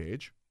Philosophy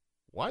page,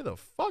 why the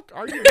fuck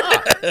are you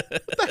not?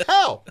 What the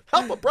hell?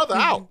 Help a brother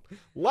out.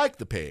 Like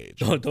the page.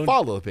 Don't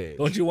Follow the page.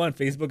 Don't you want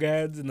Facebook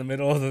ads in the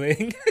middle of the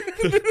thing?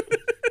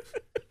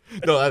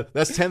 No,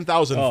 that's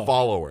 10,000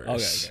 followers.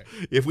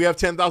 Okay. If we have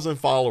 10,000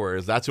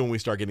 followers, that's when we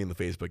start getting the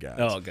Facebook ads.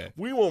 Oh, okay.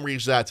 We won't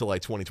reach that till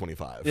like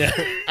 2025. Yeah.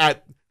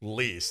 At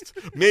least.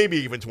 Maybe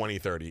even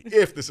 2030.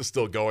 If this is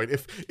still going.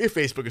 If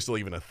Facebook is still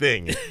even a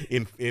thing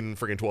in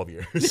freaking 12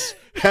 years.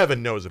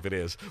 Heaven knows if it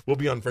is. We'll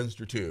be on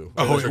Friendster too.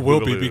 Oh, it will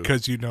be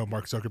because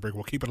Mark Zuckerberg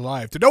will keep it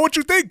alive. To know what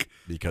you think.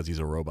 Because he's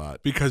a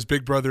robot. Because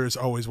Big Brother is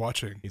always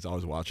watching. He's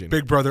always watching.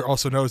 Big Brother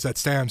also knows that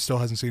Sam still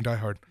hasn't seen Die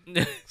Hard.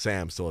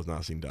 Sam still has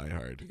not seen Die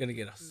Hard. You're gonna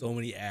get so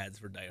many ads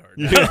for Die Hard.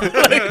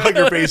 On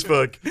your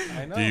Facebook.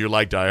 I know. Do you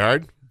like Die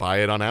Hard? Buy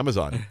it on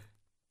Amazon.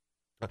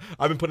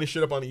 I've been putting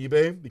shit up on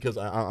eBay because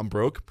I'm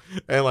broke,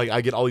 and like I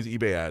get all these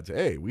eBay ads.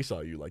 Hey, we saw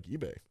you like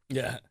eBay.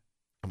 Yeah.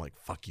 I'm like,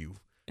 fuck you.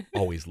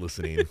 Always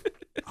listening,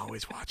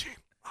 always watching,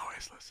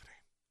 always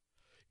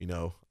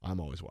listening.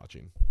 I'm always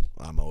watching.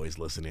 I'm always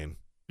listening.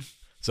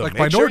 So Like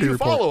make sure Minority you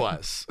Report. follow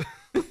us,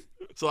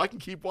 so I can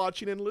keep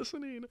watching and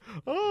listening.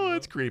 Oh,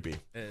 it's creepy.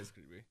 It is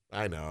creepy.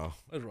 I know.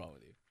 What's wrong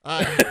with you?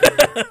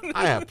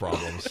 I have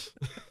problems.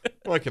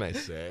 What can I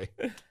say?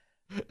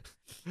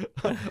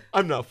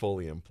 I'm not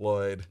fully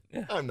employed.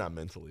 Yeah. I'm not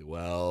mentally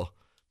well,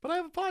 but I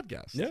have a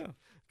podcast. Yeah.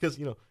 Because,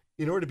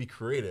 in order to be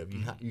creative,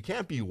 you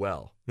can't be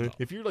well. No.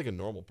 If you're like a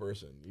normal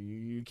person,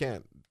 you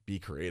can't be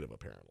creative,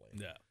 apparently.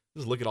 Yeah.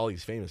 Just look at all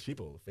these famous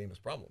people with famous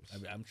problems. I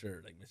mean, I'm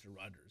sure like Mr.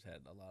 Rogers had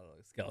a lot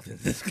of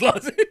skeletons in his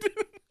closet.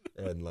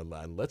 And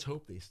let's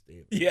hope they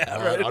stay.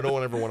 Yeah, right. I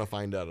don't ever want to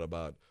find out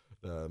about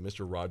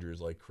Mr.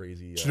 Rogers' like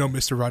crazy. Do you know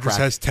Mr. Rogers crack.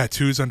 has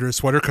tattoos under his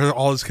sweater because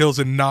all his kills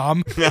in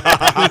Nam?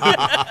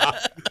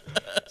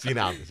 See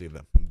now,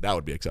 that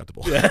would be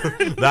acceptable.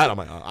 That I'm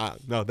like,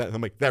 no,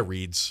 that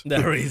reads.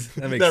 That makes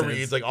That sense.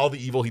 reads like all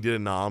the evil he did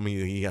in Nam.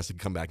 He has to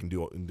come back and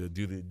do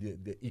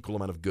the equal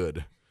amount of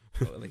good.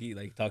 Oh, like he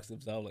talks to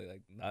himself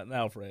like not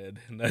now, Fred.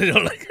 Now,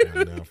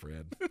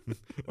 Fred.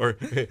 Or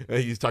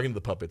he's talking to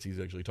the puppets. He's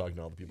actually talking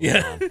to all the people.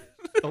 Yeah.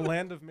 The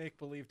land of make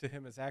believe to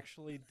him is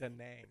actually Da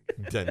Nang.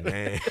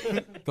 Dang.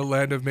 The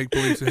land of make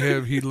believe to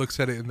him. He looks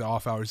at it in the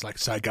off hours like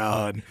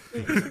Saigon.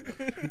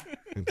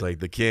 It's like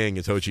the king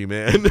is Ho Chi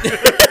Minh.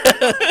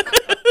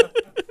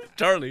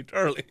 Charlie.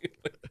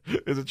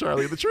 Is it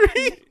Charlie in the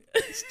tree?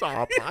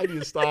 Stop. I need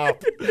to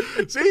stop.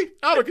 See?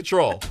 Out of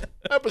control.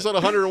 Episode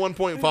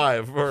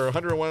 101.5 or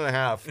 101 and a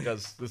half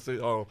because this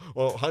is,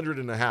 100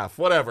 and a half.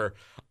 Whatever.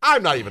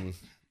 I'm not even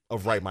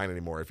of right mind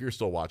anymore. If you're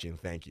still watching,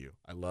 thank you.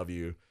 I love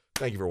you.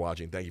 Thank you for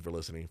watching. Thank you for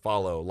listening.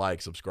 Follow,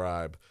 like,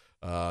 subscribe.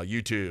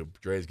 YouTube,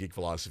 Dre's Geek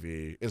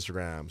Philosophy.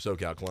 Instagram,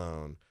 SoCal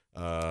Clone.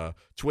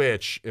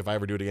 Twitch, if I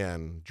ever do it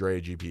again,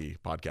 Dre GP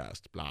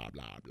podcast. Blah,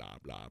 blah, blah,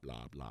 blah,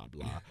 blah, blah,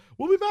 blah.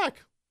 We'll be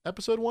back.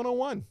 Episode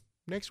 101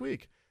 next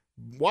week.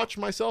 Watch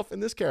myself in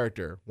this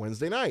character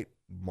Wednesday night.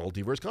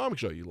 Multiverse Comic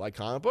Show. You like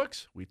comic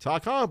books? We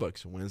talk comic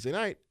books. Wednesday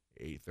night,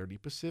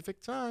 8:30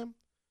 Pacific time.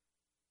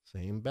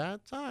 Same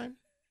bad time.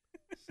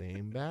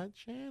 Same bad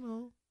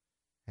channel.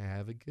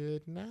 Have a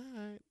good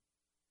night.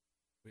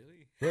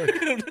 Really?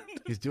 Look,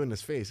 he's doing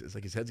this face. It's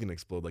like his head's going to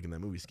explode like in that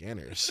movie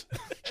Scanners.